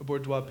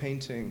Bordeaux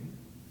painting,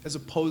 as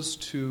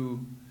opposed to,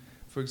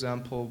 for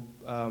example,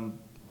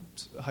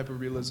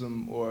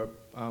 hyperrealism, or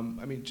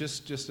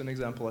just an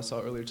example I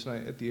saw earlier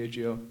tonight at the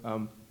AGO,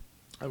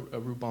 a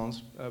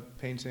Rouban's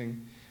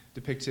painting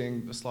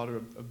depicting the slaughter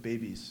of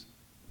babies.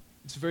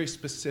 It's very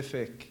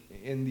specific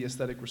in the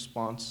aesthetic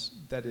response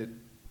that it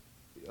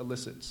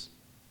elicits,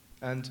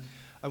 and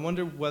I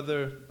wonder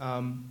whether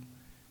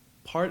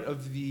part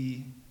of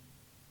the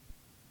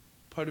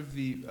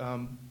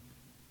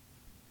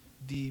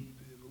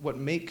what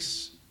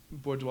makes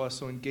Bordeaux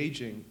so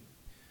engaging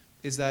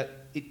is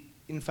that it,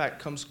 in fact,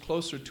 comes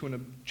closer to an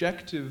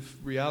objective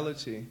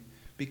reality,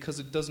 because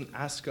it doesn't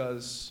ask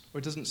us,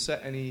 or doesn't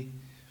set any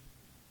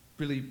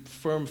really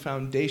firm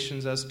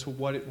foundations as to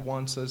what it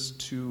wants us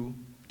to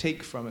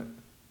take from it,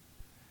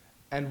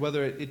 and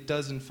whether it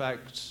does, in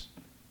fact,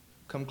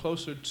 come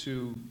closer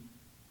to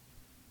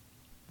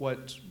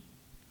what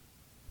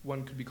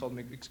one could be called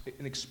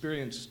an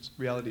experienced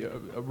reality,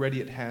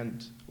 already at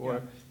hand,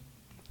 or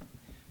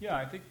yeah,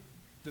 I think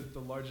the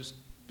largest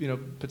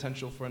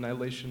potential for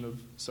annihilation of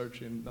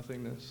Sartrean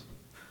nothingness.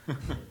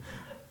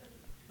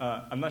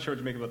 I'm not sure what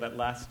to make about that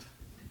last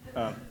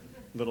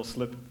little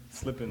slip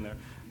in there,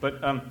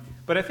 but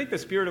I think the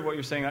spirit of what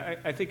you're saying,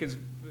 I think is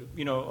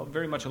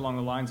very much along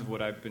the lines of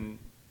what I've been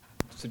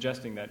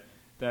suggesting,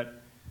 that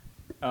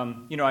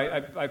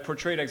I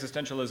portrayed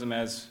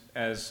existentialism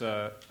as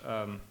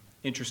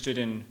interested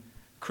in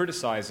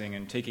criticizing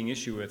and taking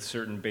issue with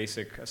certain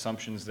basic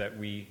assumptions that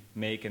we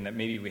make, and that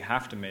maybe we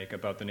have to make,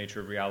 about the nature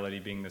of reality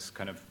being this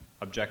kind of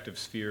objective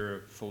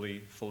sphere,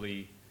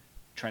 fully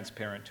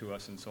transparent to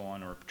us and so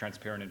on, or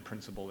transparent in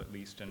principle at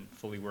least, and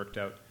fully worked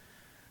out.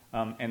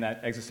 And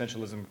that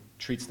existentialism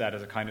treats that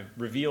as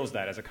reveals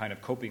that as a kind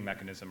of coping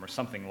mechanism or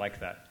something like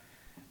that.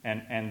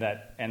 And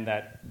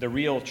that the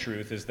real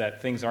truth is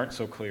that things aren't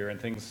so clear,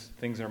 and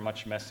things are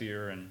much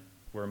messier, and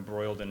we're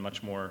embroiled in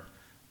much more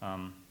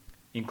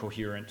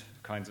incoherent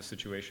kinds of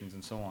situations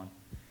and so on.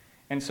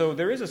 And so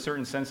there is a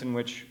certain sense in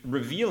which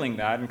revealing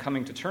that and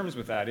coming to terms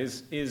with that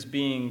is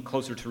being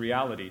closer to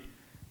reality,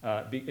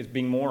 is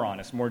being more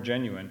honest, more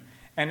genuine.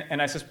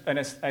 And I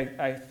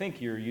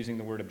think you're using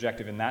the word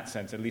objective in that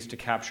sense, at least to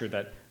capture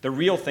that the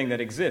real thing that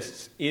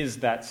exists is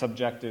that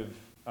subjective,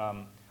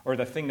 or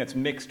the thing that's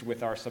mixed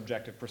with our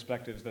subjective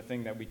perspectives, the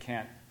thing that we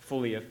can't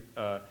fully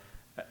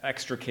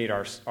extricate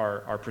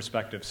our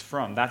perspectives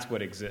from. That's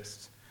what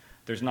exists.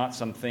 There's not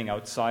something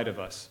outside of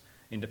us,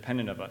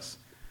 independent of us.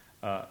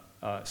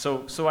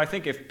 So I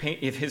think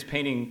if his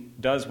painting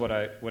does what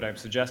I'm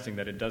suggesting,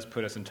 that it does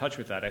put us in touch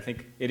with that, I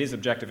think it is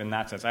objective in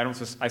that sense.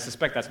 I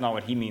suspect that's not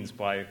what he means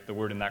by the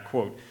word in that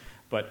quote,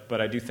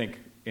 but I do think,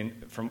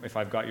 if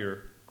I've got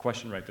your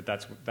question right,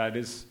 that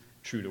is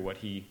true to what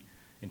he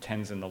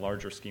intends in the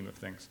larger scheme of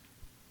things.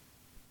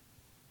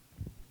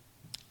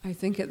 I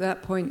think at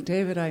that point,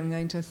 David, I'm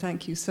going to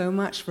thank you so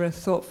much for a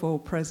thoughtful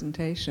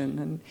presentation.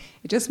 And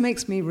it just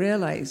makes me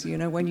realize,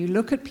 when you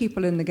look at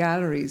people in the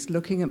galleries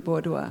looking at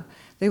Bordeaux,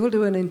 they will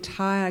do an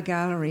entire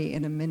gallery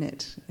in a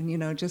minute.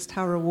 And, just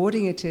how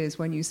rewarding it is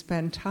when you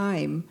spend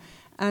time.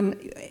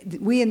 And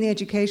we in the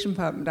education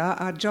department,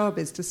 our job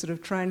is to sort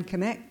of try and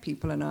connect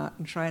people in art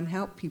and try and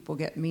help people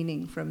get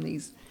meaning from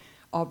these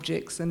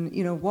objects. And,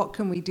 what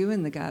can we do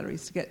in the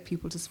galleries to get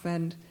people to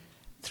spend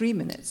 3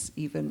 minutes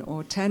even,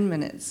 or 10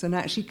 minutes, and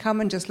actually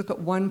come and just look at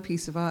one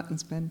piece of art and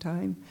spend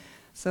time.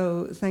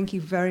 So thank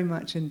you very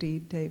much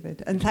indeed,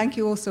 David. And thank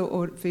you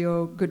also for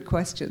your good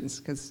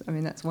questions, because,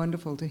 that's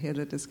wonderful to hear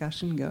the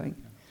discussion going.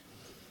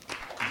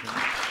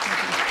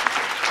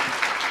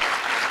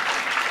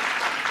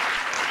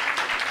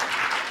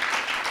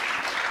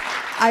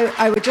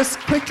 I would just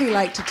quickly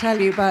like to tell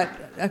you about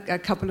a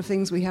couple of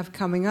things we have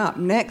coming up.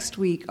 Next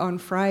week, on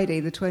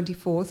Friday, the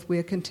 24th, we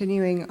are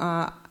continuing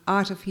our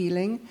Art of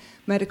Healing,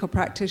 Medical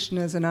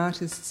Practitioners and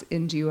Artists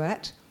in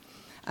Duet.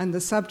 And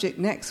the subject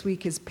next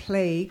week is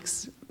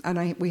plagues.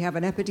 And we have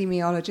an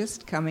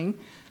epidemiologist coming,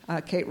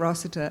 Kate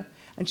Rossiter,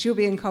 and she'll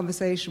be in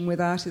conversation with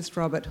artist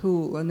Robert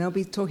Hoole. And they'll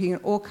be talking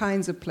all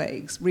kinds of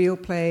plagues, real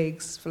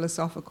plagues,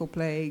 philosophical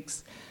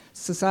plagues,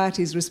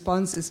 society's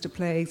responses to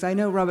plagues. I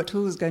know Robert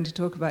Hoole is going to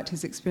talk about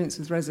his experience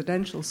with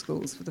residential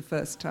schools for the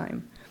first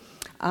time.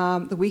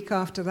 The week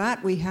after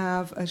that, we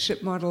have a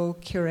ship model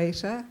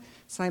curator,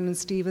 Simon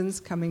Stevens,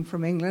 coming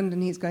from England,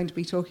 and he's going to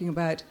be talking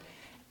about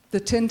the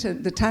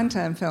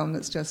Tintin film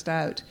that's just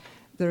out.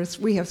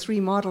 We have 3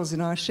 models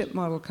in our ship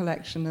model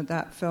collection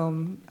that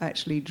film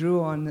actually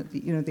drew on, that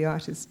the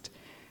artist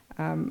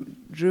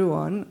drew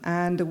on.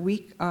 And a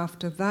week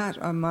after that,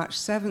 on March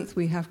 7th,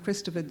 we have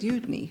Christopher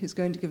Dewdney, who's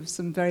going to give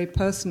some very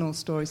personal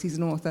stories. He's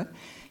an author,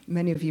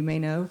 many of you may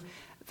know,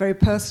 very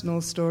personal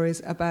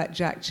stories about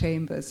Jack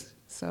Chambers.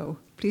 So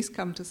please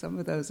come to some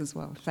of those as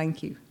well.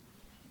 Thank you.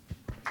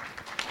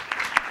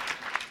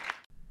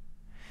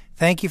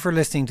 Thank you for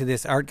listening to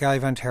this Art Gallery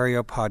of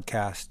Ontario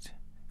podcast.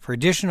 For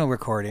additional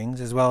recordings,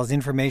 as well as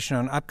information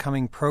on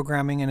upcoming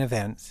programming and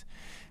events,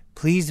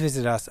 please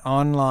visit us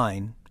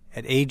online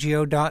at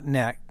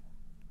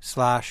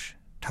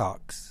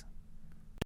agio.net/talks.